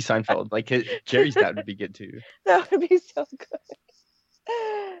 Morty Seinfeld. Like Jerry's dad would be good too. That would be so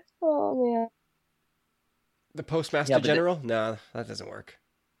good. Oh man. The Postmaster General? No, that doesn't work.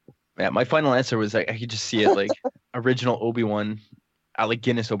 Yeah, my final answer was I could just see it like original Obi-Wan, Alec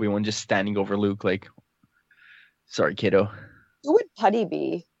Guinness Obi-Wan just standing over Luke like, sorry, kiddo. Who would Putty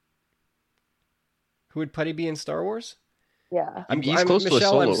be? Who would Putty be in Star Wars? Yeah. He's close to a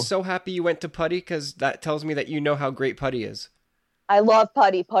Michelle, Solo. I'm so happy you went to Putty because that tells me that you know how great Putty is. I love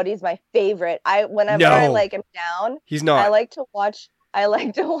Putty. Putty's my favorite. Whenever I like am down, he's not. I like to watch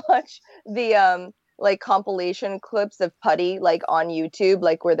the like compilation clips of Putty like on YouTube,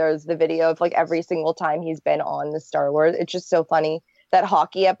 like where there's the video of like every single time he's been on the Star Wars. It's just so funny. That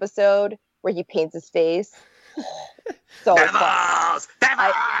hockey episode where he paints his face. So Devils!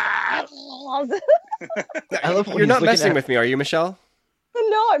 I love when You're not he's messing with me, are you, Michelle?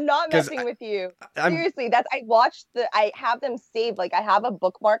 No, I'm not messing with you. Seriously, I have them saved. Like I have a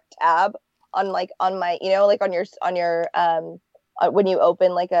bookmark tab on my, like on your when you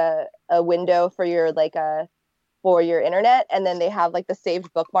open like a window for your for your internet, and then they have like the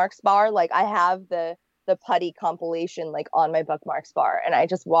saved bookmarks bar. Like I have the Putty compilation like on my bookmarks bar, and I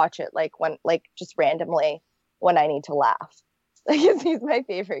just watch it like when just randomly when I need to laugh. Like he's my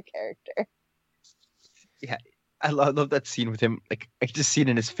favorite character. Yeah, I love that scene with him. Like I can just see it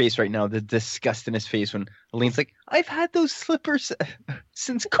in his face right now, the disgust in his face when Elaine's like, "I've had those slippers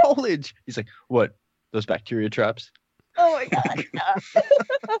since college." He's like, "What? Those bacteria traps?" Oh my god!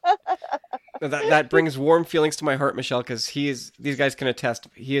 That brings warm feelings to my heart, Michelle, because these guys can attest.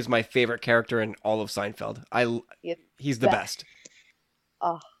 He is my favorite character in all of Seinfeld. He's the best.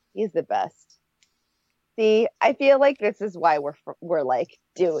 Oh, he's the best. See, I feel like this is why we're like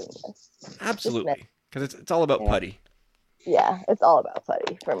doing this. Absolutely, because it's all about Putty. Yeah, it's all about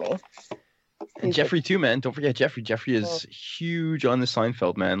Putty for me. And Jeffrey too, man. Don't forget Jeffrey. Jeffrey is huge on the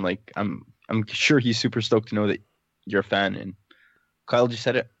Seinfeld, man. Like I'm sure he's super stoked to know that you're a fan. And Kyle just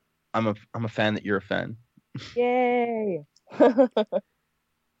said it. I'm a fan that you're a fan. Yay!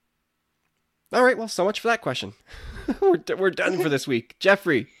 All right, well, so much for that question. We're done for this week.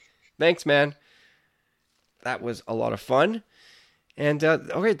 Jeffrey, thanks, man. That was a lot of fun. And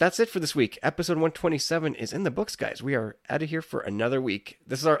okay, that's it for this week. Episode 127 is in the books, guys. We are out of here for another week.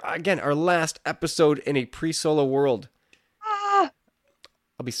 This is our last episode in a pre-solo world. I'll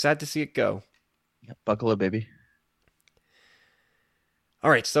be sad to see it go. Yeah, buckle up, baby.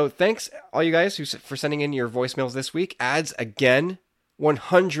 All right, so thanks all you guys for sending in your voicemails this week. Ads again,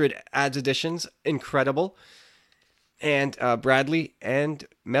 100 ads additions, incredible. And Bradley and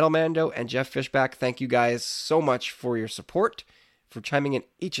Metal Mando and Jeff Fishback, thank you guys so much for your support, for chiming in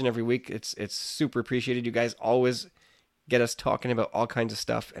each and every week. It's super appreciated. You guys always get us talking about all kinds of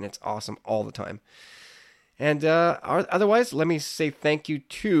stuff, and it's awesome all the time. And otherwise, let me say thank you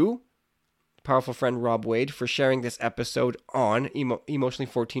to powerful friend Rob Wade for sharing this episode on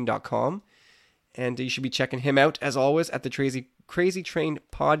emotionally14.com. And you should be checking him out, as always, at the Crazy Train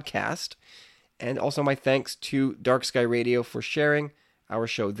podcast. And also my thanks to Dark Sky Radio for sharing our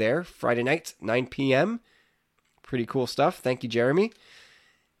show there, Friday nights, 9 p.m. Pretty cool stuff. Thank you, Jeremy.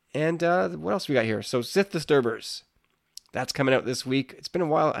 And what else we got here? So Sith Disturbers. That's coming out this week. It's been a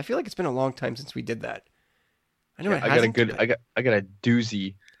while. I feel like it's been a long time since we did that. I know I got a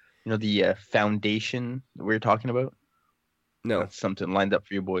doozy. You know the foundation that we were talking about? No. That's something lined up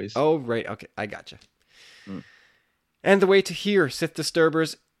for you boys. Oh, right. Okay, I gotcha. And the way to hear Sith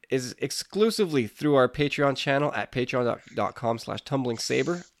Disturbers is exclusively through our Patreon channel at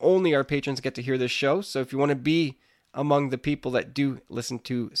patreon.com/tumblingsaber. Only our patrons get to hear this show. So if you want to be among the people that do listen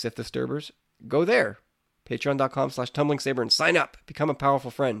to Sith Disturbers, go there. Patreon.com/tumblingsaber and sign up. Become a powerful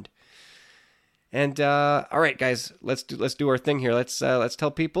friend. And all right, guys, let's do our thing here. Let's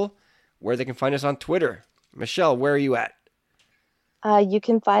tell people where they can find us on Twitter. Michelle, where are you at? You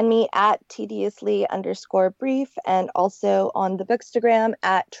can find me at tediously_brief and also on the Bookstagram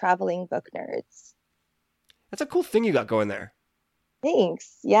at Traveling Book Nerds. That's a cool thing you got going there.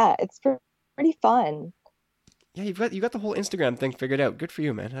 Thanks. Yeah, it's pretty fun. Yeah, you got the whole Instagram thing figured out. Good for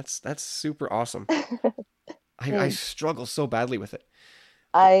you, man. That's super awesome. I struggle so badly with it.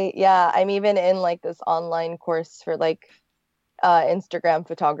 I'm even in like this online course for like Instagram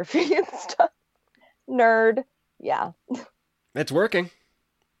photography and stuff. Nerd. Yeah. It's working.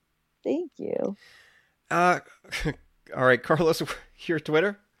 Thank you. All right, Carlos, your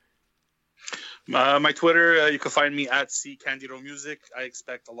Twitter? My Twitter, you can find me at CCandido Music. I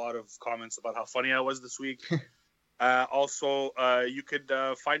expect a lot of comments about how funny I was this week. Also, you could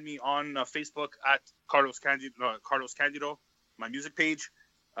find me on Facebook at Carlos Candido, my music page.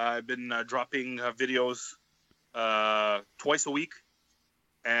 I've been dropping videos twice a week.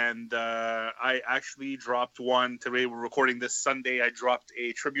 And I actually dropped one today. We're recording this Sunday. I dropped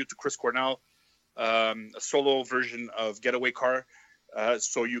a tribute to Chris Cornell, a solo version of Getaway Car.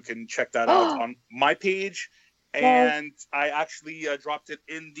 So you can check that out on my page. And I actually dropped it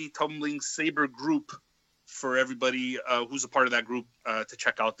in the Tumbling Saber group for everybody who's a part of that group to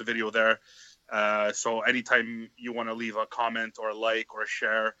check out the video there. So anytime you want to leave a comment or a like or a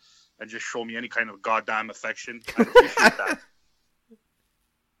share and just show me any kind of goddamn affection, I appreciate that.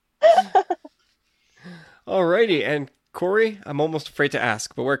 Alrighty, and Corey, I'm almost afraid to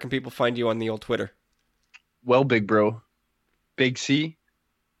ask, but where can people find you on the old Twitter? Well, big bro, Big C,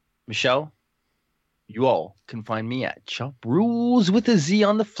 Michelle, you all can find me at Chop Rules with a Z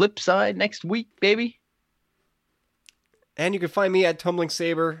on the flip side next week, baby. And you can find me at Tumbling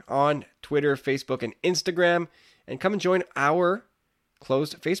Saber on Twitter, Facebook, and Instagram. And come and join our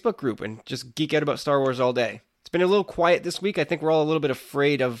closed Facebook group and just geek out about Star Wars all day. It's been a little quiet this week. I think we're all a little bit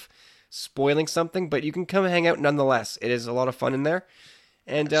afraid of spoiling something, but you can come hang out nonetheless. It is a lot of fun in there.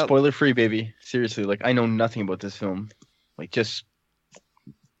 And spoiler free, baby. Seriously, like I know nothing about this film. Like just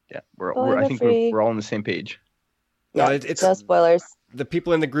I think we're all on the same page. No, it's no spoilers. The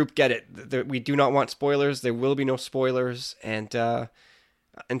people in the group get it. We do not want spoilers. There will be no spoilers. And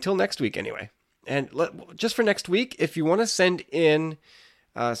until next week, anyway. And just for next week, if you want to send in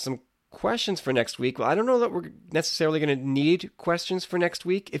some questions for next week, well, I don't know that we're necessarily going to need questions for next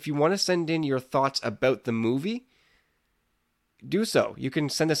week. If you want to send in your thoughts about the movie, do so. You can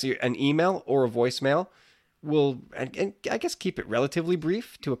send us an email or a voicemail. We'll, and I guess, keep it relatively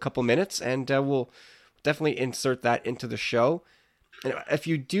brief to a couple minutes, and we'll definitely insert that into the show. And if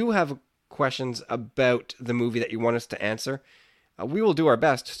you do have questions about the movie that you want us to answer, we will do our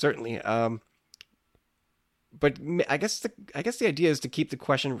best, certainly. But I guess the idea is to keep the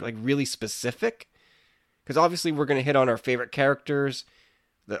question like really specific, because obviously we're going to hit on our favorite characters,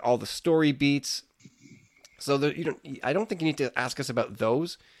 all the story beats. So I don't think you need to ask us about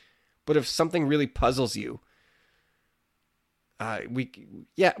those. But if something really puzzles you,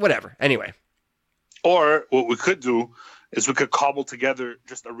 whatever. Anyway, Or what we could do is we could cobble together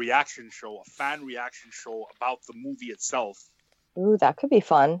just a reaction show, a fan reaction show about the movie itself. Ooh, that could be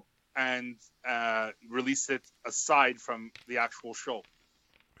fun. And release it aside from the actual show.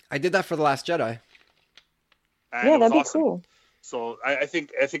 I did that for The Last Jedi. And Yeah, it was that'd be awesome. cool. So I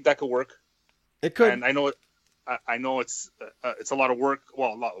think that could work. It could. And I know it's a lot of work.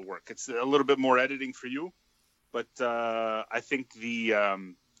 Well, a lot of work. It's a little bit more editing for you, but I think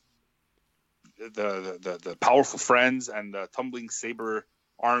the powerful friends and the Tumbling Saber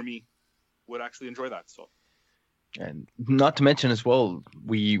army would actually enjoy that. So, And not to mention as well,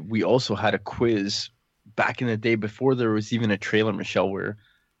 we also had a quiz back in the day before there was even a trailer, Michelle, where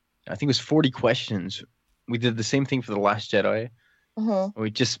I think it was 40 questions. We did the same thing for The Last Jedi. Mm-hmm.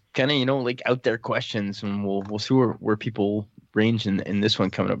 We just kind of, like out there questions, and we'll see where people range in this one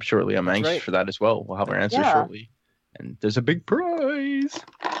coming up shortly. I'm anxious for that as well. We'll have our answer shortly. And there's a big prize.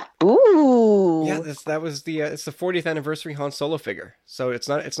 Ooh. Yeah, that was it's the 40th anniversary Han Solo figure. So it's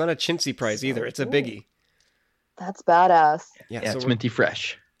not a chintzy prize either. It's a biggie. That's badass. Yeah, so it's minty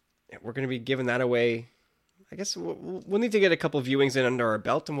fresh. We're going to be giving that away. I guess we'll need to get a couple of viewings in under our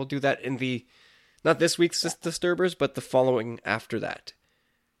belt, and we'll do that in not this week's Disturbers, but the following after that.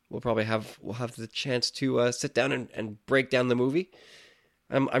 We'll have the chance to sit down and break down the movie.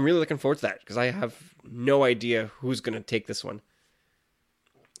 I'm really looking forward to that because I have no idea who's going to take this one.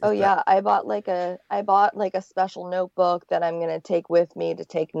 Oh yeah, I bought like a special notebook that I'm gonna take with me to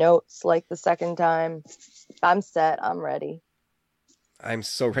take notes like the second time. I'm set. I'm ready. I'm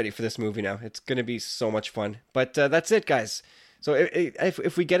so ready for this movie now. It's gonna be so much fun. But that's it, guys. So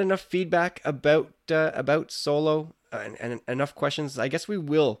if we get enough feedback about Solo and enough questions, I guess we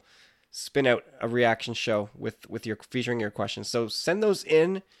will spin out a reaction show with your featuring your questions. So send those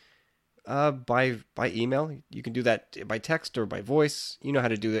in. By email. You can do that by text or by voice. You know how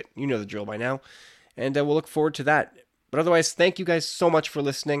to do it. You know the drill by now. And we'll look forward to that. But otherwise, thank you guys so much for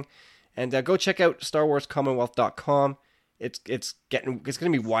listening. And go check out StarWarsCommonwealth.com. It's going to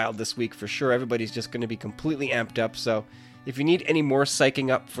be wild this week for sure. Everybody's just going to be completely amped up. So if you need any more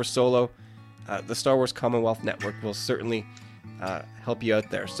psyching up for Solo, the Star Wars Commonwealth Network will certainly help you out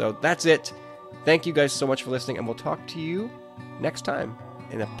there. So that's it. Thank you guys so much for listening. And we'll talk to you next time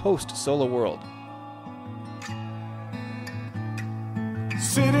in a post-Solo world.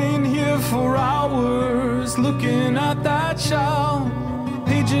 Sitting here for hours, looking at that shelf,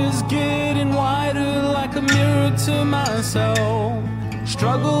 pages getting wider like a mirror to myself.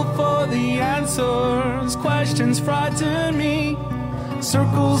 Struggle for the answers, questions frighten me.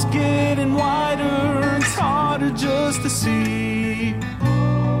 Circles getting wider, it's harder just to see.